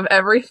you love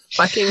every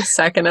fucking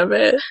second of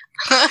it.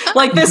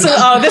 Like, this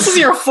is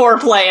your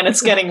foreplay and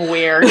it's getting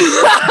weird. Like,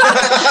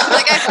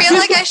 I feel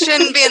like I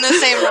shouldn't be in the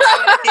same room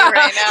with you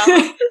right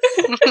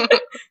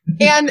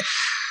now.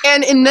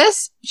 And in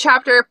this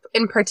chapter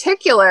in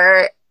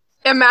particular,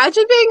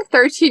 imagine being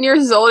 13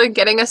 years old and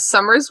getting a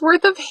summer's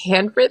worth of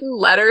handwritten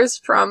letters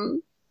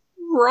from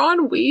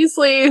Ron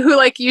Weasley, who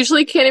like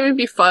usually can't even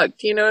be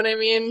fucked. You know what I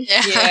mean?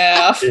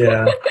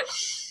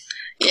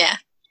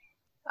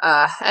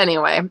 Yeah.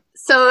 Anyway,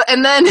 so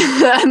and then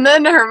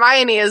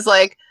Hermione is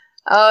like,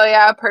 "Oh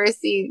yeah,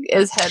 Percy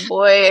is head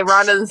boy."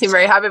 Ron doesn't seem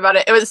very happy about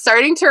it. It was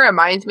starting to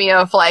remind me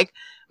of like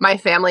my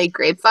family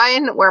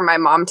grapevine, where my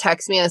mom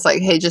texts me and it's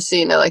like, "Hey, just so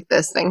you know, like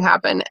this thing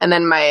happened." And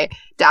then my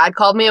dad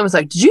called me and was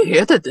like, "Did you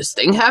hear that this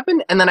thing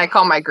happened?" And then I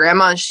call my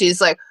grandma and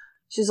she's like,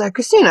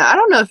 "Christina, I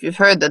don't know if you've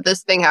heard that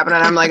this thing happened."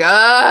 And I'm like,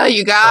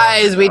 you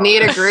guys, we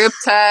need a group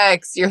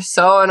text. You're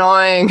so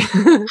annoying.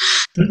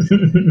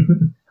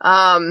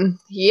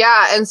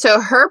 Yeah. And so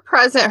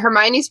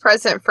Hermione's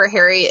present for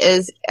Harry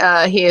is,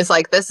 he is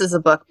like, "This is a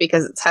book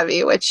because it's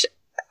heavy," which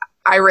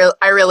I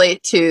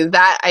relate to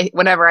that.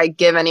 Whenever I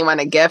give anyone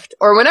a gift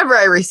or whenever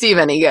I receive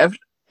any gift,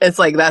 it's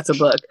like, that's a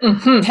book.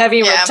 Mm-hmm.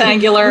 Heavy,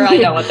 rectangular. I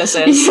know what this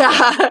is.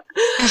 Yeah.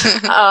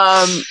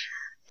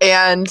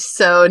 And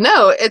so,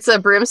 no, it's a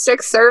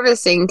broomstick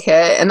servicing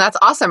kit, and that's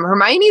awesome.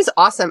 Hermione's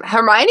awesome.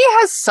 Hermione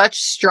has such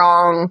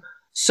strong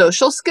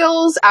social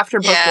skills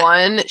after book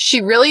one. She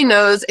really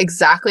knows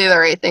exactly the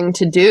right thing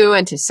to do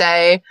and to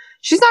say.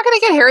 She's not going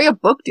to get Harry a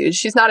book, dude.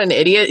 She's not an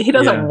idiot. He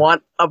doesn't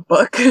want a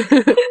book.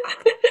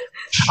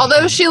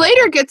 Although she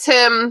later gets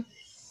him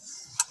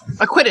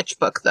a Quidditch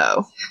book,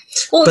 though.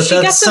 Well, but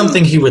that's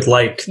something he would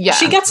like. Yeah.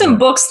 She gets him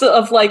books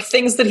of, like,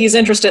 things that he's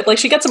interested. Like,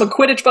 she gets him a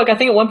Quidditch book. I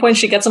think at one point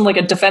she gets him, like,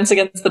 a Defense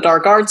Against the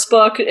Dark Arts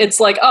book. It's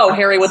like, oh,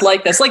 Harry would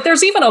like this. Like,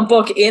 there's even a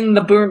book in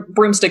the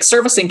broomstick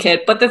servicing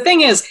kit. But the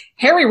thing is,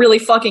 Harry really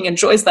fucking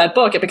enjoys that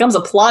book. It becomes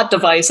a plot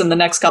device in the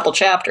next couple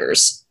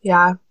chapters.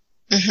 Yeah.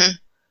 Mm-hmm.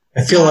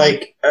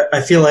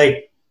 I feel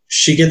like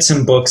she gets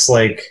him books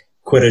like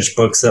Quidditch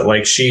books that,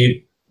 like,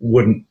 she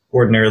wouldn't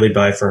ordinarily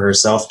buy for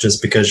herself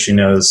just because she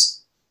knows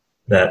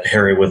that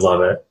Harry would love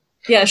it.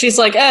 Yeah, she's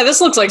like,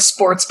 this looks like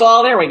sports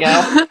ball. There we go.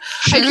 I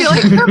feel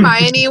like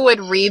Hermione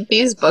would read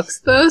these books,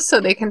 though, so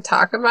they can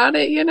talk about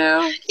it, you know?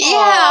 Yeah.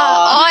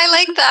 Oh, I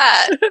like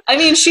that. I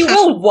mean, she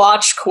will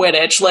watch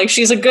Quidditch. Like,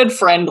 she's a good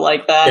friend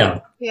like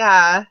that.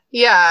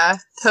 Yeah,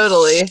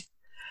 totally.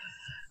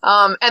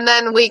 And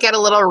then we get a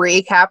little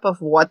recap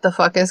of what the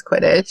fuck is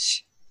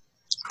Quidditch.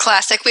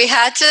 Classic.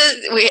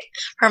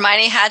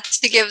 Hermione had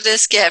to give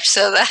this gift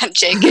so that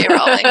J.K.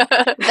 Rowling,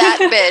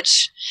 that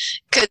bitch,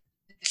 could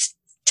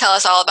tell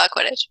us all about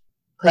Quidditch.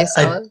 Please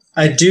tell us.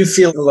 I do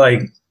feel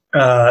like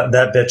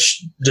that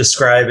bitch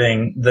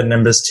describing the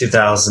Nimbus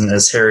 2000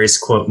 as Harry's,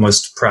 quote,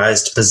 most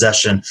prized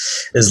possession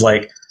is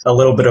like a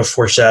little bit of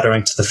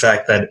foreshadowing to the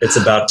fact that it's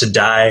about to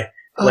die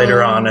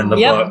later on in the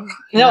book.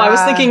 No, I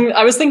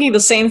was thinking the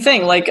same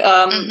thing. Like,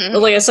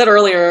 like I said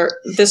earlier,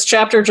 this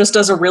chapter just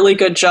does a really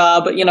good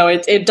job. You know,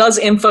 it does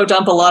info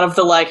dump a lot of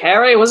the, like,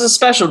 Harry was a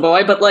special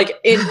boy, but, like,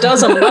 it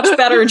does a much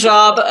better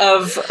job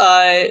of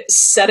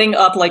setting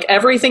up, like,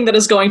 everything that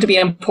is going to be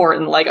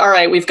important. Like, all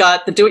right, we've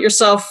got the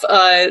do-it-yourself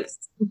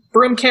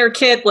broom care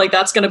kit, like,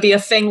 that's going to be a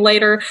thing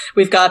later.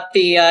 We've got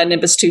the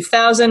Nimbus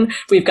 2000.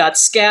 We've got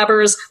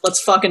Scabbers.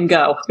 Let's fucking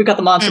go. We've got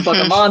the Monster Book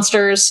of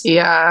Monsters.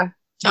 Yeah.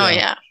 Oh,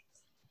 yeah.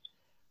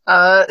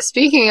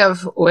 Speaking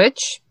of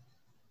which,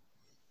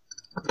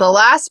 the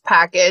last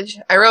package,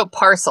 I wrote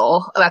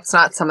parcel. That's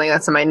not something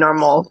that's in my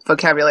normal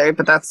vocabulary,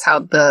 but that's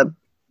how the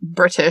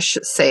British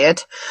say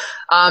it.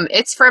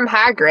 It's from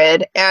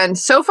Hagrid, and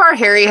so far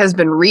Harry has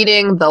been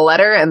reading the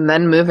letter and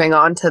then moving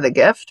on to the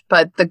gift,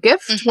 but the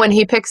gift, when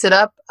he picks it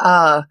up,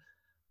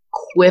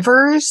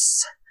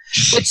 quivers,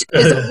 which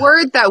is a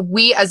word that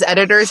we as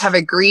editors have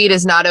agreed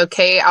is not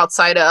okay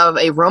outside of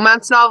a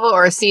romance novel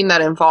or a scene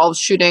that involves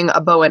shooting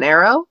a bow and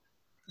arrow.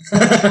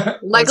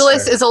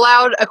 Legolas is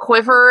allowed a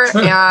quiver,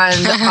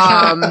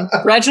 and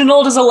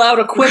Reginald is allowed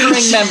a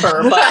quivering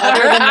member, but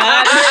other than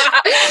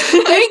that...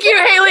 Thank you,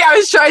 Haley. I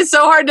was trying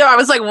so hard to... I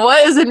was like,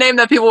 what is a name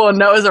that people will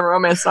know as a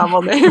romance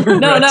novel name?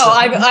 No,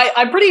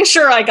 I'm pretty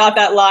sure I got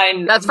that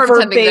line. That's from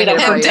verbatim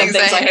 10 Things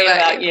I Hate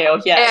About You.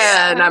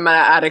 Yes. And I'm going to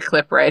add a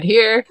clip right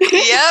here.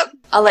 Yep.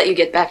 I'll let you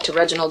get back to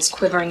Reginald's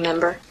quivering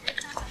member.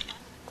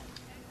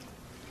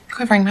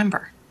 Quivering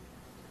member.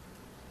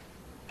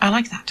 I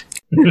like that.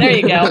 There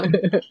you go.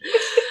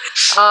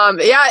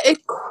 Yeah, it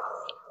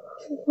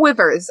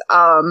quivers.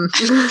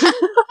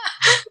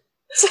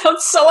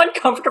 Sounds so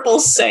uncomfortable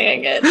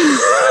saying it.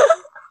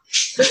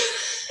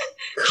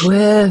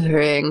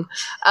 Quivering.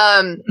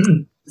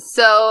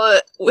 So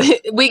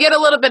we get a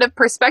little bit of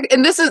perspective,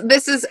 and this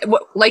is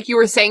like you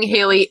were saying,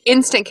 Haley,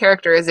 instant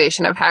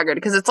characterization of Hagrid,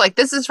 because it's like,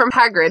 this is from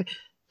Hagrid.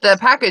 The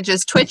package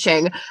is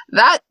twitching.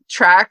 That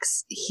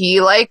tracks.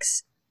 He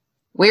likes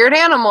weird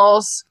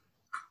animals.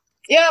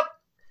 Yep.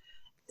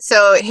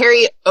 So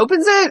Harry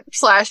opens it,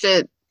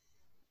 it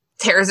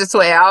tears its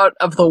way out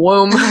of the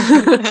womb.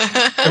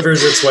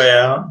 Covers its way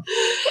out.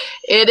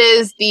 It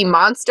is the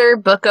Monster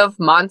Book of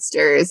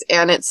Monsters,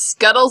 and it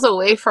scuttles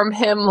away from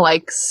him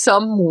like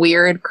some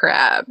weird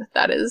crab.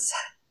 That is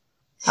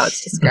how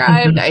it's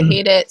described. I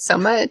hate it so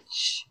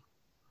much.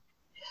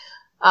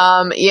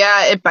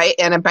 Yeah, it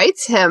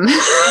bites him.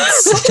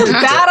 It's such a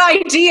bad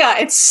idea.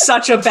 It's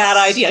such a bad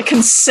idea.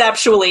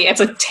 Conceptually,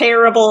 it's a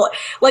terrible...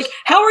 Like,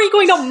 how are you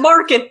going to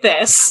market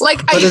this?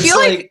 Like, I feel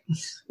like...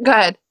 Go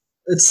ahead.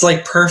 It's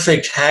like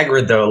perfect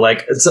Hagrid, though.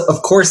 Like,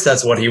 of course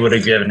that's what he would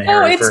have given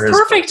Harry for his... it's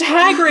perfect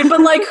Hagrid,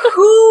 but, like,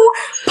 who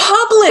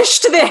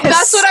published this?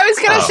 That's what I was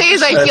going to say,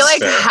 is I feel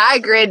like fair.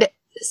 Hagrid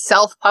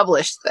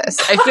self-published this.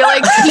 I feel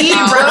like he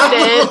wrote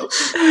it.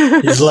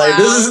 He's like,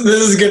 this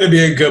is going to be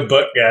a good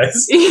book,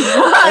 guys.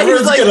 Yeah,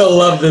 everyone's going to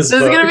love this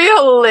book. This is going to be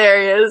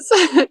hilarious.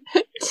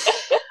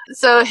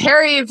 So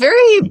Harry,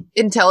 very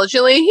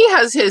intelligently, he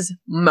has his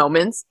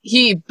moments.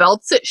 He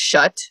belts it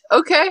shut.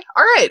 Okay,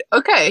 all right,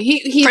 okay.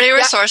 He's pretty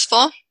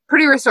resourceful.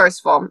 Pretty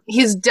resourceful.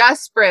 He's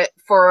desperate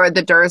for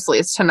the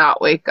Dursleys to not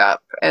wake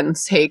up and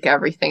take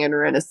everything and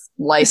ruin his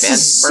life and birthday.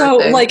 So,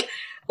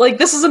 like,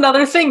 this is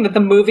another thing that the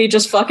movie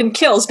just fucking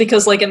kills,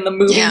 because, like, in the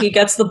movie, he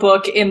gets the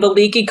book in the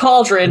leaky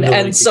cauldron,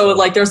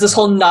 like, there's this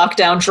whole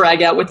knockdown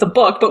drag out with the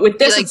book, but with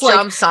this, he, it's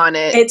jumps on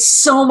it. It's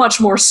so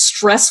much more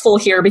stressful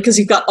here, because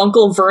you've got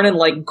Uncle Vernon,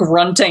 like,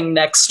 grunting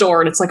next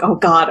door, and it's like,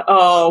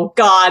 oh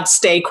god,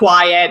 stay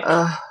quiet.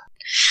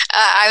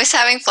 I was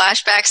having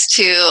flashbacks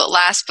to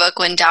last book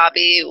when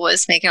Dobby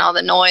was making all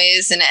the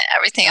noise and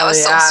everything. I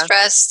was so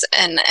stressed,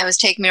 and it was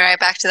taking me right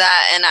back to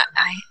that, and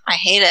I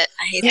hate it.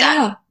 I hate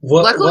that.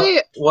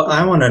 Luckily, what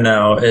I want to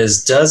know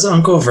is, does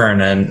Uncle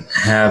Vernon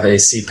have a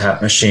CPAP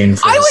machine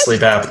for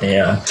sleep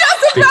apnea?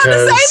 Just about to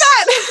say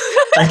that!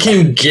 I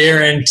can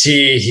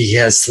guarantee he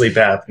has sleep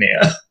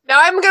apnea. Now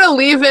I'm going to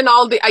leave in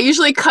I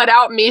usually cut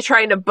out me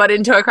trying to butt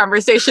into a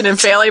conversation and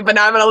failing, but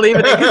now I'm going to leave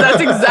it in because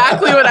that's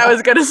exactly what I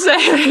was going to say.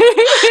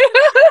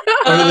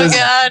 Oh,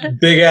 God.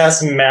 Big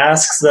ass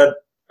masks that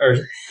are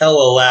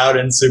hella loud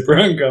and super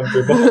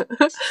uncomfortable.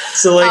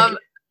 So, like,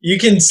 you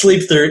can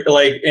sleep through,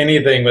 like,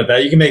 anything with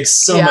that. You can make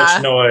so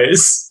much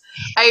noise.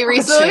 I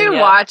recently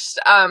watched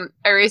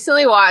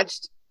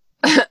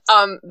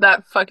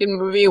that fucking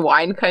movie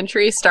Wine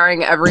Country,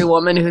 starring every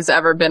woman who's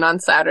ever been on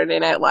Saturday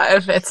Night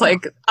Live. It's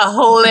like a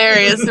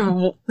hilarious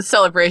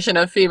celebration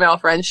of female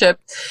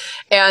friendship,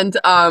 and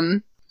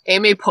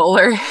Amy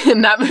Poehler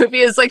in that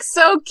movie is like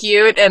so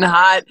cute and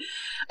hot,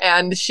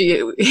 and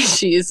she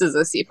uses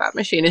a CPAP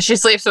machine, and she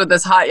sleeps with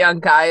this hot young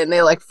guy, and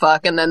they like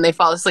fuck, and then they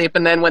fall asleep,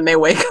 and then when they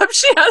wake up,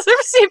 she has her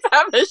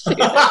CPAP machine.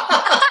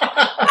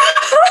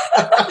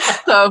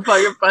 So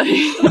fucking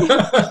funny.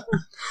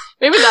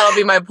 Maybe that'll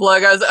be my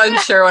plug. I was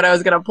unsure what I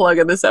was going to plug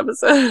in this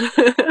episode.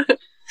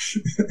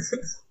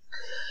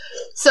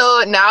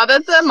 So now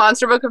that the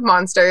Monster Book of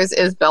Monsters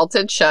is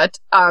belted shut,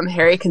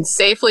 Harry can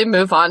safely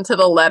move on to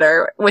the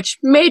letter, which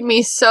made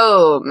me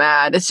so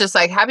mad. It's just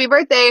like, happy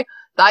birthday.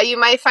 Thought you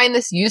might find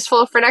this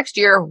useful for next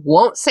year.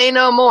 Won't say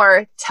no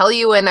more. Tell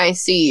you when I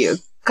see you.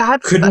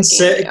 God couldn't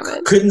say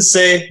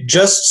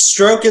just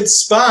stroke its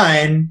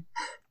spine.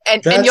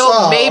 And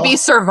you'll maybe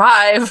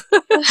survive.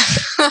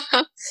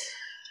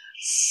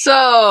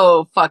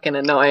 So fucking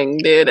annoying,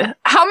 dude.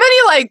 How many,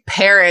 like,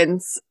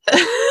 parents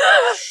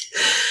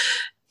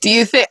do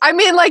you think? I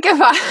mean, like, if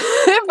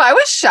I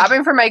was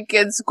shopping for my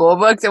kids' school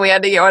books and we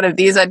had to get one of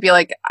these, I'd be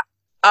like,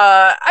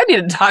 I need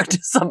to talk to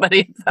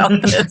somebody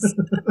about this.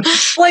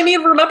 Well, I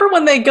mean, remember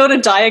when they go to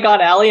Diagon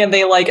Alley and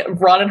they, like,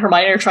 Ron and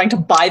Hermione are trying to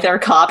buy their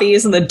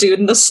copies and the dude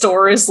in the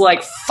store is,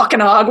 like, fucking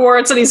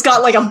Hogwarts and he's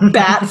got, like, a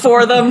bat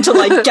for them to,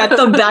 like, get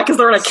them back because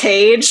they're in a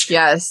cage?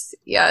 Yes.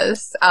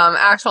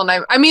 Actual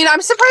Night. I mean,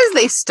 I'm surprised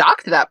they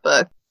stocked that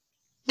book.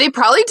 They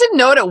probably didn't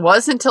know what it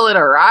was until it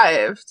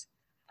arrived.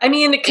 I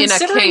mean,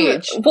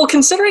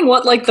 considering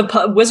what, like,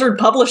 the wizard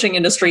publishing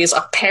industry is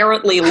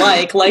apparently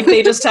like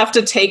they just have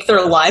to take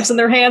their lives in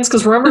their hands,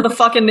 because remember the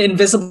fucking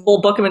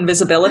Invisible Book of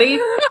Invisibility?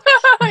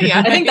 Yeah.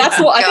 I think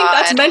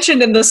that's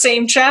mentioned in the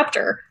same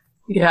chapter.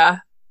 Yeah.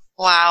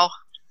 Wow.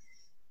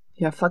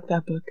 Yeah, fuck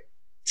that book.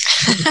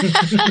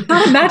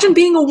 God, imagine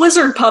being a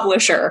wizard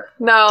publisher.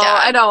 No, Yeah,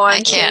 I don't want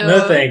I can't.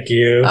 No, thank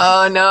you.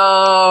 Oh,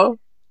 no.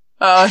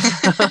 Oh,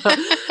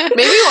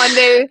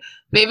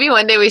 Maybe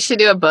one day we should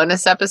do a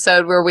bonus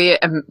episode where we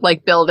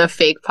like build a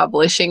fake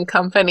publishing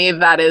company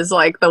that is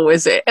like the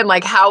wizard, and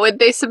like how would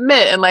they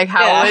submit, and like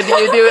how would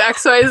you do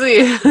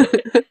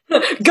XYZ?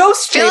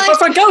 Ghost paper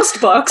for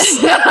ghost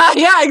books.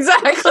 Yeah,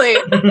 exactly.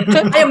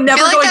 I am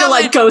never going to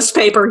let ghost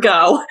paper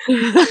go.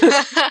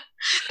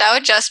 That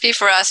would just be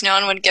for us. No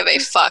one would give a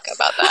fuck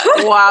about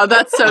that. Wow,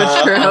 that's so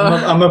true.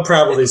 I'm gonna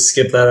probably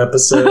skip that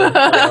episode.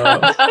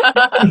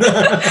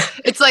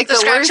 It's like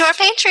Subscribe to our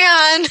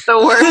Patreon. the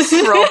worst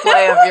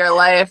roleplay of your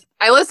life.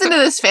 I listened to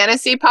this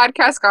fantasy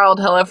podcast called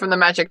Hello from the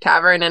Magic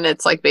Tavern, and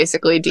it's like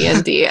basically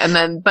D&D, and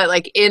then but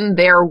like in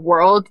their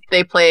world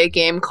they play a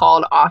game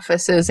called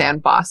Offices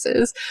and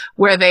Bosses,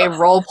 where they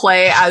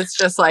roleplay as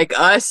just like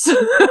us.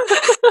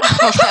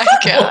 Oh my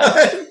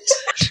god. And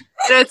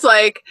it's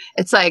like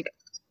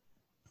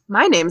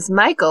my name's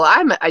Michael.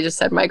 I just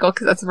said Michael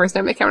because that's the first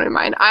name that came to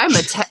mind. I'm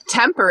a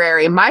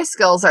temporary. My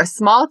skills are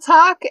small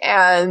talk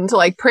and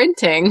like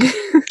printing.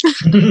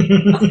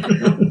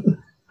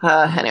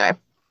 Anyway.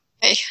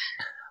 Hey.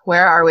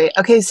 Where are we?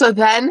 Okay, so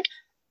then,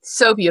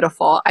 so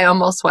beautiful. I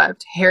almost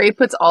wept. Harry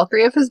puts all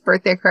 3 of his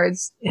birthday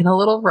cards in a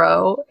little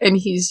row, and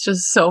he's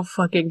just so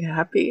fucking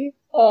happy.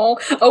 Oh,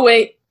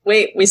 wait.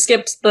 We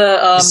skipped the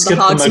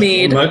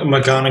Hogsmeade.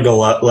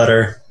 McGonagall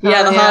letter.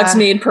 Yeah, the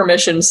Hogsmeade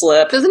permission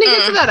slip. Doesn't he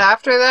get to that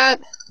after that?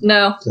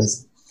 No.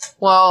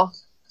 Well,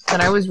 then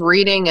I was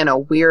reading in a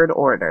weird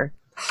order.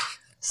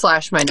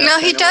 Slash my notes. No,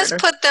 he does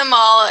put them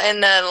all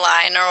in the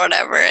line or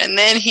whatever, and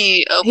then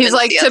he opens He's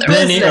like, the to other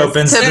Then he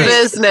opens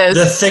business.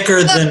 the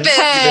thicker than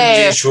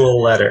Hey.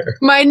 usual letter.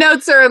 My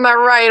notes are in the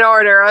right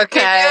order, You're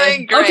okay?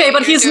 doing great. Okay,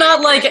 but You're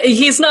doing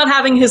he's not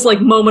having his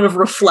like moment of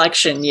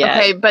reflection yet.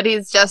 Okay, but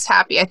he's just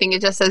happy. I think it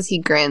just says he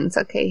grins.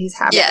 Okay, he's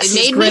happy. Yes, it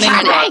he's made me Grinning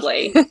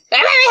happy. broadly.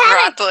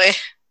 Broadly.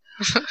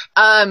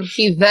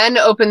 He then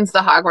opens the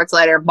Hogwarts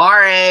letter,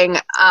 barring,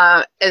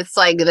 it's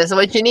like, this is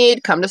what you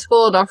need, come to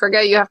school, don't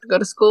forget you have to go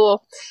to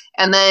school.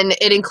 And then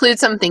it includes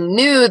something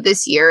new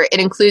this year. It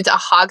includes a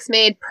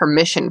Hogsmeade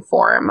permission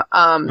form.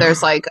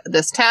 There's like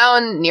this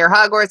town near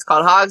Hogwarts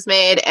called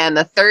Hogsmeade, and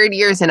the 3rd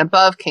years and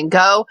above can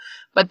go,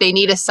 but they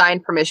need a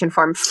signed permission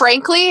form.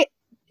 Frankly,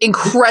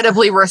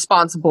 incredibly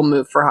responsible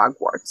move for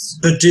Hogwarts.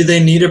 But do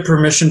they need a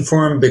permission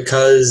form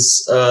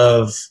because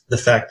of the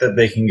fact that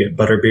they can get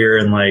butterbeer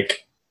and like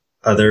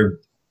other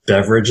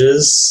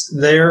beverages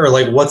there, or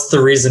like what's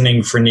the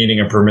reasoning for needing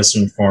a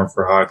permission form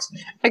for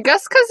Hogsmeade? I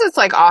guess because it's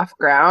like off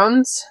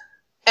grounds,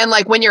 and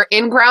like when you're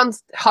in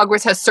grounds,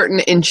 Hogwarts has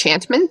certain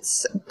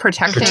enchantments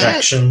protecting it.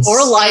 Protections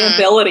Or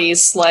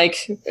liabilities,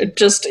 like,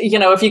 just, you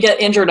know, if you get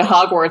injured at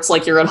Hogwarts,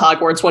 like, you're at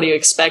Hogwarts, what do you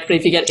expect? But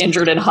if you get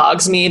injured in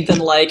Hogsmeade, then,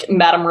 like,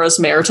 Madame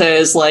Rosmerta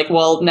is like,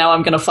 well, now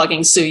I'm gonna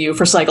fucking sue you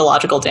for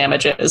psychological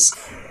damages.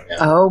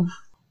 Oh,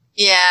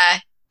 Yeah,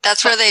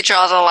 that's where they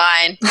draw the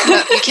line.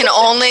 You can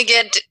only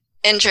get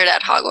injured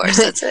at Hogwarts.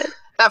 That's it.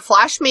 that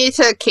flashed me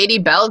to Katie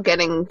Bell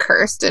getting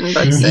cursed in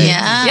book 6.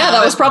 Yeah. Yeah,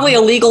 that was probably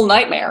a legal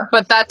nightmare.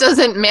 But that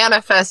doesn't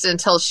manifest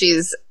until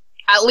she's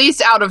at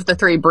least out of the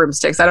 3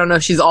 broomsticks. I don't know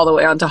if she's all the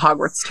way onto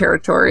Hogwarts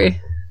territory.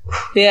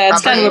 Yeah,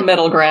 it's kind of a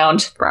middle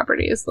ground.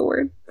 Property is the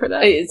word for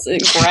that. It's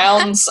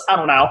grounds, I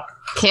don't know.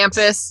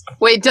 Campus.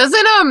 Wait,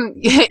 doesn't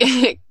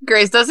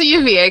Grace, doesn't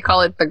UVA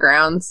call it the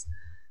grounds?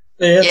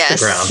 It's Yes.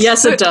 the ground.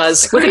 Yes, it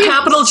does. With a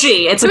capital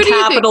G. It's a Who do you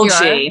think capital you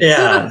are? G.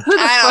 Yeah.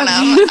 I don't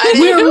know. I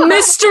didn't- We're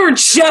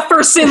Mr.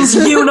 Jefferson's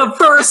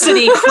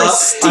University,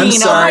 Christina. I'm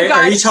sorry. Oh my God.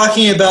 Are you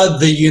talking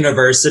about the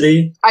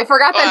university? I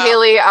forgot that Wow.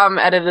 Haley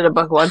edited a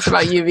book once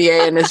about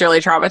UVA and is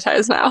really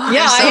traumatized now.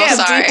 Yeah, I'm so I am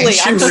sorry. deeply.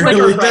 I'm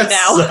triggered right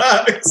now.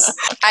 Sucks.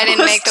 I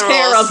didn't make the rules.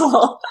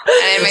 Terrible.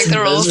 I didn't make the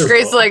rules. Miserable.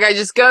 Grace is like, I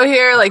just go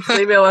here, like,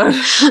 leave me alone.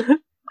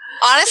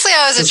 Honestly,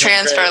 I was a This is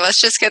transfer. great.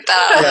 Let's just get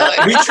that out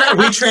of the Yeah,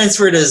 way. we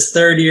transferred as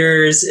third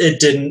years. It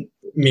didn't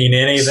mean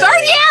anything.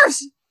 30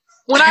 years!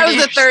 When I was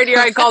a 30 third year,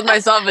 I called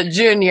myself a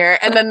junior,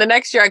 and then the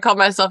next year I called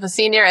myself a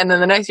senior, and then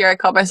the next year I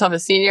called myself a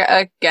senior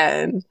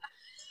again.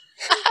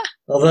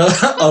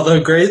 Although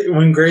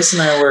when Grace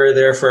and I were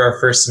there for our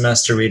first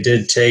semester, we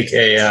did take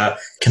a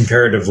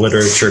comparative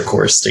literature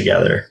course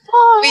together.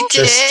 Oh, We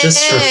did.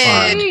 Just for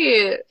fun.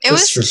 sweet. It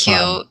was Just for cute.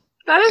 fun.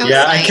 That is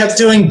Yeah, nice. I kept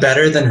doing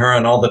better than her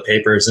on all the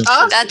papers. And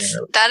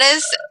That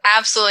is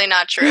absolutely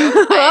not true.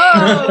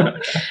 Oh.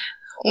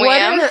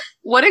 William?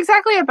 What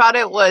exactly about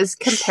it was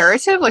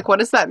comparative? Like, what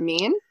does that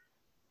mean?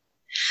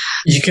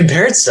 You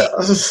compared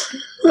stuff.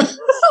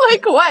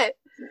 Like, what?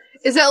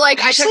 Is it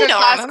like I took a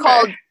class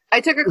called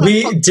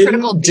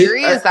Critical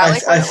Theory? Is that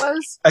like what it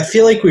was? I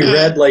feel like we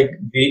read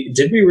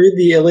did we read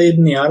the Iliad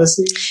and the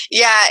Odyssey?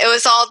 Yeah, it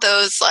was all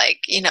those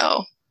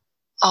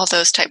all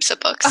those types of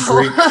books.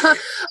 Oh,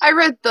 I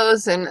read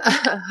those in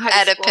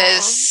high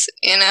Oedipus,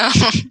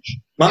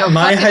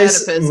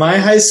 My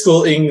high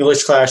school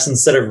English class,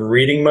 instead of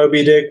reading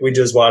Moby Dick, we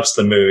just watched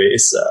the movie.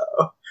 So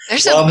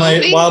there's a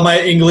movie? While my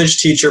English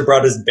teacher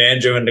brought his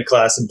banjo into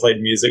class and played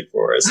music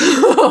for us,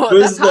 it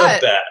was the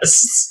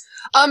best.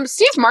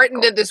 Steve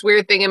Martin did this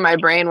weird thing in my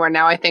brain where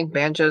now I think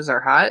banjos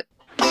are hot.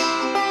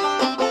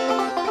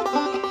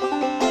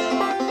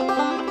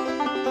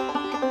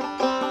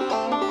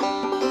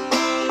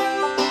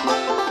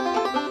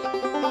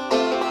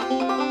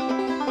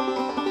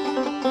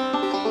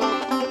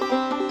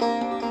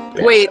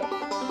 Wait,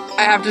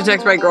 I have to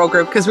text my girl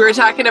group because we were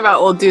talking about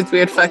old dudes we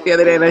would fuck the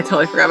other day and I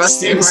totally forgot about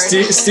Steve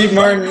Martin. Steve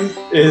Martin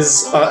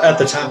is at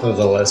the top of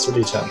the list. What are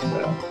you talking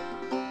about?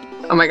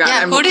 Oh my god.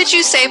 Yeah, who did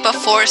you say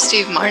before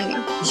Steve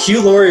Martin?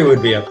 Hugh Laurie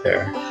would be up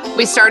there.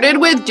 We started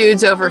with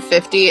dudes over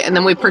 50 and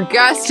then we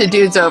progressed to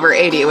dudes over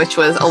 80, which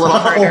was a little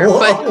harder.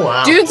 But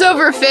wow. Dudes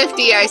over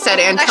 50, I said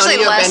Antonio Actually,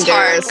 less Banderas.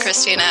 hard,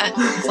 Christina.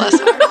 Less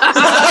hard.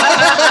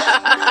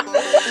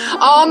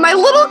 Oh, my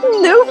little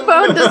new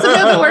phone doesn't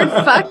know the word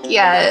fuck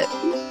yet.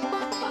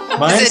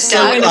 Mine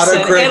still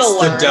autocorrects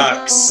the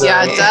ducks. So.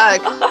 Yeah,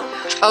 duck.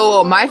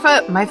 Oh,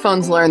 my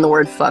phones learn the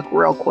word fuck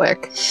real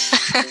quick.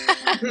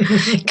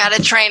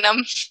 Gotta train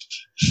them.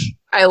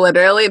 I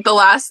literally, the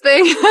last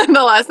thing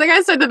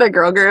I said to the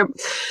girl group,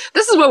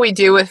 this is what we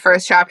do with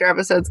first chapter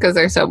episodes because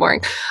they're so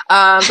boring.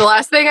 The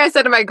last thing I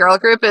said to my girl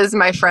group is we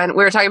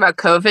were talking about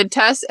COVID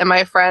tests and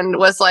my friend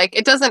was like,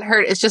 it doesn't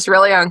hurt. It's just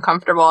really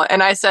uncomfortable.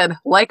 And I said,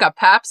 like a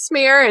pap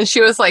smear. And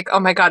she was like, oh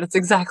my God, it's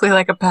exactly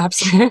like a pap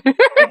smear.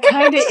 It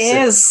kind of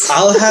is.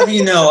 I'll have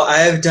you know, I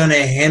have done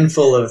a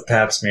handful of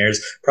pap smears.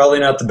 Probably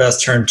not the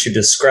best term to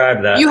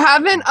describe that. You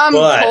haven't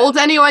told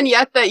anyone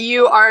yet that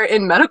you are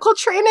in medical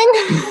training?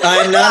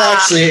 I'm not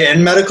actually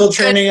in medical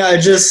training. I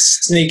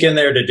just sneak in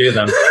there to do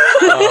them.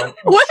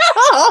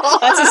 Well,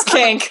 that's his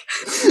kink.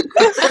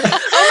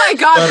 Oh my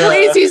God! But,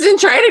 please, he's in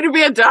training to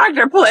be a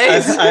doctor.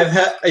 Please,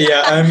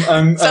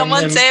 I'm.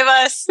 Someone save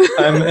us!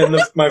 I'm in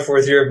my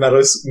fourth year of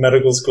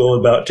medical school,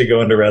 about to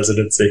go into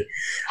residency.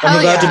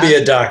 I'm about to be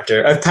a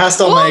doctor. I've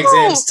passed all my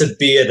exams to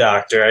be a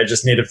doctor. I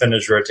just need to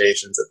finish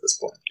rotations at this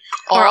point.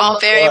 We're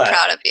all very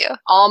proud of you.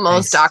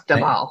 Almost Dr.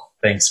 Ball.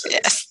 Thanks.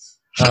 Yes.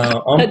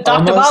 Dr.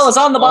 Ball is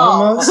on the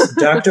ball. Almost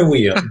Dr.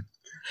 William.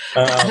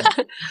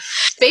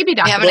 Baby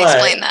doctor. We haven't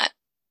explained that.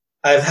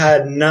 I've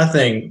had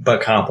nothing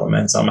but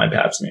compliments on my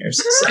pap smears.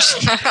 So.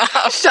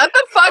 Shut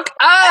the fuck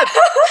up!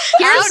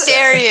 How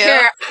dare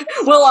you?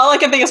 Well, all I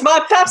can think is my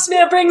pap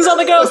smear brings on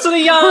the ghost of the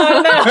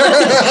yarn.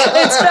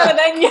 It's better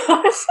than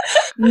yours.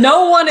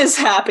 No one is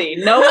happy.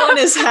 No one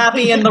is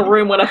happy in the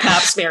room when a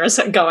pap smear is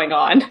going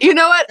on. You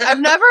know what? I've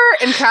never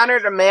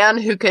encountered a man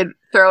who could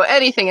throw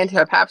anything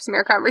into a pap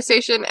smear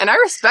conversation, and I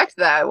respect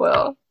that,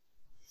 Will.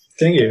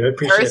 Thank you. I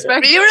appreciate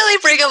it. You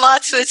really bring a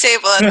lot to the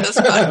table at this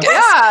podcast.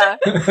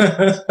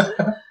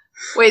 Yeah.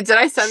 Wait, did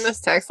I send this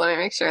text? Let me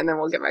make sure, and then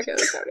we'll get back to the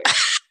subject.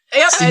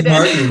 Yep, I did.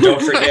 Martin,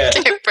 don't forget.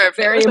 Okay, perfect.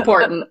 Very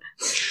important.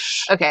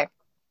 Okay.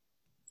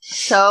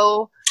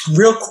 So.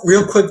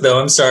 Real quick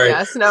though, I'm sorry.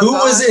 Yes, no, who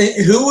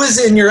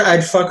was in your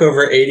I'd fuck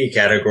over 80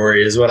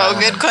 category? Is what?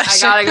 Good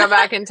question. I gotta go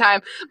back in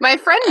time. My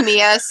friend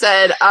Mia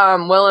said,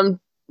 Willem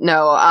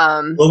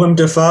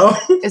Dafoe?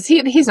 Is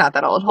he's not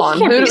that old. Hold on.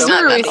 Who are we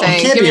saying?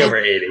 He can't be over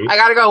 80. I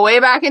gotta go way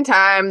back in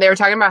time. They were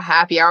talking about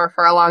happy hour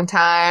for a long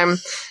time.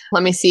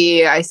 Let me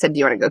see. I said, do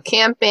you want to go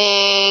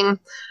camping?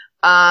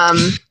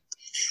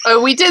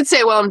 We did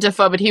say Willem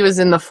Dafoe, but he was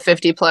in the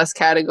 50 plus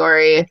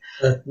category.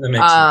 That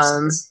makes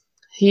sense.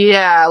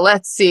 Yeah,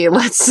 let's see.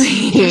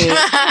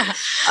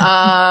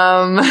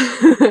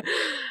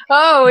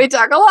 Oh, we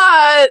talk a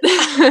lot.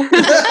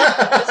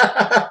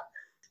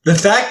 The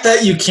fact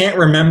that you can't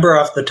remember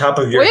off the top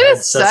of your head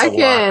says a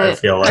lot, I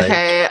feel like.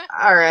 Okay,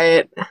 all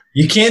right.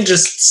 You can't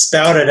just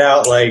spout it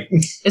out like...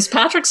 Is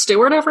Patrick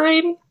Stewart over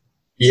 80?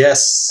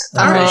 Yes,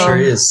 I'm pretty sure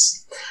he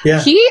is.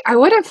 Yeah. I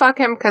wouldn't fuck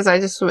him because I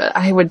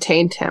would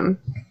taint him.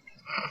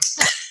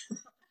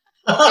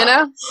 You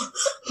know?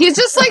 He's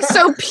just like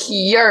so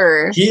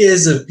pure.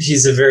 He's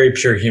a very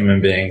pure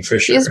human being, for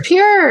sure. He's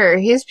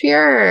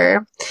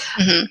pure.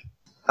 Mm-hmm.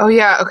 Oh,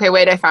 yeah. Okay,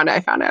 wait. I found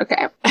it.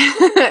 Okay.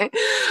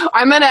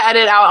 I'm going to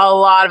edit out a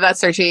lot of that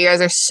searching. You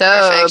guys are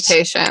so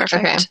patient.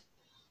 Perfect.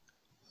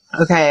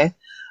 Okay.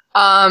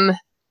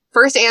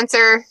 First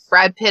answer,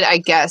 Brad Pitt, I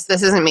guess.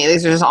 This isn't me.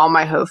 These are just all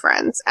my hoe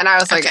friends. And I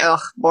was like,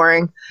 ugh,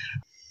 boring.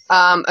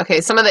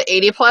 Okay, some of the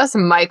 80 plus,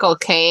 Michael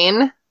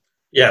Caine.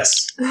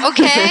 Yes.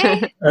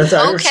 Okay.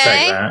 I respect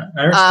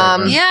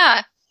that.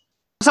 Yeah.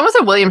 Someone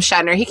said William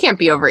Shatner. He can't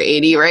be over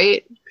 80,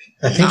 right?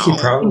 I think he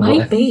probably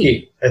might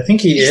be. I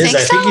think he is. think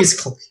I think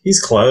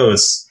he's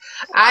close.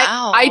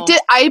 Wow.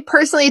 I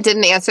personally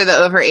didn't answer the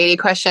over 80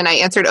 question. I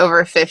answered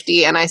over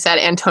 50, and I said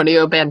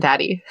Antonio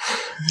Bandetti.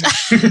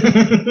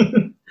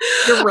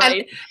 You're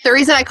right. And the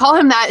reason I call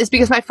him that is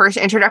because my first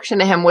introduction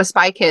to him was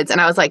Spy Kids, and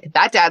I was like,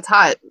 that dad's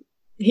hot.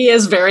 He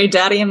is very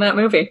daddy in that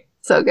movie.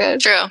 So good.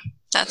 True.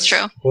 That's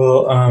true.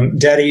 Well,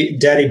 Daddy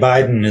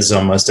Biden is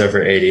almost over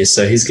 80,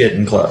 so he's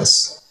getting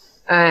close.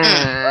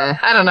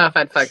 I don't know if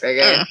I'd fuck that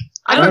guy.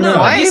 I don't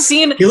know. Have you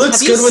seen? He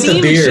looks good with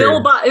the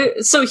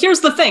beard. So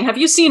here's the thing: have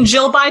you seen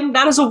Jill Biden?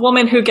 That is a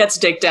woman who gets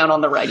dick down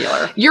on the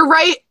regular. You're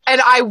right,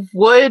 and I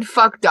would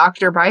fuck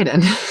Dr.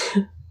 Biden.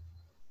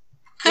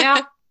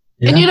 Yeah.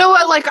 And you know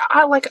what?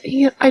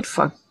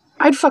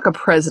 I'd fuck a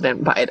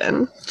President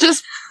Biden.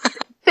 Just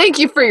thank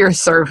you for your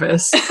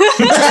service.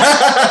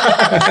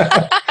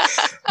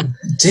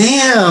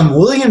 Damn,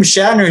 William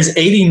Shatner is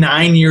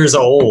 89 years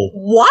old.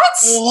 What?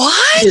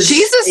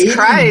 Jesus 89.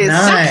 Christ.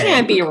 That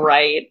can't be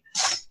right.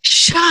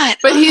 Shut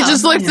But up. he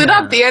just looked it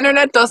up. The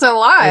internet doesn't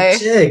lie.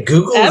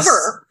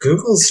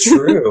 Google's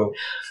true.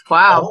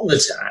 Wow. All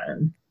the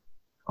time.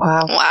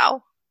 Wow.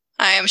 Wow.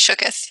 I am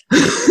shooketh.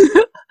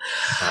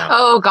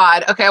 Oh,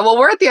 God. Okay, well,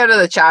 we're at the end of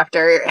the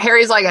chapter.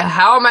 Harry's like,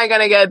 how am I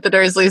going to get the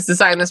Dursleys to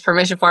sign this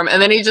permission form? And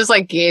then he just,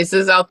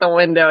 gazes out the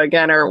window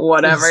again or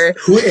whatever.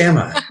 Who am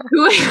I?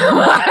 Who am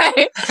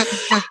I?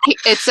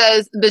 It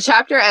says, the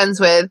chapter ends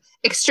with,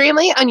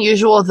 extremely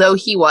unusual though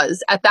he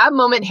was, at that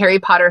moment Harry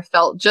Potter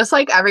felt just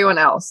like everyone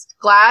else,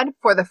 glad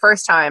for the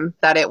first time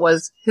that it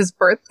was his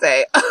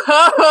birthday.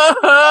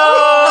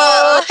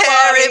 Oh,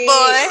 Harry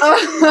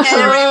boy.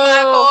 Harry,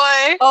 my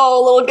boy.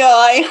 Oh, little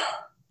guy.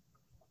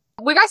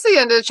 We got to the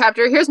end of the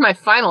chapter. Here's my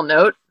final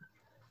note.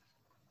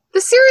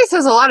 The series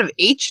has a lot of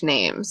H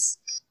names.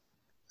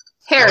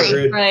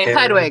 Harry, Right.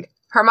 Hedwig,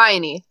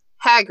 Hermione,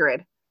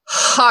 Hagrid,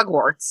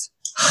 Hogwarts,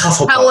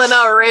 Hufflepuff. Helena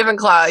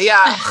Ravenclaw.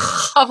 Yeah,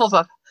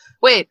 Hufflepuff.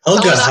 Wait,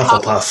 Helga Helena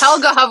Hufflepuff.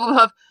 Helga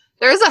Hufflepuff.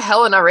 There is a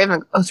Helena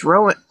Ravenclaw. Oh, it's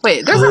Rowan.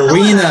 Wait, there's a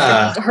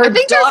Rowena. Her I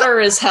think there's daughter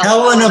is Helena.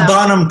 Helena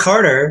Bonham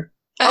Carter.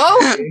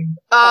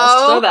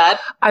 Also that.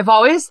 I've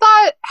always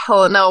thought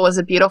Helena was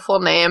a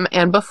beautiful name,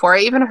 and before I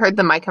even heard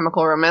the My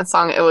Chemical Romance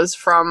song, it was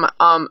from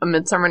A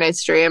Midsummer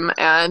Night's Dream,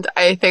 and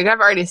I think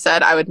I've already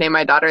said I would name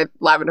my daughter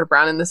Lavender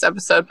Brown in this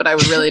episode, but I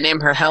would really name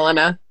her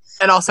Helena.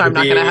 And also, I'm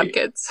not going to have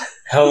kids.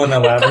 Helena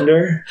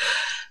Lavender.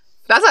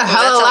 That's a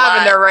hell of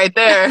lavender right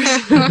there.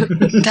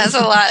 That's a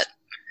lot.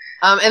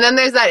 And then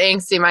there's that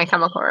angsty My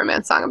Chemical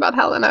Romance song about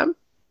Helena.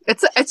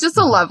 It's just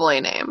a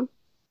lovely name.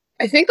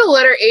 I think the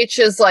letter H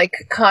is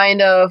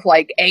kind of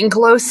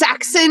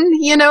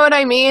Anglo-Saxon, you know what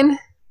I mean?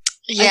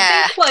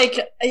 Yeah.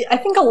 I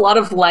think a lot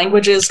of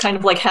languages kind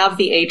of have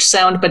the H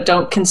sound, but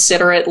don't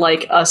consider it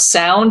a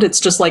sound. It's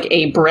just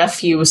a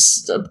breath you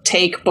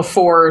take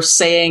before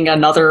saying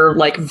another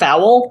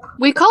vowel.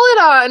 We call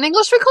it in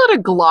English. We call it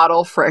a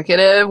glottal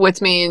fricative,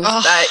 which means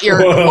that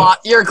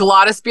your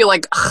glottis be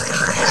like.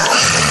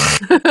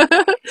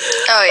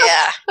 Oh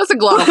yeah, that's a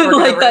glottal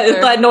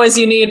fricative. that noise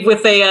you need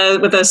with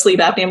a sleep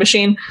apnea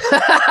machine.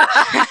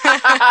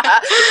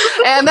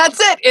 And that's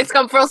it. It's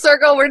come full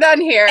circle. We're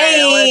done here.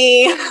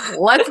 Hey.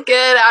 Let's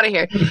get out of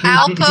here.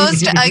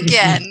 Outpost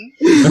again.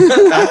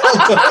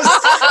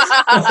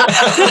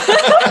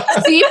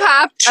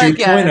 CPAP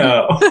again.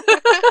 2.0.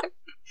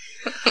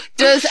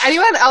 Does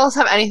anyone else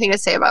have anything to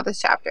say about this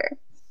chapter?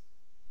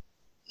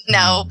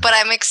 No, but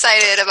I'm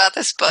excited about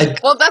this book.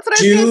 Well, that's what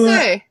I was going to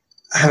say.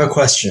 I have a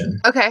question.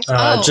 Okay.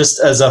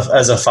 Just as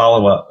a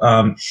follow up,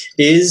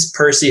 is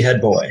Percy head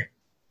boy?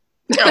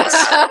 Yeah,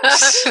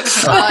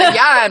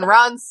 and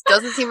Ron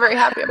doesn't seem very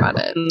happy about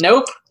it.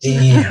 Nope.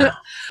 Damn.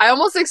 I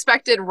almost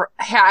expected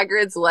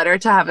Hagrid's letter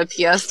to have a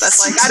PS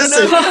that's I don't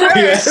know if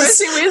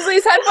Percy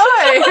Weasley's head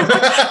boy.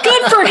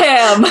 Good for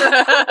him.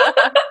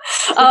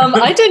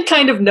 I did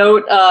kind of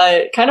note,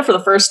 for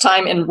the first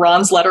time in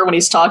Ron's letter when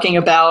he's talking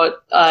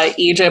about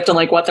Egypt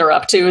and what they're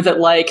up to, that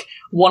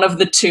one of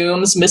the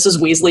tombs Mrs.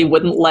 Weasley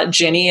wouldn't let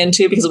Ginny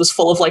into because it was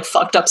full of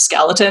fucked up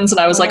skeletons, and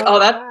I was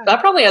that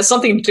probably has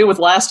something to do with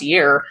last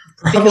year.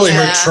 Probably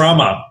her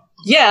trauma.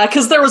 Yeah,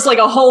 because there was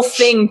a whole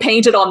thing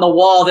painted on the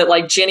wall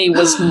that Ginny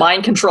was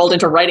mind controlled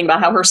into writing about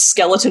how her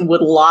skeleton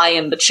would lie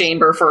in the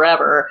chamber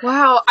forever.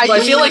 Wow, I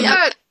feel like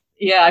that.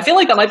 Yeah, I feel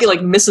like that might be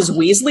Mrs.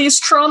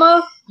 Weasley's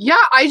trauma. Yeah,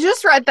 I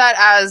just read that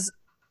as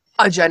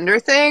a gender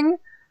thing,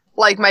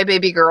 my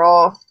baby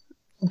girl.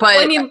 But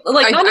well, I mean,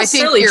 not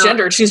necessarily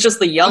gendered. She's just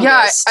the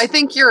youngest. Yeah, I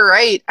think you're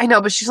right. I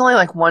know, but she's only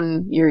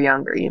 1 year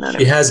younger. You know what I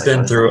mean? She has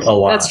been through a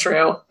lot. That's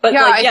true. But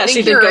yeah,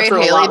 she did go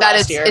through a lot that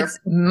last year. It's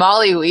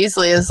Molly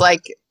Weasley is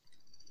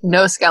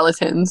no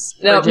skeletons.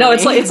 No,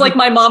 it's like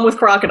my mom with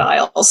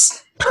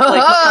crocodiles.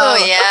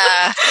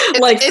 Yeah.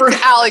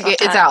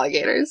 It's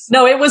alligators.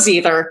 No, it was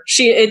either.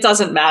 It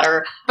doesn't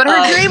matter. But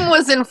her dream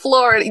was in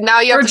Florida.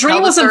 Now you have to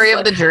tell the story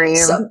of the dream.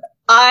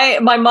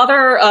 My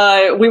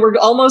mother, we were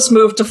almost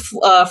moved to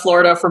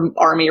Florida for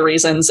army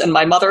reasons, and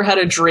my mother had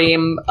a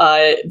dream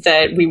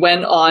that we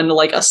went on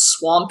like a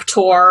swamp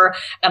tour,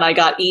 and I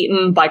got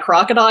eaten by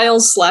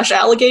crocodiles /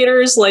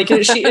 alligators. Like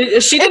she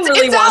didn't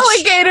really watch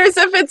alligators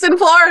if it's in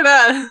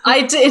Florida.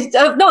 I did.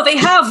 No, they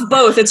have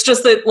both. It's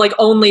just that like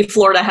only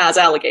Florida has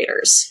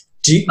alligators.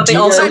 But they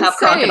also have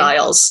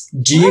crocodiles.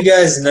 Do you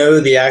guys know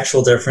the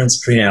actual difference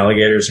between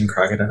alligators and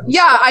crocodiles?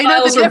 Yeah, I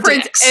know the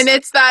difference, and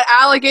it's that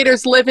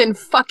alligators live in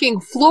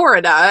fucking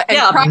Florida, and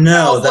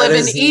crocodiles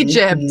live in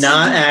Egypt.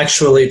 Not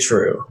actually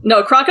true.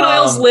 No,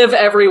 crocodiles live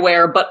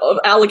everywhere, but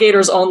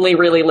alligators only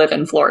really live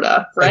in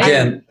Florida, right?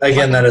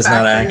 Again, that is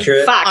not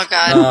accurate. Fact. Oh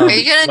god, are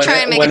you gonna try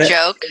and make a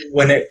joke?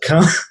 When it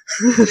comes...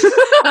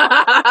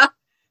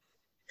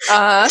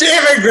 Damn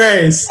it,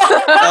 Grace!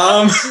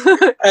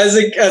 As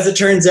it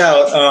turns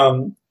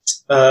out,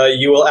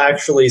 you will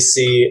actually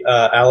see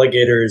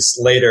alligators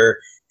later,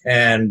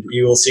 and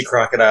you will see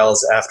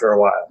crocodiles after a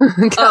while.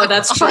 Oh,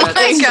 that's true. Oh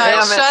my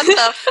god, shut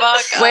the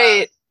fuck up.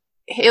 Wait,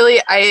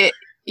 Haley,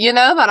 you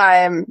know that I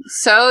am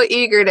so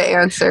eager to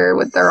answer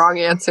with the wrong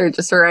answer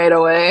just right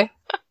away.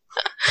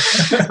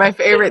 It's my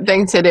favorite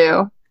thing to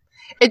do.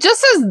 It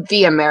just says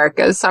the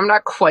Americas, so I'm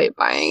not quite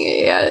buying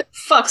it yet.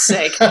 Fuck's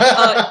sake.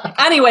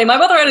 Anyway, my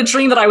mother had a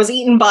dream that I was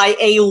eaten by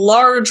a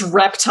large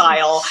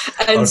reptile.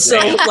 And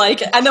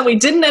and then we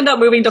didn't end up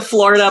moving to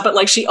Florida, but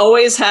like she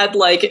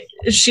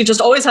just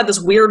always had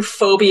this weird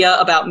phobia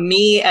about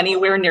me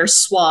anywhere near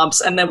swamps.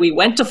 And then we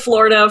went to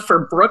Florida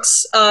for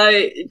Brooke's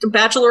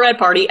bachelorette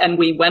party, and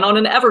we went on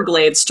an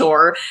Everglades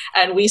tour,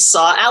 and we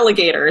saw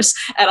alligators.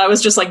 And I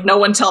was just like, no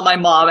one tell my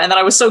mom. And then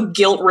I was so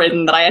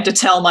guilt-ridden that I had to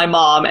tell my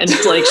mom, and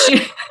like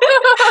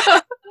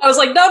I was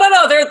like, no,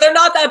 they're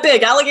not that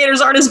big. Alligators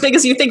aren't as big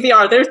as you think they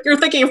are. You're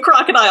thinking of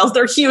crocodiles.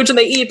 They're huge and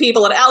they eat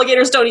people, and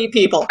alligators don't eat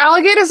people.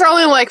 Alligators are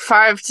only like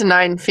 5 to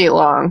 9 feet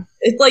long.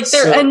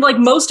 And like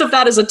most of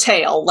that is a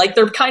tail. Like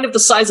they're kind of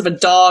the size of a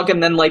dog,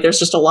 and then like there's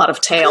just a lot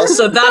of tail.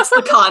 So that's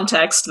the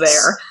context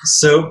there.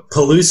 So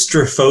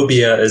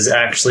palustrophobia is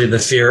actually the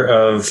fear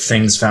of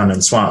things found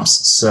in swamps.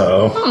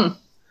 So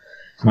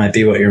might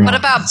be what you're. What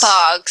about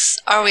bogs?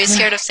 Are we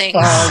scared of things?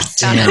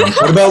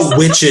 What about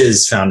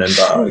witches found in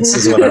bogs?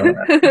 Is what I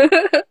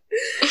want.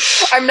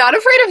 I'm not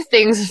afraid of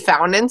things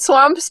found in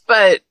swamps,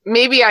 but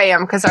maybe I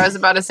am, because I was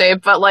about to say,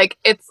 but like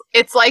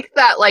it's like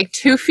that like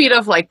 2 feet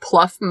of like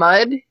pluff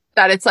mud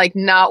that it's like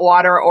not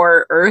water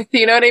or earth.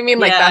 You know what I mean?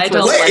 Like that's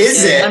what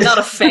is it? I'm not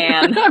a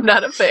fan. I'm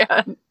not a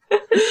fan.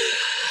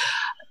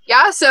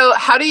 Yeah, so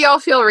how do y'all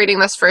feel reading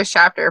this first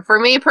chapter? For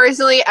me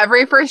personally,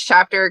 every first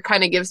chapter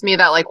kind of gives me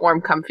that like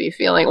warm, comfy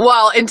feeling.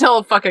 Well,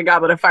 until fucking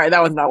Goblet of Fire,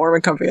 that was not warm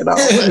and comfy at all.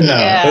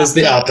 It was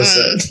the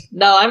opposite.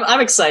 No,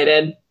 I'm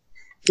excited.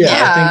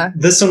 Yeah, I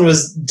think this one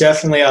was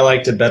definitely, I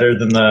liked it better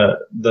than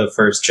the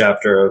first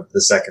chapter of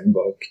the second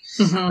book.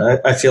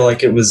 Mm-hmm. I feel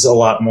like it was a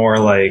lot more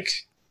like,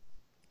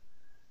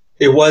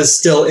 it was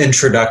still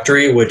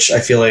introductory, which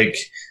I feel like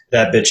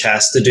that bitch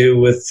has to do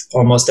with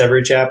almost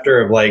every chapter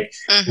of like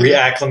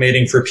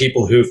reacclimating for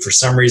people who for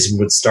some reason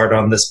would start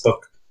on this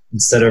book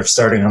instead of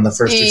starting on the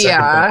first or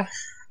second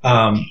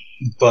book.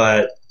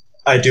 But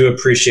I do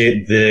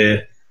appreciate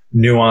the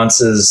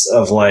nuances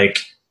of like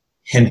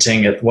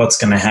hinting at what's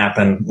going to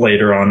happen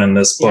later on in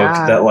this book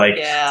that like,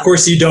 of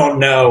course you don't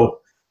know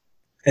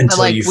until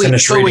like, you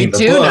finish reading the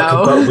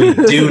book, but we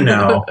do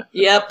know.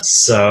 Yep.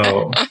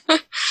 So...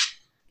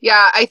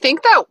 Yeah, I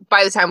think that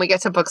by the time we get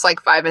to books like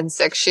 5 and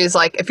 6, she's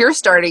like, if you're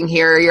starting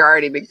here, you're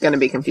already going to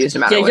be confused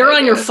about it. Yeah, you're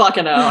on your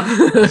fucking own.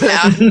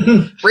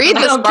 Read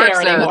the don't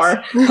care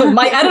anymore.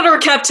 My editor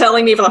kept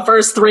telling me for the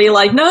first 3,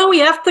 like, no, we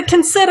have to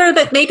consider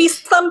that maybe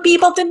some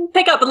people didn't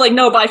pick up. But like,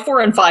 no, by 4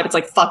 and 5, it's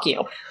like, fuck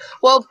you.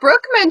 Well,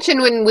 Brooke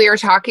mentioned when we were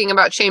talking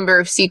about Chamber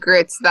of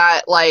Secrets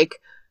that like,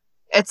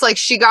 it's like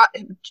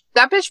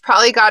that bitch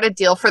probably got a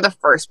deal for the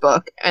first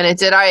book, and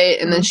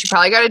then she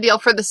probably got a deal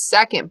for the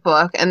second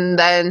book, and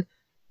then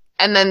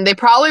they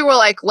probably were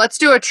like, let's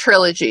do a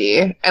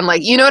trilogy. And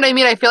like, you know what I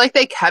mean? I feel like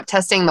they kept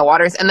testing the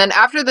waters. And then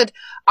after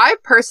I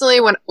personally,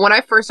 when I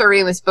first started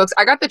reading these books,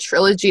 I got the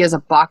trilogy as a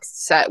box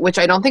set, which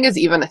I don't think is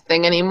even a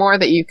thing anymore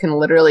that you can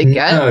literally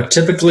get. No,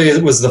 typically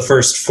it was the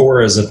first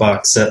 4 as a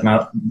box set,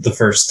 not the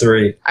first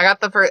 3. I got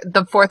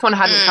the fourth one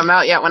hadn't come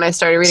out yet when I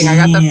started reading. I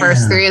got the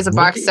first 3 as a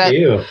box set.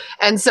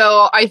 And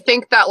so I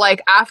think that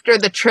like after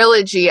the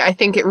trilogy, I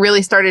think it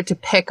really started to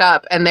pick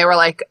up, and they were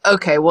like,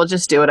 okay, we'll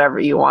just do whatever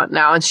you want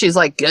now. And she's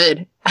like,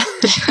 good.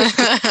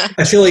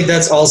 I feel like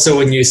that's also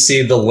when you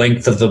see the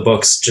length of the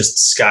books just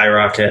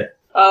skyrocket.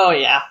 Oh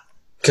yeah,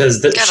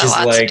 because she's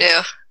like,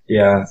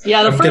 yeah,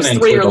 the first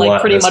 3 are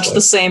like pretty much the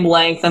same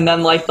length, and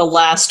then like the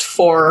last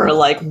 4 are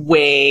like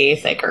way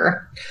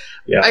thicker.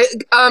 Yeah,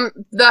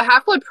 the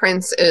Half-Blood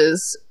Prince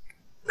is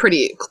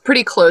pretty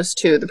close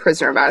to The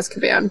Prisoner of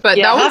Azkaban, but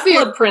that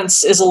Half-Blood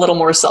Prince is a little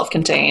more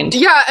self-contained.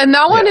 Yeah, and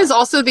that one is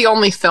also the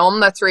only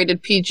film that's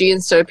rated PG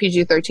instead of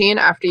PG-13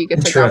 after you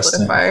get to Goblet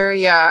of Fire.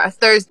 Yeah,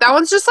 that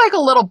one's just like a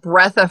little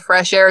breath of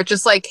fresh air,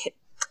 just like,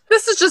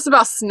 this is just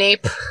about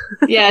Snape.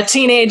 Yeah,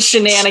 teenage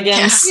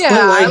shenanigans.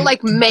 Yeah,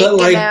 like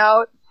making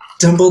out.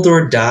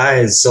 Dumbledore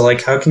dies, so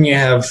like, how can you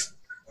have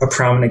a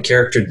prominent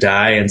character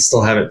die and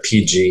still have it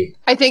PG?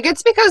 I think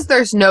it's because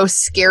there's no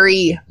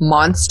scary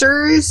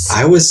monsters.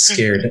 I was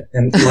scared,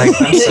 and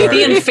like, I'm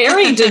sorry. The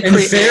Inferi did creep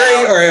me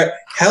Inferi out. are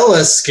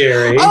hella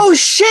scary. Oh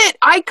shit!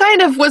 I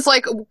kind of was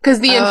like, because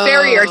the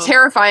Inferi are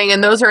terrifying,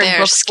 and those are in They're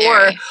book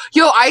scary. 4.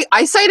 Yo,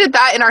 I cited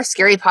that in our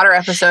Scary Potter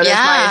episode as my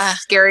Yeah.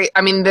 scary.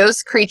 I mean,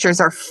 those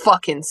creatures are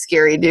fucking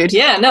scary, dude.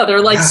 Yeah, no,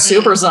 they're like Yeah.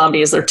 super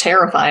zombies. They're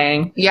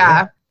terrifying.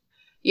 Yeah.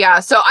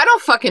 So I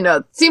don't fucking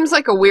know. Seems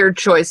like a weird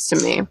choice to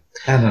me.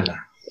 I don't know.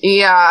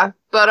 Yeah,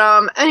 but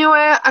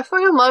anyway, I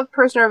fucking love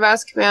Prisoner of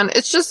Azkaban.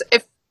 It's just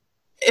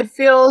it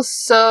feels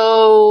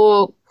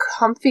so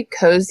comfy,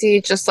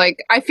 cozy. Just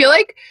like I feel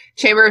like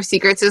Chamber of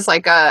Secrets is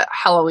like a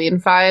Halloween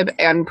vibe,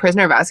 and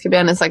Prisoner of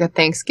Azkaban is like a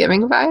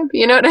Thanksgiving vibe.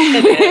 You know what I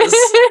mean? It is.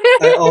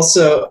 I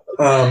also,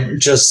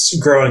 just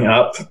growing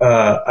up,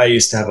 I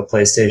used to have a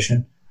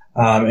PlayStation,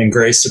 and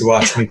Grace would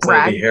watch me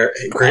play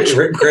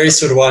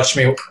Grace would watch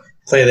me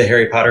play the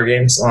Harry Potter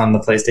games on the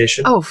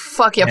PlayStation. Oh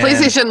fuck yeah! And-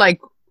 PlayStation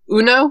like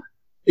Uno.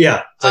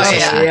 Yeah, Oh,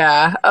 PlayStation.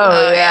 yeah.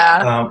 Oh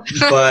yeah.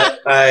 But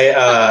I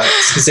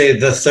was gonna say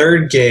the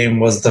third game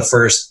was the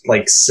first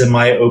like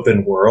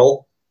semi-open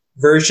world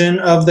version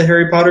of the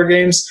Harry Potter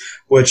games,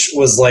 which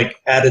was like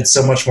added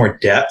so much more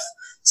depth.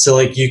 So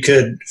like you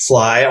could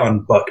fly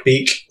on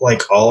Buckbeak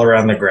like all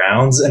around the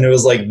grounds, and it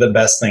was like the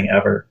best thing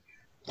ever.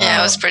 Yeah,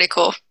 it was pretty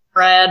cool.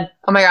 Brad.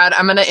 Oh my god!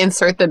 I'm gonna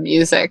insert the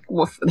music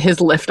with his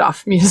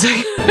liftoff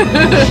music.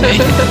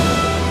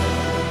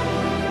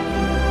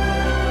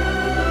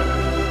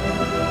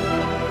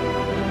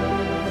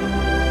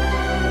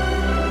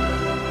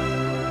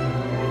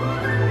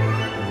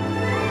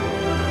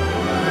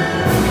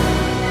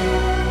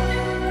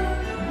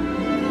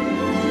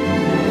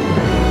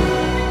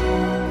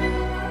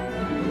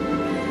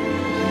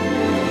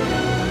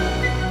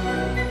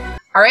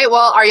 All right,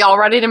 well, are y'all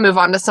ready to move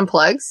on to some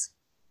plugs?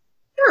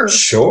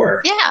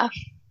 Sure. Yeah.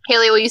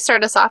 Haley, will you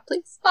start us off,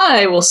 please?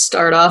 I will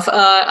start off.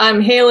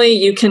 I'm Haley.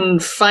 You can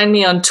find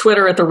me on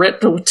Twitter at the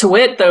Rit to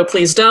Wit, though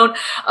please don't.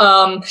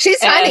 She's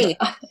funny.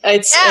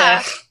 It's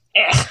Yeah.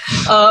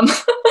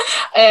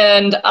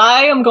 and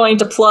I am going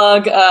to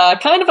plug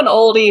kind of an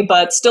oldie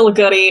but still a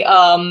goodie.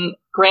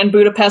 Grand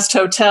Budapest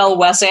Hotel,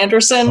 Wes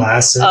Anderson.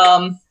 Classic.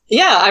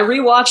 Yeah, I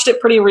rewatched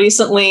it pretty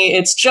recently.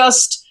 It's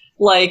just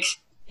like,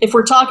 if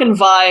we're talking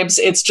vibes,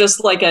 it's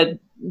just like a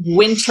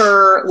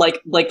winter,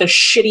 like the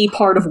shitty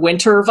part of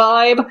winter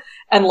vibe,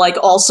 and like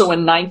also a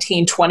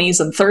 1920s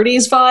and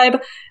 30s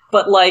vibe.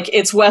 But like,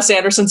 it's Wes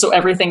Anderson, so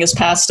everything is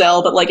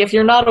pastel. But like, if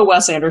you're not a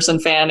Wes Anderson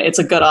fan, it's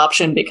a good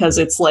option because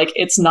it's like,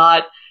 it's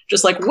not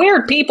just like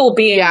weird people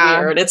being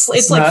weird. It's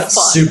like not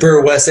fun.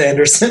 super Wes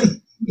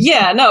Anderson.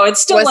 Yeah, no,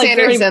 it's still Wes like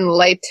Anderson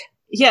light.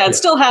 it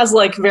still has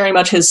like very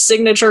much his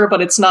signature,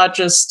 but it's not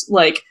just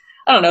like,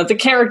 I don't know, the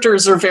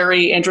characters are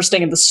very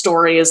interesting and the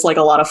story is like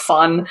a lot of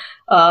fun.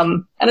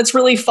 And it's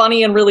really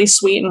funny and really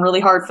sweet and really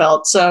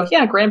heartfelt. So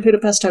yeah, Grand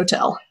Budapest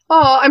Hotel.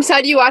 Oh, I'm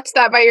sad you watched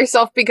that by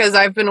yourself because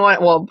I've been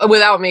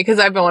without me because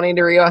I've been wanting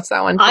to rewatch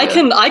that one too.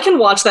 I can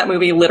watch that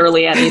movie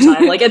literally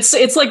anytime. Like it's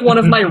like one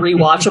of my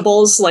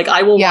rewatchables. Like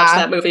I will watch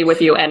that movie with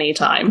you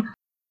anytime.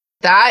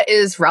 That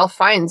is Ralph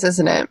Fiennes,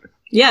 isn't it?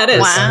 Yeah, it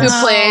is. Wow. Who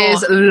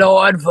plays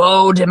Lord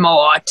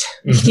Voldemort.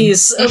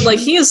 He's like,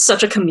 he is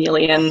such a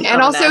chameleon.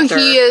 And also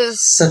he is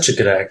Such a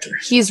good actor.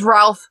 he's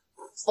Ralph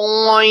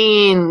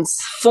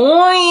Fiennes.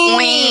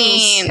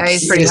 Fiennes. Yeah,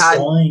 he's pretty hot.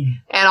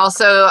 And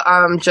also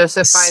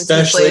Joseph Fiennes, who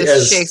Especially plays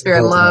as Shakespeare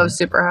in Voldemort. Love,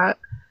 super hot.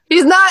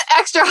 He's not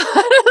extra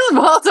hot as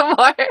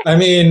Voldemort. I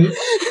mean,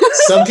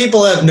 some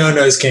people have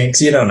no-nose kinks.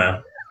 You don't know.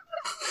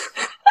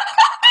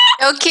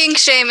 No kink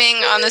shaming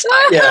on this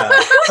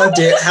podcast.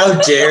 Yeah. How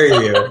dare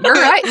you? You're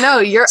right. No,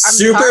 I'm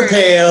super sorry.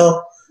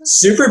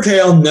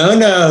 pale, no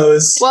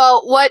nose.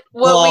 Well, what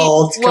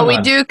Bald, we come what we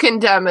on. do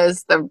condemn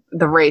is the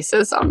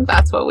racism.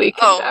 That's what we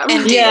Oh,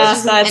 condemn. indeed.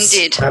 Yeah, that's-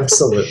 Indeed.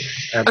 Absolutely.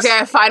 Okay,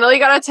 I finally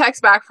got a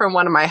text back from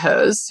one of my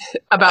hoes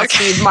about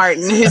Steve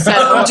Martin who said,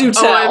 Oh, do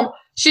tell.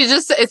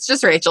 It's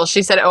just Rachel.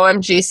 She said,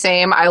 OMG,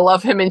 same. I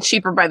love him in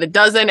Cheaper by the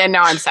Dozen, and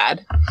now I'm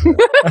sad. That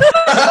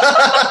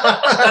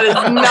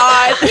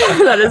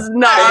is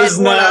not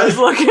what I was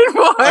looking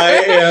for. I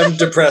am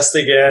depressed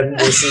again.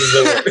 This is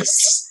the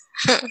worst.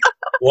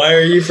 Why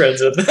are you friends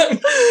with them?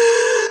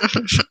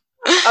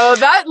 Oh,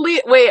 I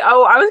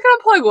was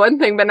gonna plug one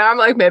thing, but now I'm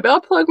like, maybe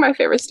I'll plug my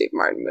favorite Steve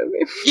Martin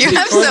movie. You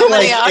have so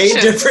many like 8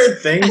 options different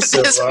at things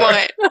so this far.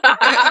 point.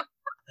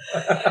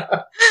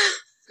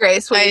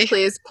 Grace, will you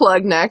please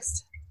plug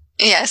next?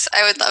 Yes,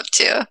 I would love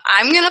to.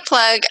 I'm gonna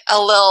plug a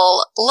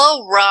little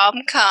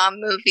rom-com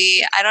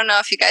movie. I don't know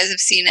if you guys have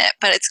seen it,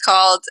 but it's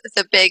called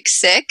The Big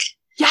Sick.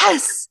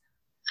 Yes,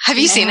 Have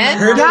you seen it?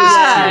 Heard it was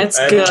Yeah, cute. it's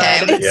I good.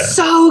 haven't seen it yet.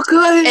 so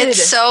good.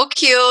 It's so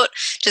cute.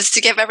 Just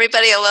to give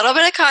everybody a little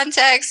bit of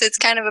context, it's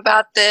kind of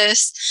about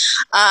this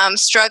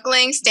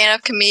struggling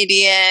stand-up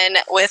comedian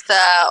with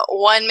a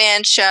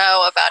one-man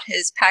show about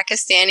his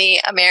Pakistani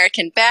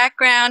American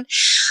background.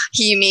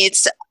 He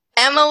meets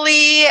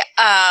Emily,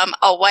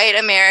 a white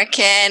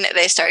American.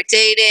 They start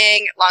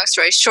dating. Long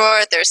story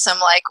short, there's some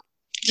like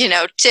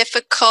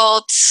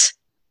difficult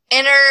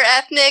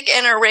inter-ethnic,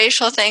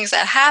 interracial things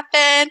that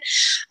happen.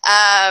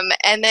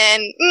 And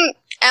then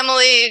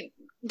Emily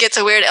gets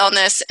a weird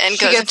illness and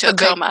goes into a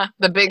coma.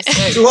 The big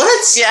stick.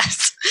 What?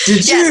 Yes.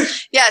 Did you?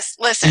 Yes.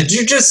 Listen. Did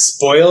you just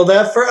spoil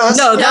that for us?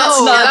 No,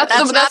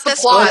 that's the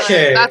plot.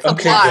 Okay, That's the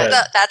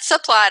plot. That's the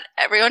plot.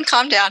 Everyone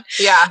calm down.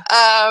 Yeah.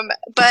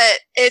 But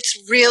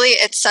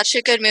it's such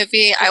a good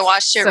movie. I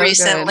watched it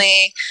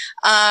recently.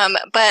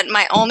 But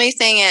my only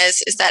thing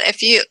is that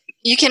if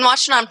you can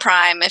watch it on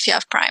Prime if you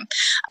have Prime,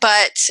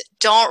 but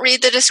don't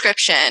read the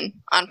description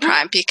on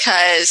Prime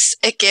because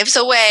it gives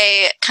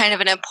away kind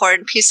of an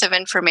important piece of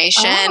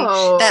information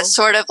that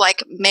sort of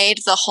like made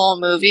the whole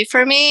movie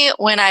for me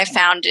when I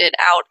found it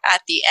out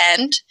at the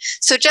end.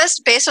 So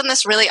just based on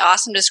this really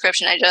awesome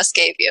description I just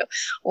gave you,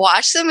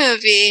 watch the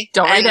movie.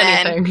 Don't read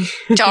anything.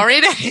 Don't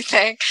read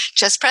anything.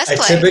 Just press play.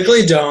 I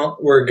typically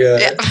don't. We're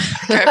good. Yeah,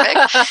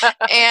 perfect.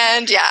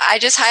 And yeah, I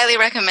just highly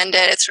recommend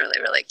it. It's really,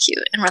 really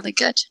cute and really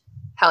good.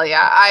 Hell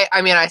yeah.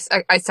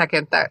 I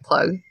second that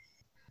plug.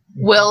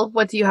 Will,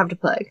 what do you have to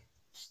plug?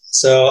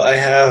 So I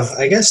have,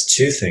 I guess,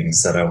 2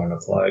 things that I want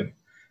to plug.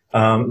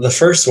 The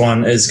first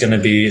one is going to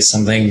be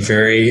something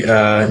very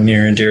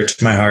near and dear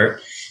to my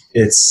heart.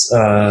 It's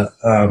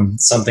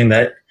something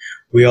that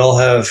we all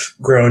have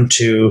grown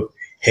to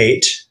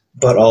hate,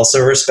 but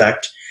also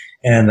respect,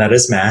 and that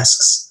is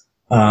masks.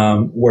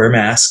 Wear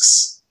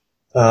masks.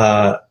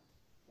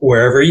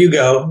 Wherever you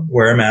go,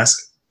 wear a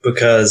mask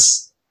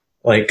because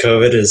like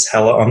COVID is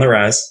hella on the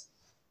rise.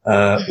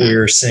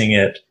 We're seeing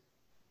it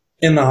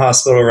in the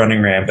hospital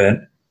running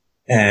rampant,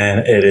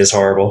 and it is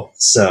horrible.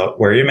 So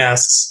wear your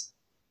masks.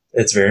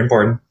 It's very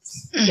important.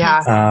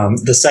 Yeah.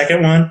 The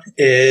second one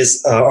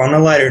is on a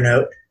lighter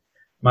note.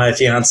 My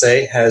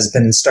fiance has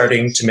been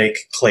starting to make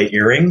clay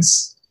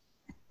earrings.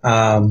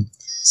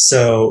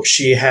 So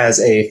she has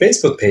a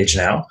Facebook page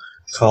now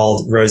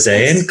called Rose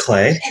and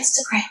Clay.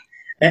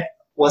 Instagram.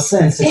 What's the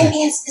Instagram?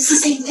 It's the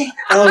same thing.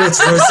 Oh,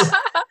 it's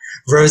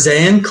Rose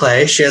and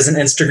Clay. She has an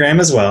Instagram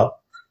as well.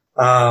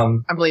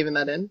 I'm leaving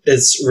that in.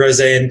 It's Rose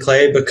and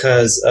Clay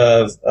because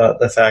of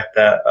the fact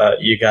that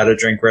you got to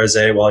drink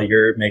rosé while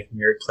you're making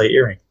your clay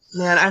earring.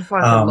 Man, I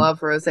fucking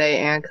love Rose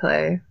and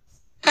Clay.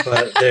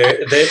 But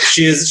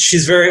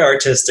she's very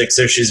artistic,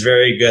 so she's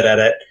very good at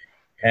it,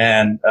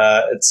 and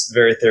it's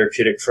very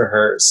therapeutic for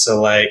her.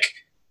 So like,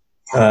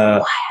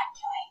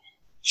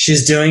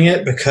 she's doing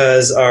it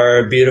because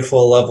our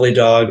beautiful, lovely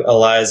dog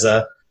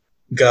Eliza,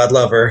 God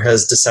love her,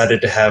 has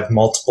decided to have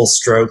multiple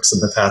strokes in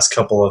the past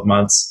couple of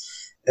months.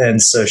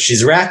 And so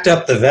she's racked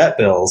up the vet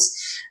bills.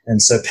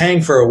 And so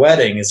paying for a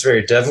wedding is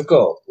very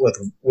difficult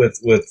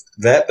with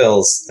vet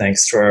bills,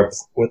 thanks to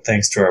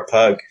our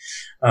pug.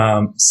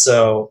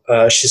 So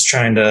she's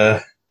trying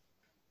to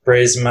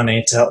raise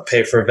money to help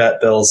pay for vet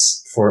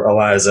bills for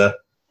Eliza.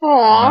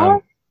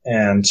 Aww.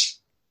 And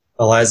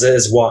Eliza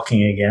is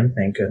walking again,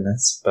 thank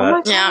goodness. But oh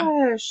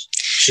my gosh.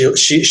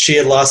 She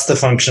had lost the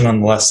function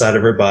on the left side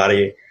of her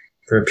body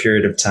for a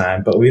period of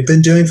time, but we've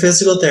been doing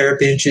physical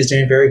therapy and she's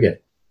doing very good.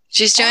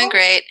 She's doing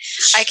great.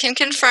 I can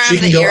confirm she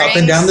can go up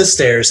and down the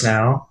stairs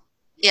now.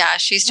 Yeah,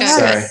 she's doing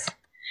Sorry. good.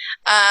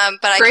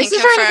 But Grace I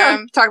can confirm.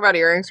 trying to talk about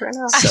earrings right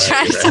now.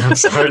 I'm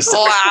sorry.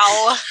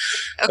 Wow.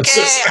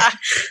 Okay,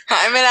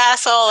 I'm an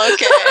asshole.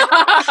 Okay.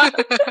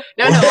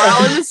 No, we're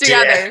all in this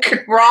together.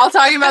 We're all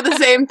talking about the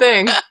same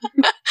thing.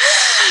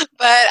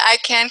 But I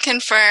can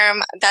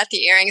confirm that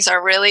the earrings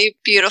are really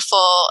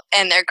beautiful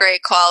and they're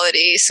great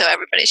quality, so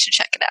everybody should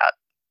check it out.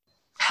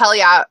 Hell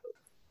yeah.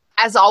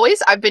 As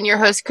always, I've been your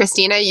host,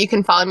 Christina. You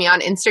can follow me on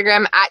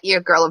Instagram at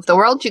Your Girl of the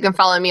World. You can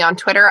follow me on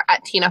Twitter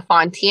at Tina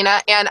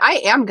Fontina. And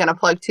I am going to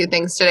plug 2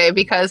 things today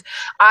because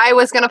I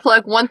was going to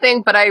plug one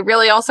thing, but I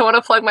really also want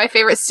to plug my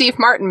favorite Steve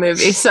Martin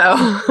movie. So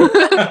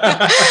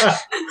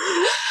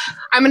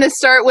I'm going to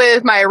start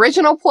with my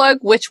original plug,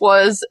 which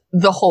was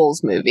the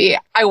Holes movie.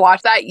 I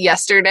watched that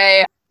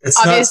yesterday. It's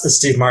not the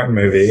Steve Martin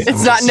movie.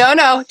 It's not.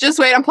 No. Just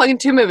wait. I'm plugging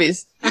 2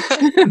 movies.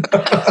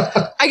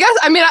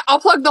 I'll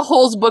plug the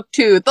Holes book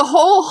too. The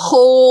whole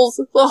Holes.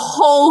 The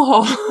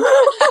whole hole.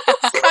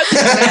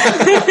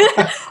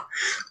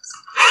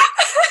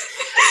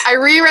 I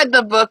reread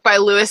the book by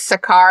Louis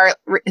C.K.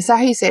 Is that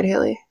how you say it,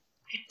 Haley?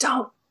 I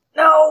don't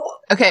know.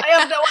 Okay. I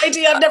have no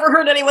idea. I've never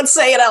heard anyone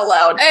say it out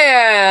loud.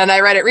 And I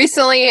read it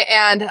recently,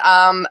 and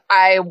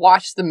I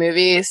watched the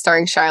movie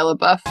starring Shia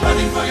LaBeouf.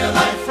 Running for your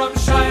life from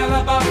Shia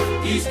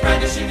LaBeouf. He's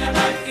brandishing a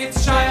knife.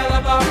 It's Shia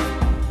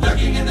LaBeouf.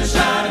 Lurking in the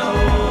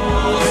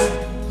shadows.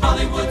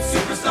 Hollywood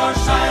superstar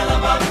Shia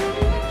LaBeouf.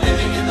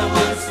 Living in the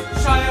woods.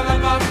 Shia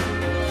LaBeouf.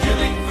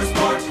 Killing for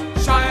sport.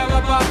 Shia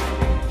LaBeouf.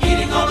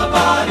 Eating all the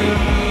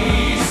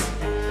bodies.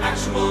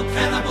 Actual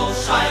cannibal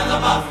Shia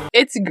LaBeouf.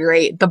 It's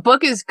great. The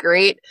book is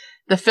great.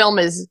 The film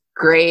is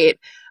great.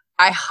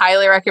 I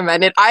highly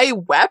recommend it. I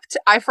wept.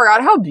 I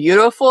forgot how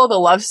beautiful the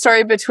love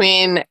story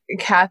between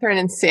Catherine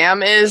and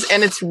Sam is.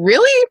 And it's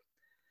really,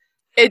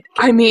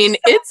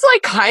 it's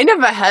like kind of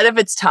ahead of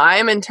its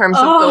time in terms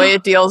of the way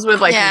it deals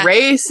with like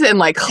race and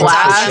like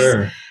class.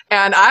 Sure.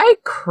 And I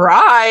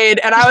cried,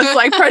 and I was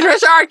like,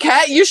 Patricia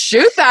Arquette, you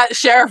shoot that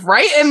sheriff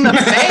right in the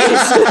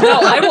face. No,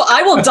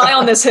 I will die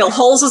on this hill.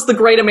 Holes is the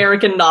great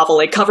American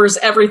novel. It covers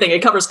everything.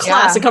 It covers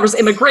class. It covers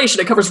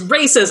immigration. It covers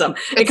racism.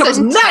 It covers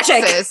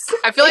magic. Texas.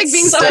 I feel like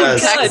being so in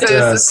Texas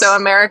is so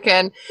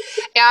American.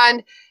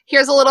 And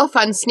here's a little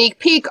fun sneak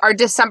peek. Our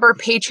December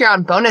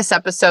Patreon bonus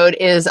episode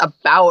is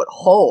about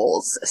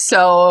Holes.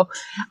 So,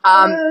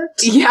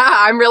 yeah,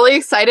 I'm really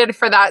excited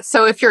for that.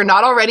 So if you're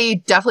not already,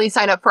 definitely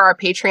sign up for our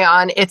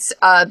Patreon. It's,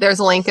 there's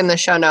a link in the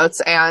show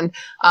notes, and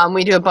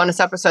we do a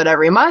bonus episode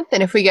every month.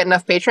 And if we get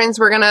enough patrons,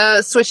 we're going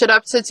to switch it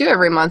up to 2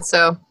 every month.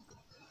 So,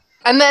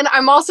 and then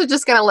I'm also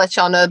just going to let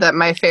y'all know that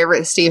my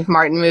favorite Steve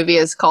Martin movie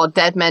is called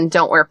Dead Men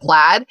Don't Wear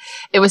Plaid.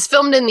 It was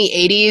filmed in the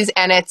 80s,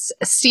 and it's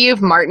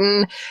Steve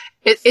Martin.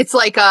 It's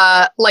like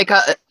a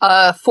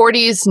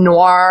 40s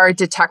noir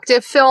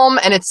detective film,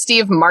 and it's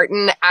Steve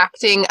Martin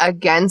acting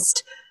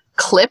against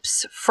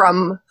clips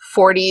from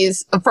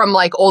 40s, from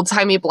like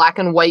old-timey black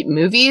and white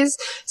movies.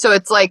 So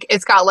it's like,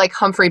 it's got like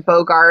Humphrey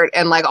Bogart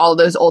and like all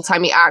those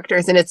old-timey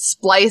actors, and it's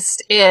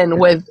spliced in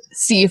with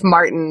Steve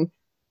Martin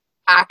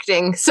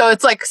acting. So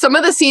it's like some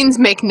of the scenes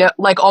make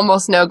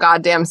almost no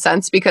goddamn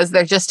sense, because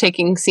they're just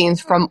taking scenes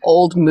from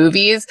old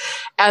movies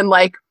and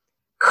like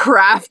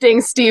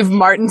crafting Steve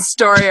Martin's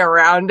story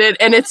around it,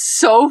 and it's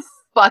so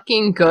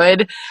fucking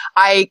good.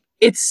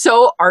 It's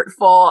so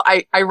artful.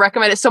 I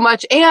recommend it so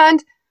much,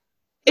 and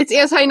it's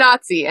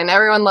anti-Nazi, and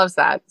everyone loves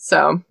that.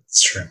 So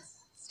it's true.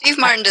 Steve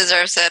Martin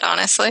deserves it,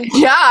 honestly.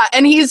 Yeah,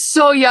 and he's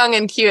so young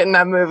and cute in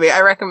that movie.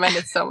 I recommend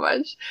it so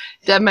much.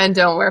 Dead Men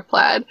Don't Wear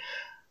Plaid.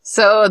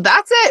 So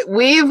that's it.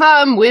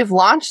 We've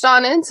launched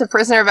on into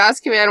Prisoner of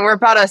Azkaban. We're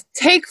about to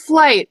take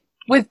flight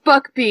with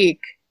Buckbeak.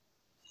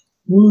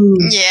 Woo.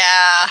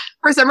 Yeah.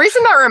 For some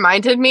reason, that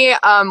reminded me,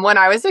 when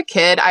I was a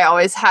kid, I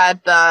always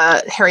had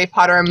the Harry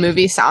Potter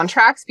movie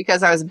soundtracks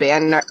because I was a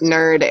band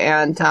nerd,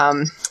 and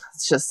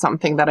it's just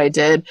something that I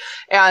did.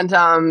 And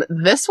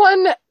this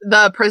one,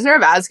 the Prisoner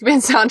of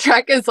Azkaban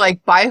soundtrack, is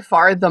like by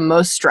far the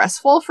most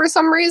stressful for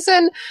some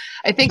reason.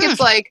 I think it's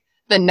like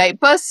the Night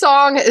Bus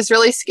song is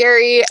really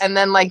scary, and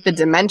then like the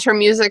Dementor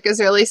music is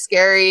really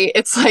scary.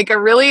 It's like a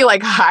really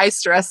like high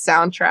stress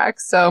soundtrack.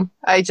 So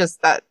I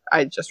just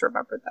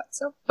remembered that.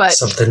 So, but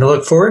something to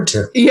look forward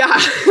to. Yeah.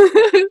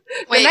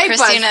 Wait,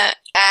 Christina,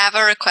 I have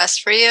a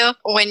request for you.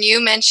 When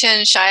you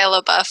mentioned Shia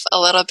LaBeouf a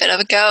little bit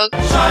ago,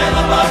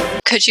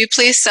 could you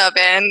please sub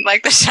in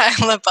like the Shia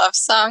LaBeouf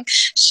song?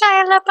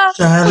 Shia LaBeouf.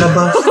 Shia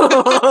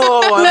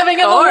LaBeouf. Living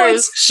in the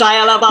woods.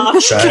 Shia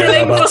LaBeouf.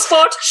 Killing for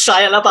sport.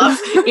 Shia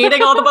LaBeouf.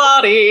 Eating all the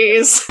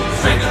bodies.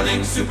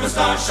 Strangling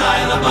superstar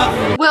Shia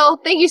LaBeouf. Will,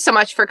 thank you so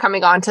much for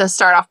coming on to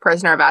start off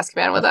Prisoner of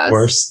Azkaban with us. Of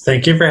course.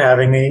 Thank you for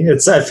having me.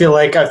 I feel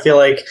like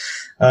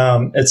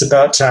it's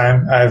about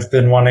time. I've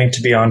been wanting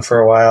to be on for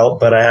a while,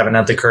 but I haven't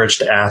had the courage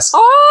to ask.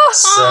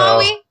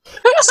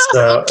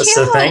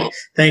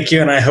 Thank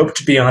you, and I hope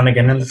to be on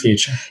again in the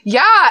future.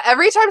 Yeah,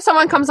 every time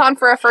someone comes on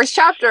for a first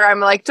chapter, I'm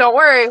like, don't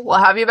worry, we'll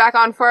have you back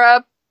on for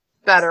a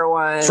better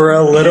one. For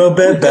a little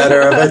bit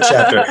better of a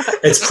chapter.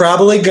 It's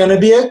probably going to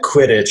be a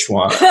Quidditch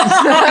one.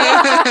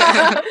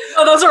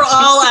 Oh, those are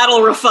all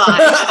Adel Rafai.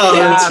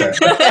 Yes.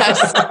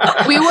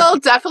 We will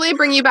definitely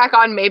bring you back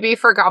on, maybe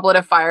for Goblet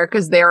of Fire,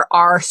 because there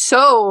are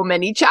so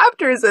many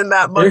chapters in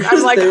that book.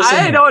 I'm like,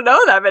 I don't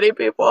know that many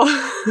people.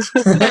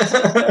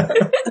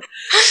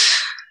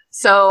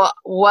 So,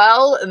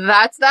 well,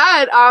 that's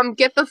that.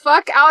 Get the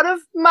fuck out of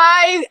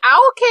my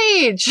owl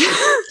cage.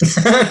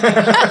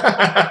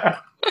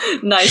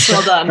 Nice,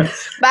 well done.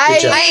 Bye.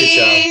 Good job,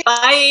 good job.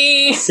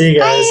 Bye. See you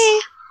guys.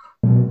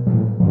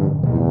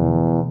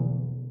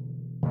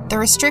 The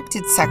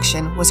Restricted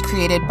section was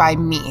created by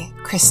me,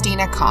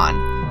 Christina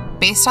Kahn,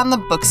 based on the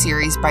book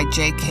series by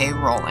J.K.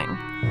 Rowling.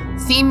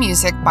 Theme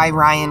music by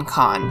Ryan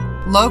Kahn.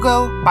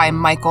 Logo by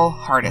Michael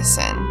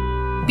Hardison.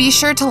 Be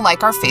sure to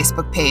like our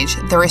Facebook page,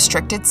 The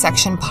Restricted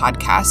Section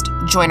Podcast,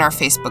 join our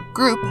Facebook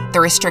group,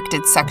 The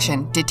Restricted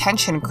Section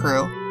Detention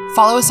Crew,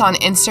 follow us on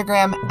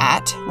Instagram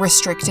at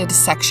Restricted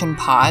Section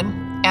Pod,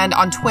 and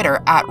on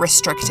Twitter at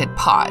Restricted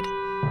Pod.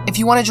 If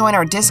you want to join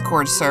our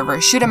Discord server,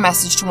 shoot a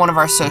message to one of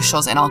our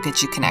socials and I'll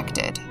get you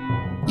connected.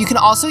 You can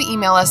also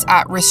email us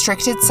at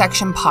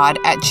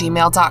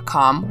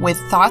restrictedsectionpod@gmail.com with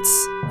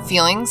thoughts,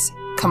 feelings,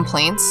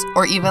 complaints,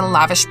 or even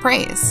lavish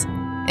praise.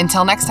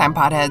 Until next time,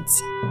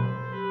 Podheads.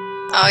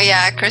 Oh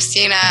yeah,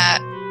 Christina,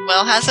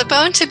 Will has a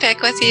bone to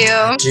pick with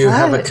you. Do you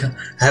have a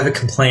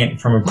complaint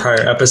from a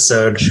prior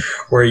episode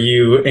where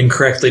you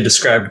incorrectly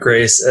described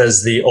Grace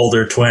as the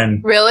older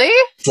twin? Really?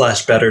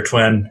 / better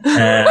twin.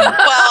 And Well,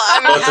 I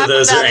mean, both of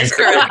those are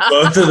incorrect.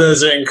 Both of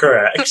those are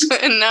incorrect.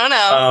 No.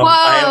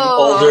 I am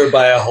older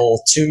by a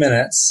whole 2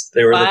 minutes.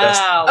 They were the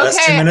best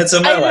 2 minutes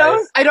of my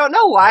life. I don't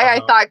know why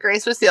I thought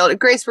Grace was the older.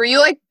 Grace, were you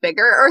like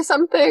bigger or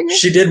something?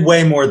 She did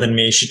way more than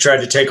me. She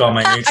tried to take all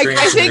my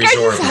nutrients. I think and I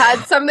resorb just had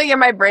something in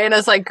my brain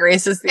as like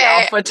Grace is the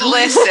alpha.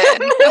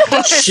 Listen.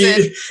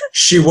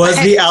 She was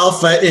the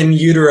alpha in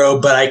utero,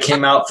 but I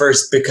came out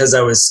first because I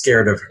was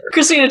scared of her.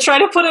 Christina, try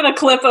to put in a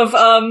clip of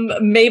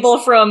Mabel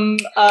from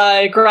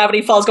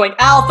Gravity Falls going,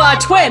 Alpha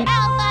twin.